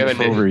 do we have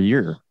over a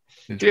year?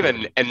 Do you have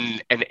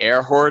an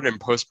air horn in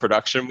post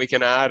production we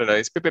can add? A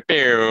nice pew, pew,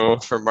 pew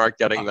for Mark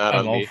getting that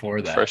on the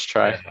first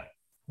try. Yeah.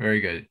 Very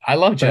good. I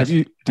love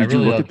Jesse. Did you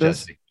look at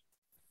this?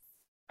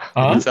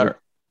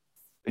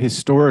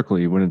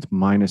 Historically, when it's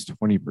minus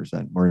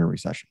 20%, we're in a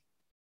recession.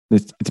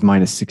 It's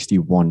minus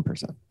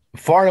 61%.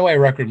 Far and away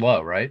record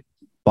low, right?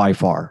 By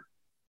far.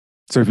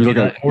 So if you look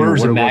at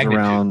orders what of it was magnitude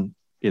around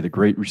the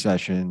Great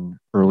Recession,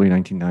 early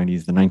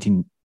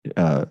 1990s,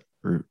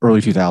 or early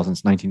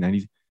 2000s,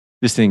 1990s,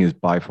 this thing is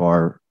by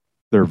far,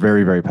 they're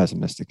very, very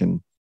pessimistic.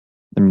 And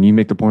I mean, you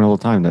make the point all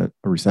the time that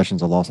a recession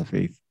is a loss of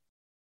faith.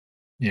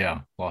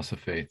 Yeah, loss of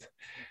faith.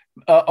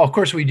 Of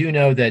course, we do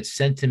know that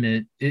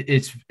sentiment,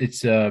 it's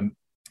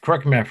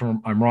correct me if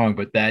I'm wrong,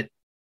 but that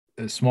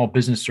small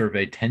business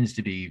survey tends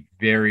to be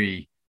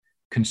very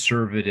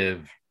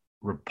conservative,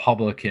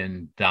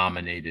 Republican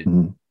dominated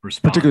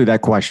response. Particularly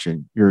that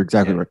question. You're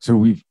exactly right. So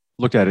we've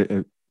looked at it,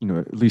 at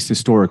least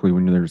historically,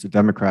 when there's a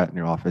Democrat in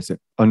the office, it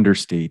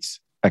understates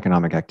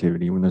economic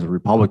activity. When there's a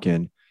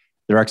Republican,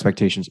 their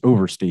expectations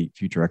overstate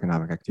future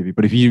economic activity.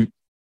 But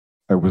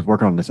I was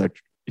working on this,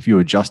 if you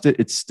adjust it,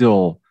 it's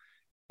still,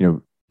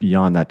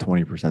 beyond that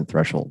 20%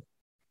 threshold.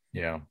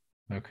 Yeah.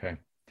 Okay.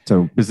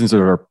 So businesses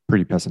are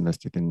pretty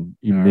pessimistic, and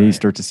you may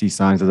start to see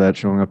signs of that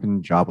showing up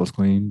in jobless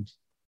claims,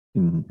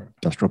 in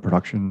industrial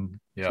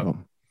production. Yeah. So.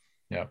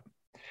 Yeah.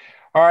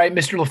 All right,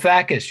 Mr.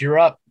 Lefakis, you're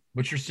up.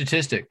 What's your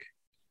statistic?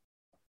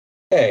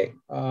 Okay.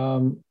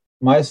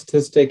 My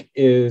statistic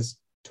is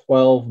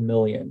 12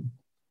 million.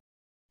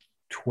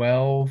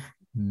 12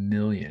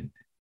 million.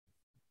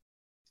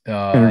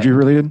 Energy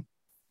related?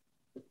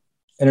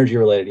 Energy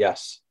related,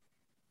 yes.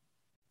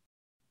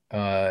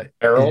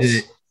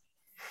 Barrels?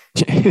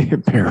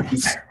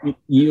 Barrels.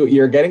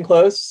 You're getting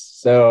close.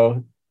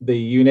 So the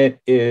unit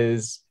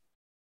is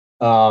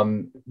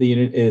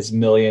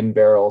million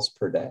barrels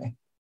per day.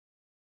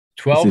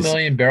 12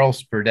 million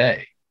barrels per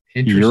day.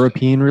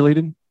 European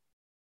related?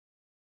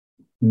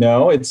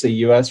 No, it's a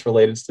US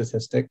related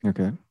statistic.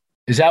 Okay.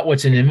 Is that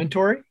what's in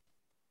inventory?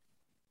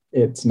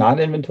 It's not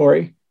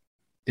inventory.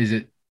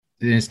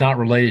 It's not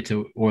related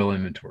to oil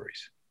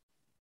inventories.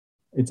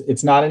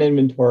 It's not an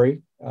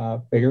inventory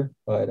figure,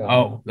 but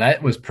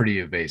that was pretty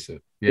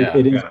evasive. Yeah,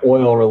 it is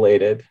oil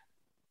related.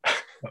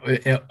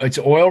 It's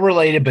oil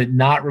related, but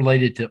not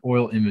related to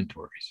oil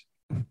inventories.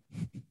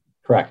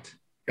 Correct.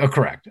 Oh,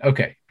 correct.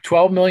 Okay,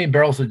 12 million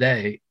barrels a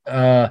day.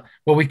 Well,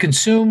 we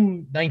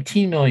consume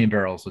 19 million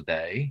barrels a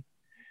day,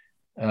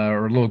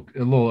 or a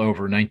little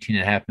over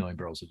 19.5 million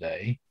barrels a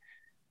day.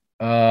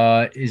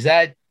 Is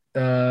that?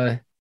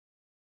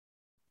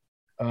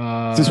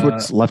 Is this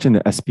what's left in the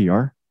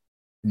SPR?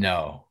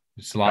 No,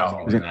 it's a lot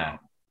more than that.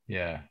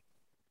 Yeah.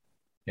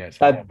 Yeah.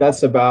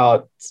 That's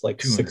about, it's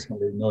like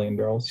 600 million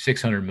barrels.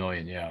 600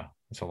 million. Yeah.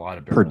 That's a lot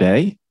of barrels. Per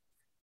day?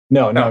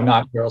 No,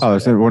 not barrels. I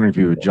was wondering if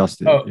you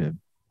adjusted it. Yeah.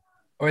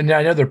 And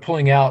I know they're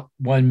pulling out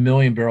 1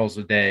 million barrels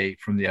a day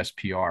from the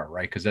SPR,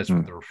 right? Because that's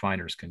what the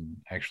refiners can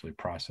actually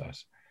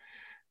process.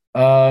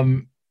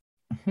 That's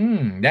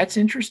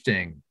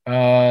interesting.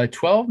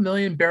 12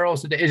 million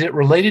barrels a day. Is it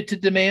related to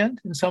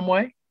demand in some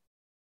way?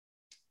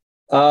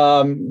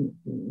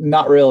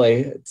 Not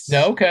really.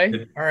 No.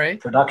 Okay. All right.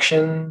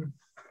 Production.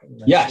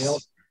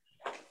 Yes.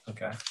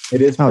 Okay.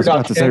 It is. I was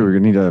about to say production. we're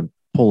gonna need to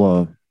pull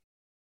a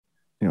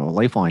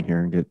lifeline here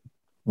and get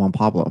Juan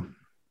Pablo.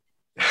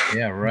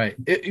 Yeah. Right.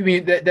 I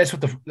mean, that's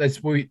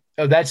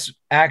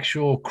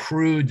actual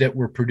crude that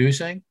we're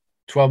producing.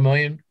 12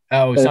 million.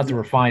 Oh, it's not the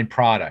refined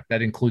product.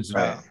 That includes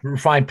Right.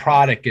 refined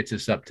product gets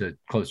us up to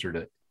closer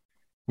to.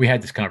 We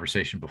had this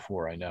conversation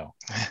before. I know.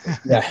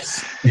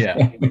 Yes.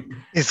 Yeah.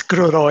 It's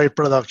crude oil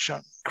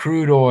production.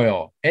 Crude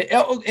oil.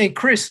 And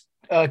Chris,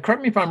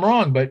 correct me if I'm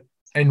wrong, but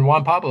and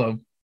Juan Pablo,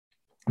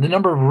 the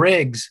number of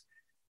rigs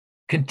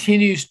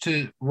continues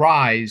to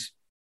rise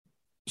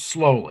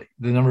slowly.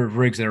 The number of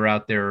rigs that are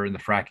out there in the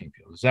fracking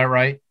field. Is that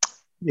right?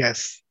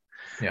 Yes.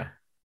 Yeah.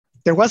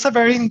 There was a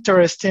very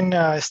interesting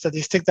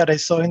statistic that I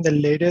saw in the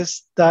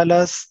latest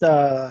Dallas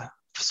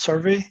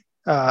survey.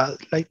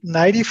 Like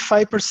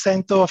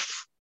 95% of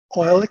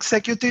oil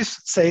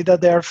executives say that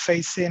they are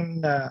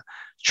facing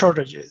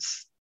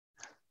shortages,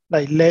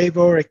 like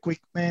labor,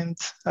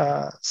 equipment.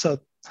 So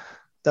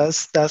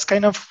that's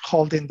kind of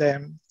holding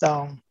them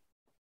down.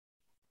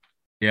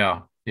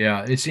 Yeah.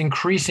 Yeah. It's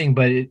increasing,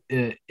 but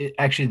it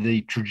actually the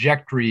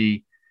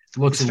trajectory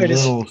looks a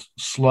little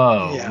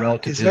slow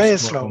relative to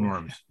historical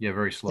norms. Yeah,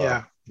 very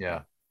slow.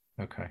 Yeah.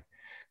 Okay.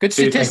 Good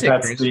Do you think statistic.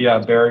 that's the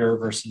barrier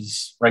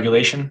versus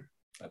regulation?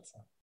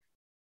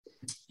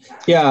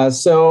 Yeah.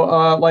 So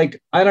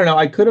I don't know.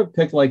 I could have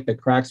picked like the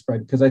crack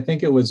spread because I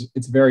think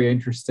it's very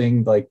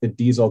interesting. Like the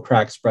diesel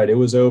crack spread, it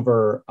was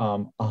over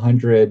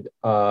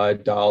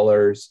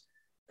 $100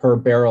 per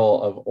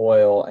barrel of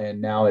oil,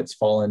 and now it's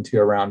fallen to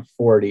around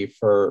 40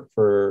 for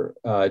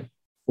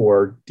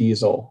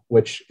diesel,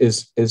 which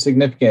is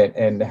significant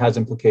and has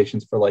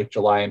implications for like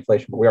July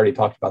inflation. But we already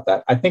talked about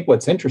that. I think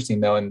what's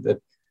interesting though, and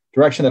the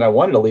direction that I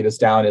wanted to lead us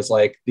down is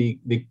like the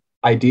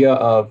idea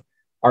of,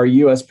 are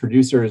U.S.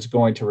 producers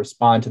going to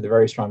respond to the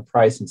very strong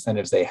price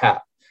incentives they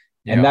have?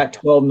 Yeah. And that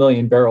 12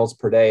 million barrels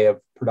per day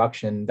of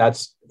production,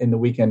 that's in the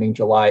week ending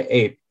July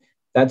 8th,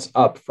 that's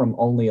up from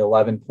only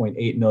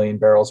 11.8 million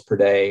barrels per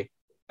day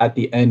at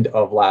the end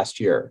of last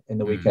year in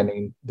the week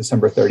ending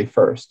December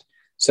 31st.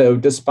 So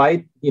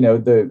despite,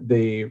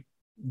 the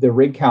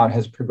rig count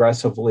has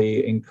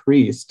progressively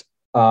increased,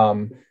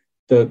 the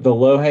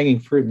low-hanging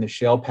fruit in the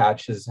shale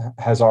patch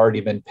has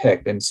already been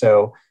picked. And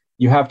so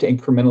you have to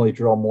incrementally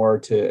drill more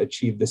to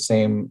achieve the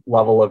same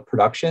level of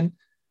production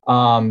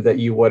that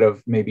you would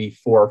have maybe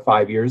 4 or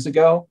 5 years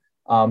ago.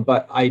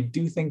 But I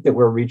do think that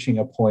we're reaching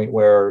a point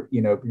where,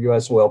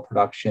 U.S. oil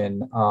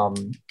production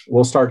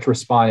will start to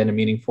respond in a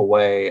meaningful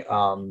way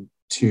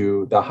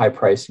to the high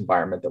price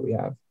environment that we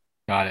have.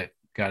 Got it.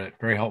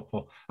 Very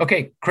helpful.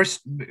 Okay, Chris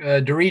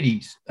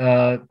Dorides,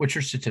 what's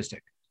your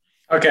statistic?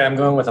 Okay, I'm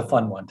going with a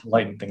fun one to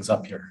lighten things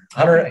up here.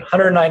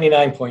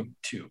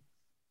 199.2.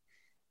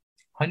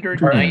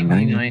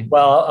 199.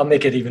 Well, I'll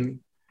make it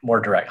even more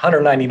direct.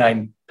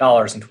 $199.20.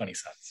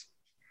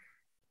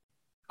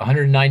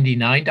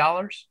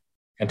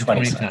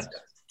 $199.20.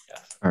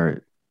 Yes. All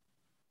right.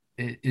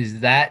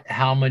 Is that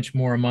how much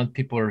more a month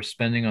people are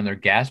spending on their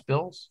gas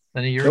bills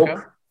than a year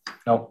ago?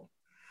 Nope.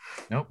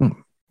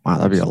 Wow,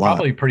 that'd be a lot.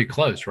 Probably pretty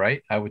close,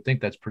 right? I would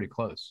think that's pretty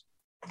close.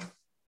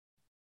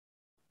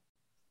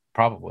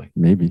 Probably.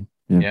 Maybe.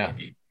 Yeah.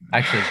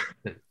 Actually,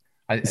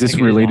 is this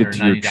related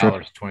to your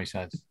trip?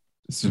 $20.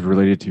 This is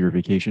related to your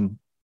vacation?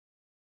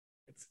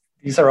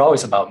 These are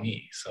always about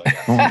me. So,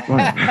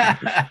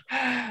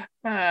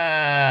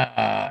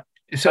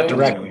 so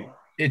directly.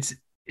 Is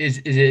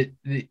it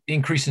the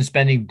increase in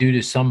spending due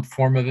to some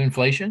form of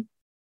inflation?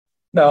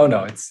 No,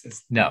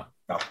 it's no.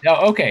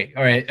 Okay.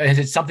 All right. Has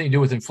it something to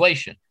do with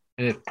inflation?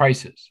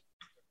 Prices?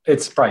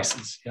 It's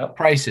prices. Yep.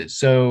 Prices.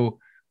 So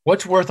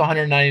what's worth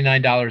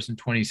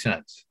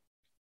 $199.20?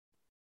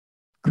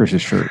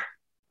 Chris's shirt.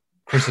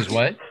 Chris's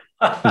what?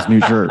 His new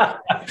shirt.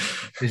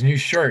 His new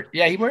shirt.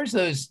 Yeah, he wears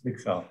those. I think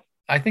so.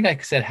 I think I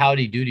said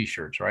howdy doody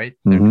shirts, right?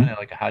 They're kind of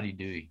like a howdy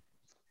doody.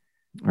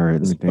 All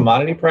right. Is it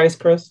commodity price,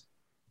 Chris?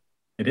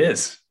 It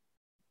is.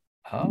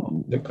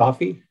 Oh. The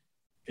coffee?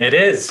 It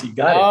is. You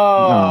got it.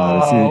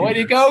 Oh, way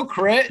to go,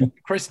 Chris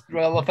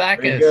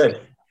Lafakis. Very good.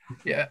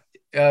 Yeah.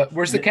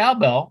 Where's the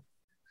cowbell?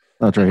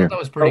 That's right here. That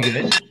was pretty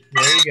good.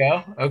 There you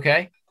go.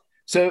 Okay.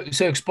 So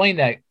explain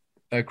that,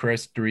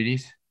 Chris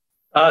Dorides.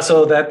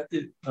 So that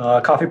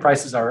coffee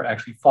prices are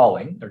actually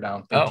falling. They're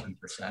down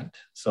 13%.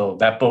 So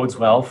that bodes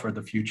well for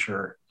the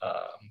future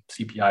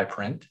CPI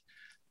print.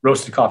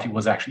 Roasted coffee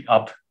was actually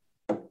up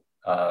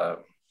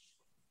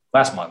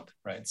last month,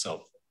 right?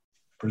 So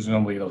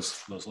presumably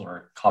those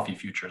lower coffee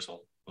futures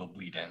will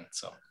bleed in.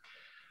 So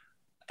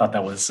I thought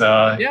that was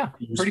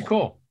pretty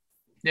cool.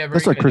 Yeah,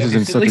 that's why Chris is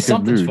in such a good mood. At least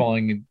something's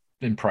falling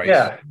in price.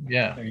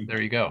 Yeah. There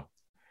you go.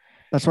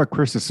 That's why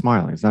Chris is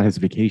smiling. It's not his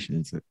vacation.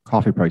 It's that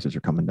coffee prices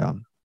are coming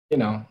down.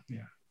 Yeah.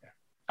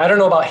 I don't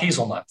know about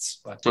hazelnuts,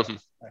 but coffee.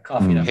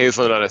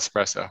 Hazelnut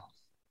espresso.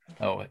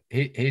 Oh,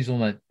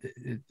 hazelnut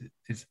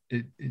is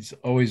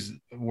always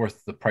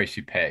worth the price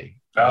you pay.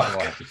 Oh. That's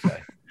all I have to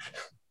say.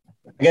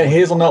 I got a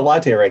hazelnut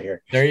latte right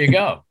here. There you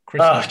go.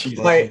 Chris. Oh, Jesus.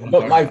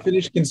 But my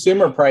finished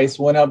consumer price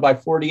went up by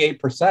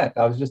 48%.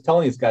 I was just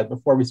telling these guys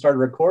before we started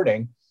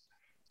recording.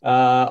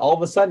 All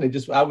of a sudden,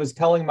 I was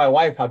telling my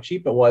wife how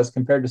cheap it was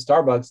compared to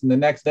Starbucks, and the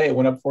next day it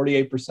went up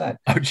 48%.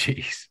 Oh,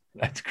 geez,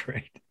 that's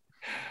great.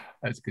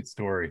 That's a good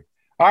story.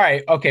 All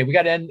right, okay, we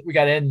got to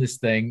end this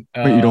thing.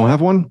 Wait, you don't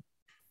have one?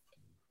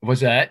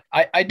 Was that?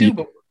 I do,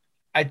 but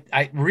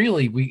I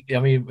really,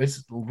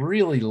 it's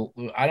really,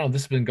 I don't know,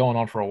 this has been going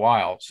on for a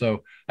while.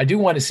 So I do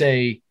want to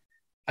say,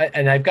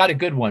 and I've got a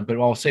good one, but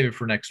I'll save it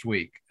for next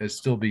week. It'll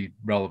still be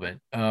relevant.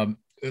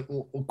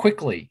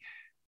 Quickly,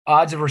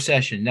 odds of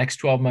recession, next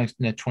 12 months,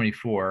 net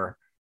 24.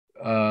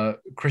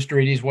 Chris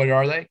Dorides, what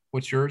are they?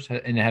 What's yours?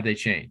 And have they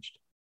changed?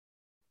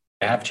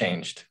 They have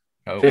changed.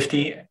 Oh.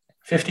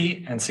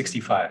 50 and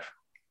 65.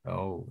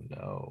 Oh,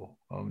 no.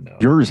 Oh, no.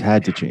 Yours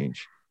had to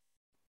change.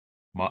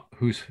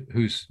 Who's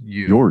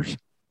you? Yours.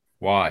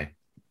 Why?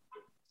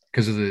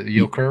 Because of the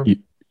yield curve?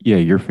 Yeah,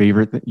 your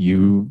favorite that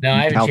you. No,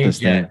 I haven't tout changed this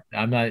thing. yet.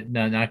 I'm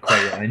not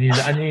quite yet.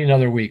 I need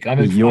another week. I'm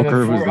The at yield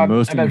curve was the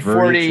most I'm at inverted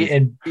 40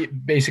 since-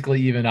 and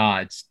basically even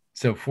odds.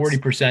 So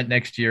 40%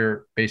 next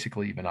year,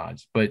 basically even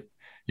odds. But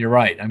you're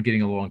right. I'm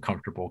getting a little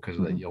uncomfortable because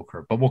of that yield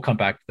curve. But we'll come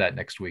back to that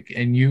next week.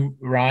 And you,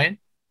 Ryan?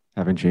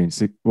 Haven't changed.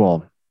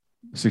 Well,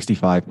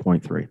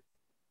 65.3.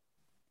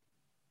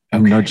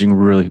 I'm Okay. nudging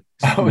really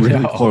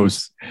no.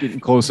 close, getting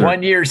closer.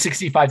 1 year,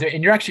 65.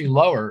 And you're actually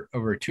lower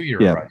over a 2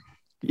 year, Yeah. right?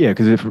 Yeah,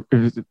 because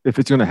if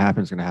it's going to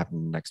happen, it's going to happen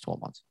in the next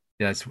 12 months.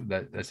 Yeah,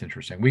 that's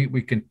interesting.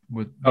 We can,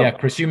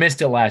 Chris, you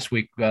missed it last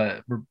week.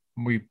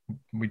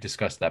 We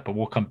discussed that, but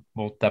we'll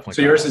definitely.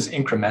 So yours is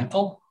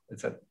incremental?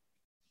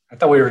 I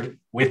thought we were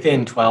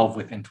within 12,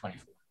 within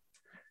 24.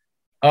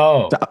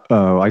 Oh,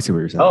 I see what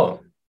you're saying. Oh,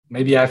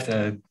 maybe I have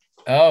to.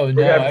 Oh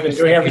no, I've been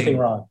doing everything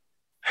wrong.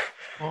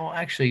 Well,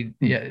 actually,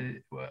 yeah.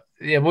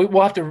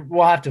 We'll have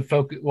to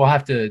focus. We'll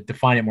have to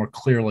define it more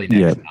clearly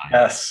next time.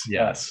 Yes.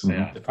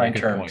 Yeah. Define Good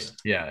terms. point.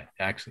 Yeah,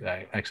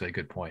 actually, a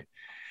good point.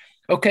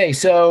 Okay,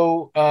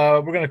 so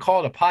we're going to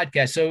call it a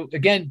podcast. So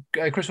again,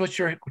 Chris, what's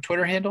your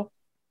Twitter handle?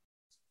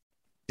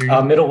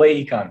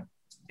 Middle-way econ.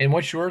 And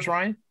what's yours,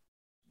 Ryan?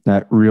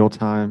 That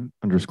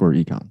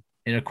real-time_econ.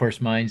 And of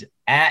course, mine's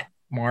at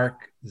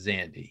Mark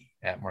Zandi.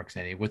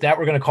 With that,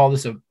 we're going to call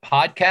this a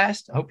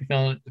podcast. I hope you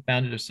found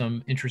it of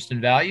some interest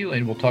and value,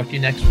 and we'll talk to you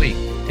next week.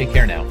 Take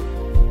care now.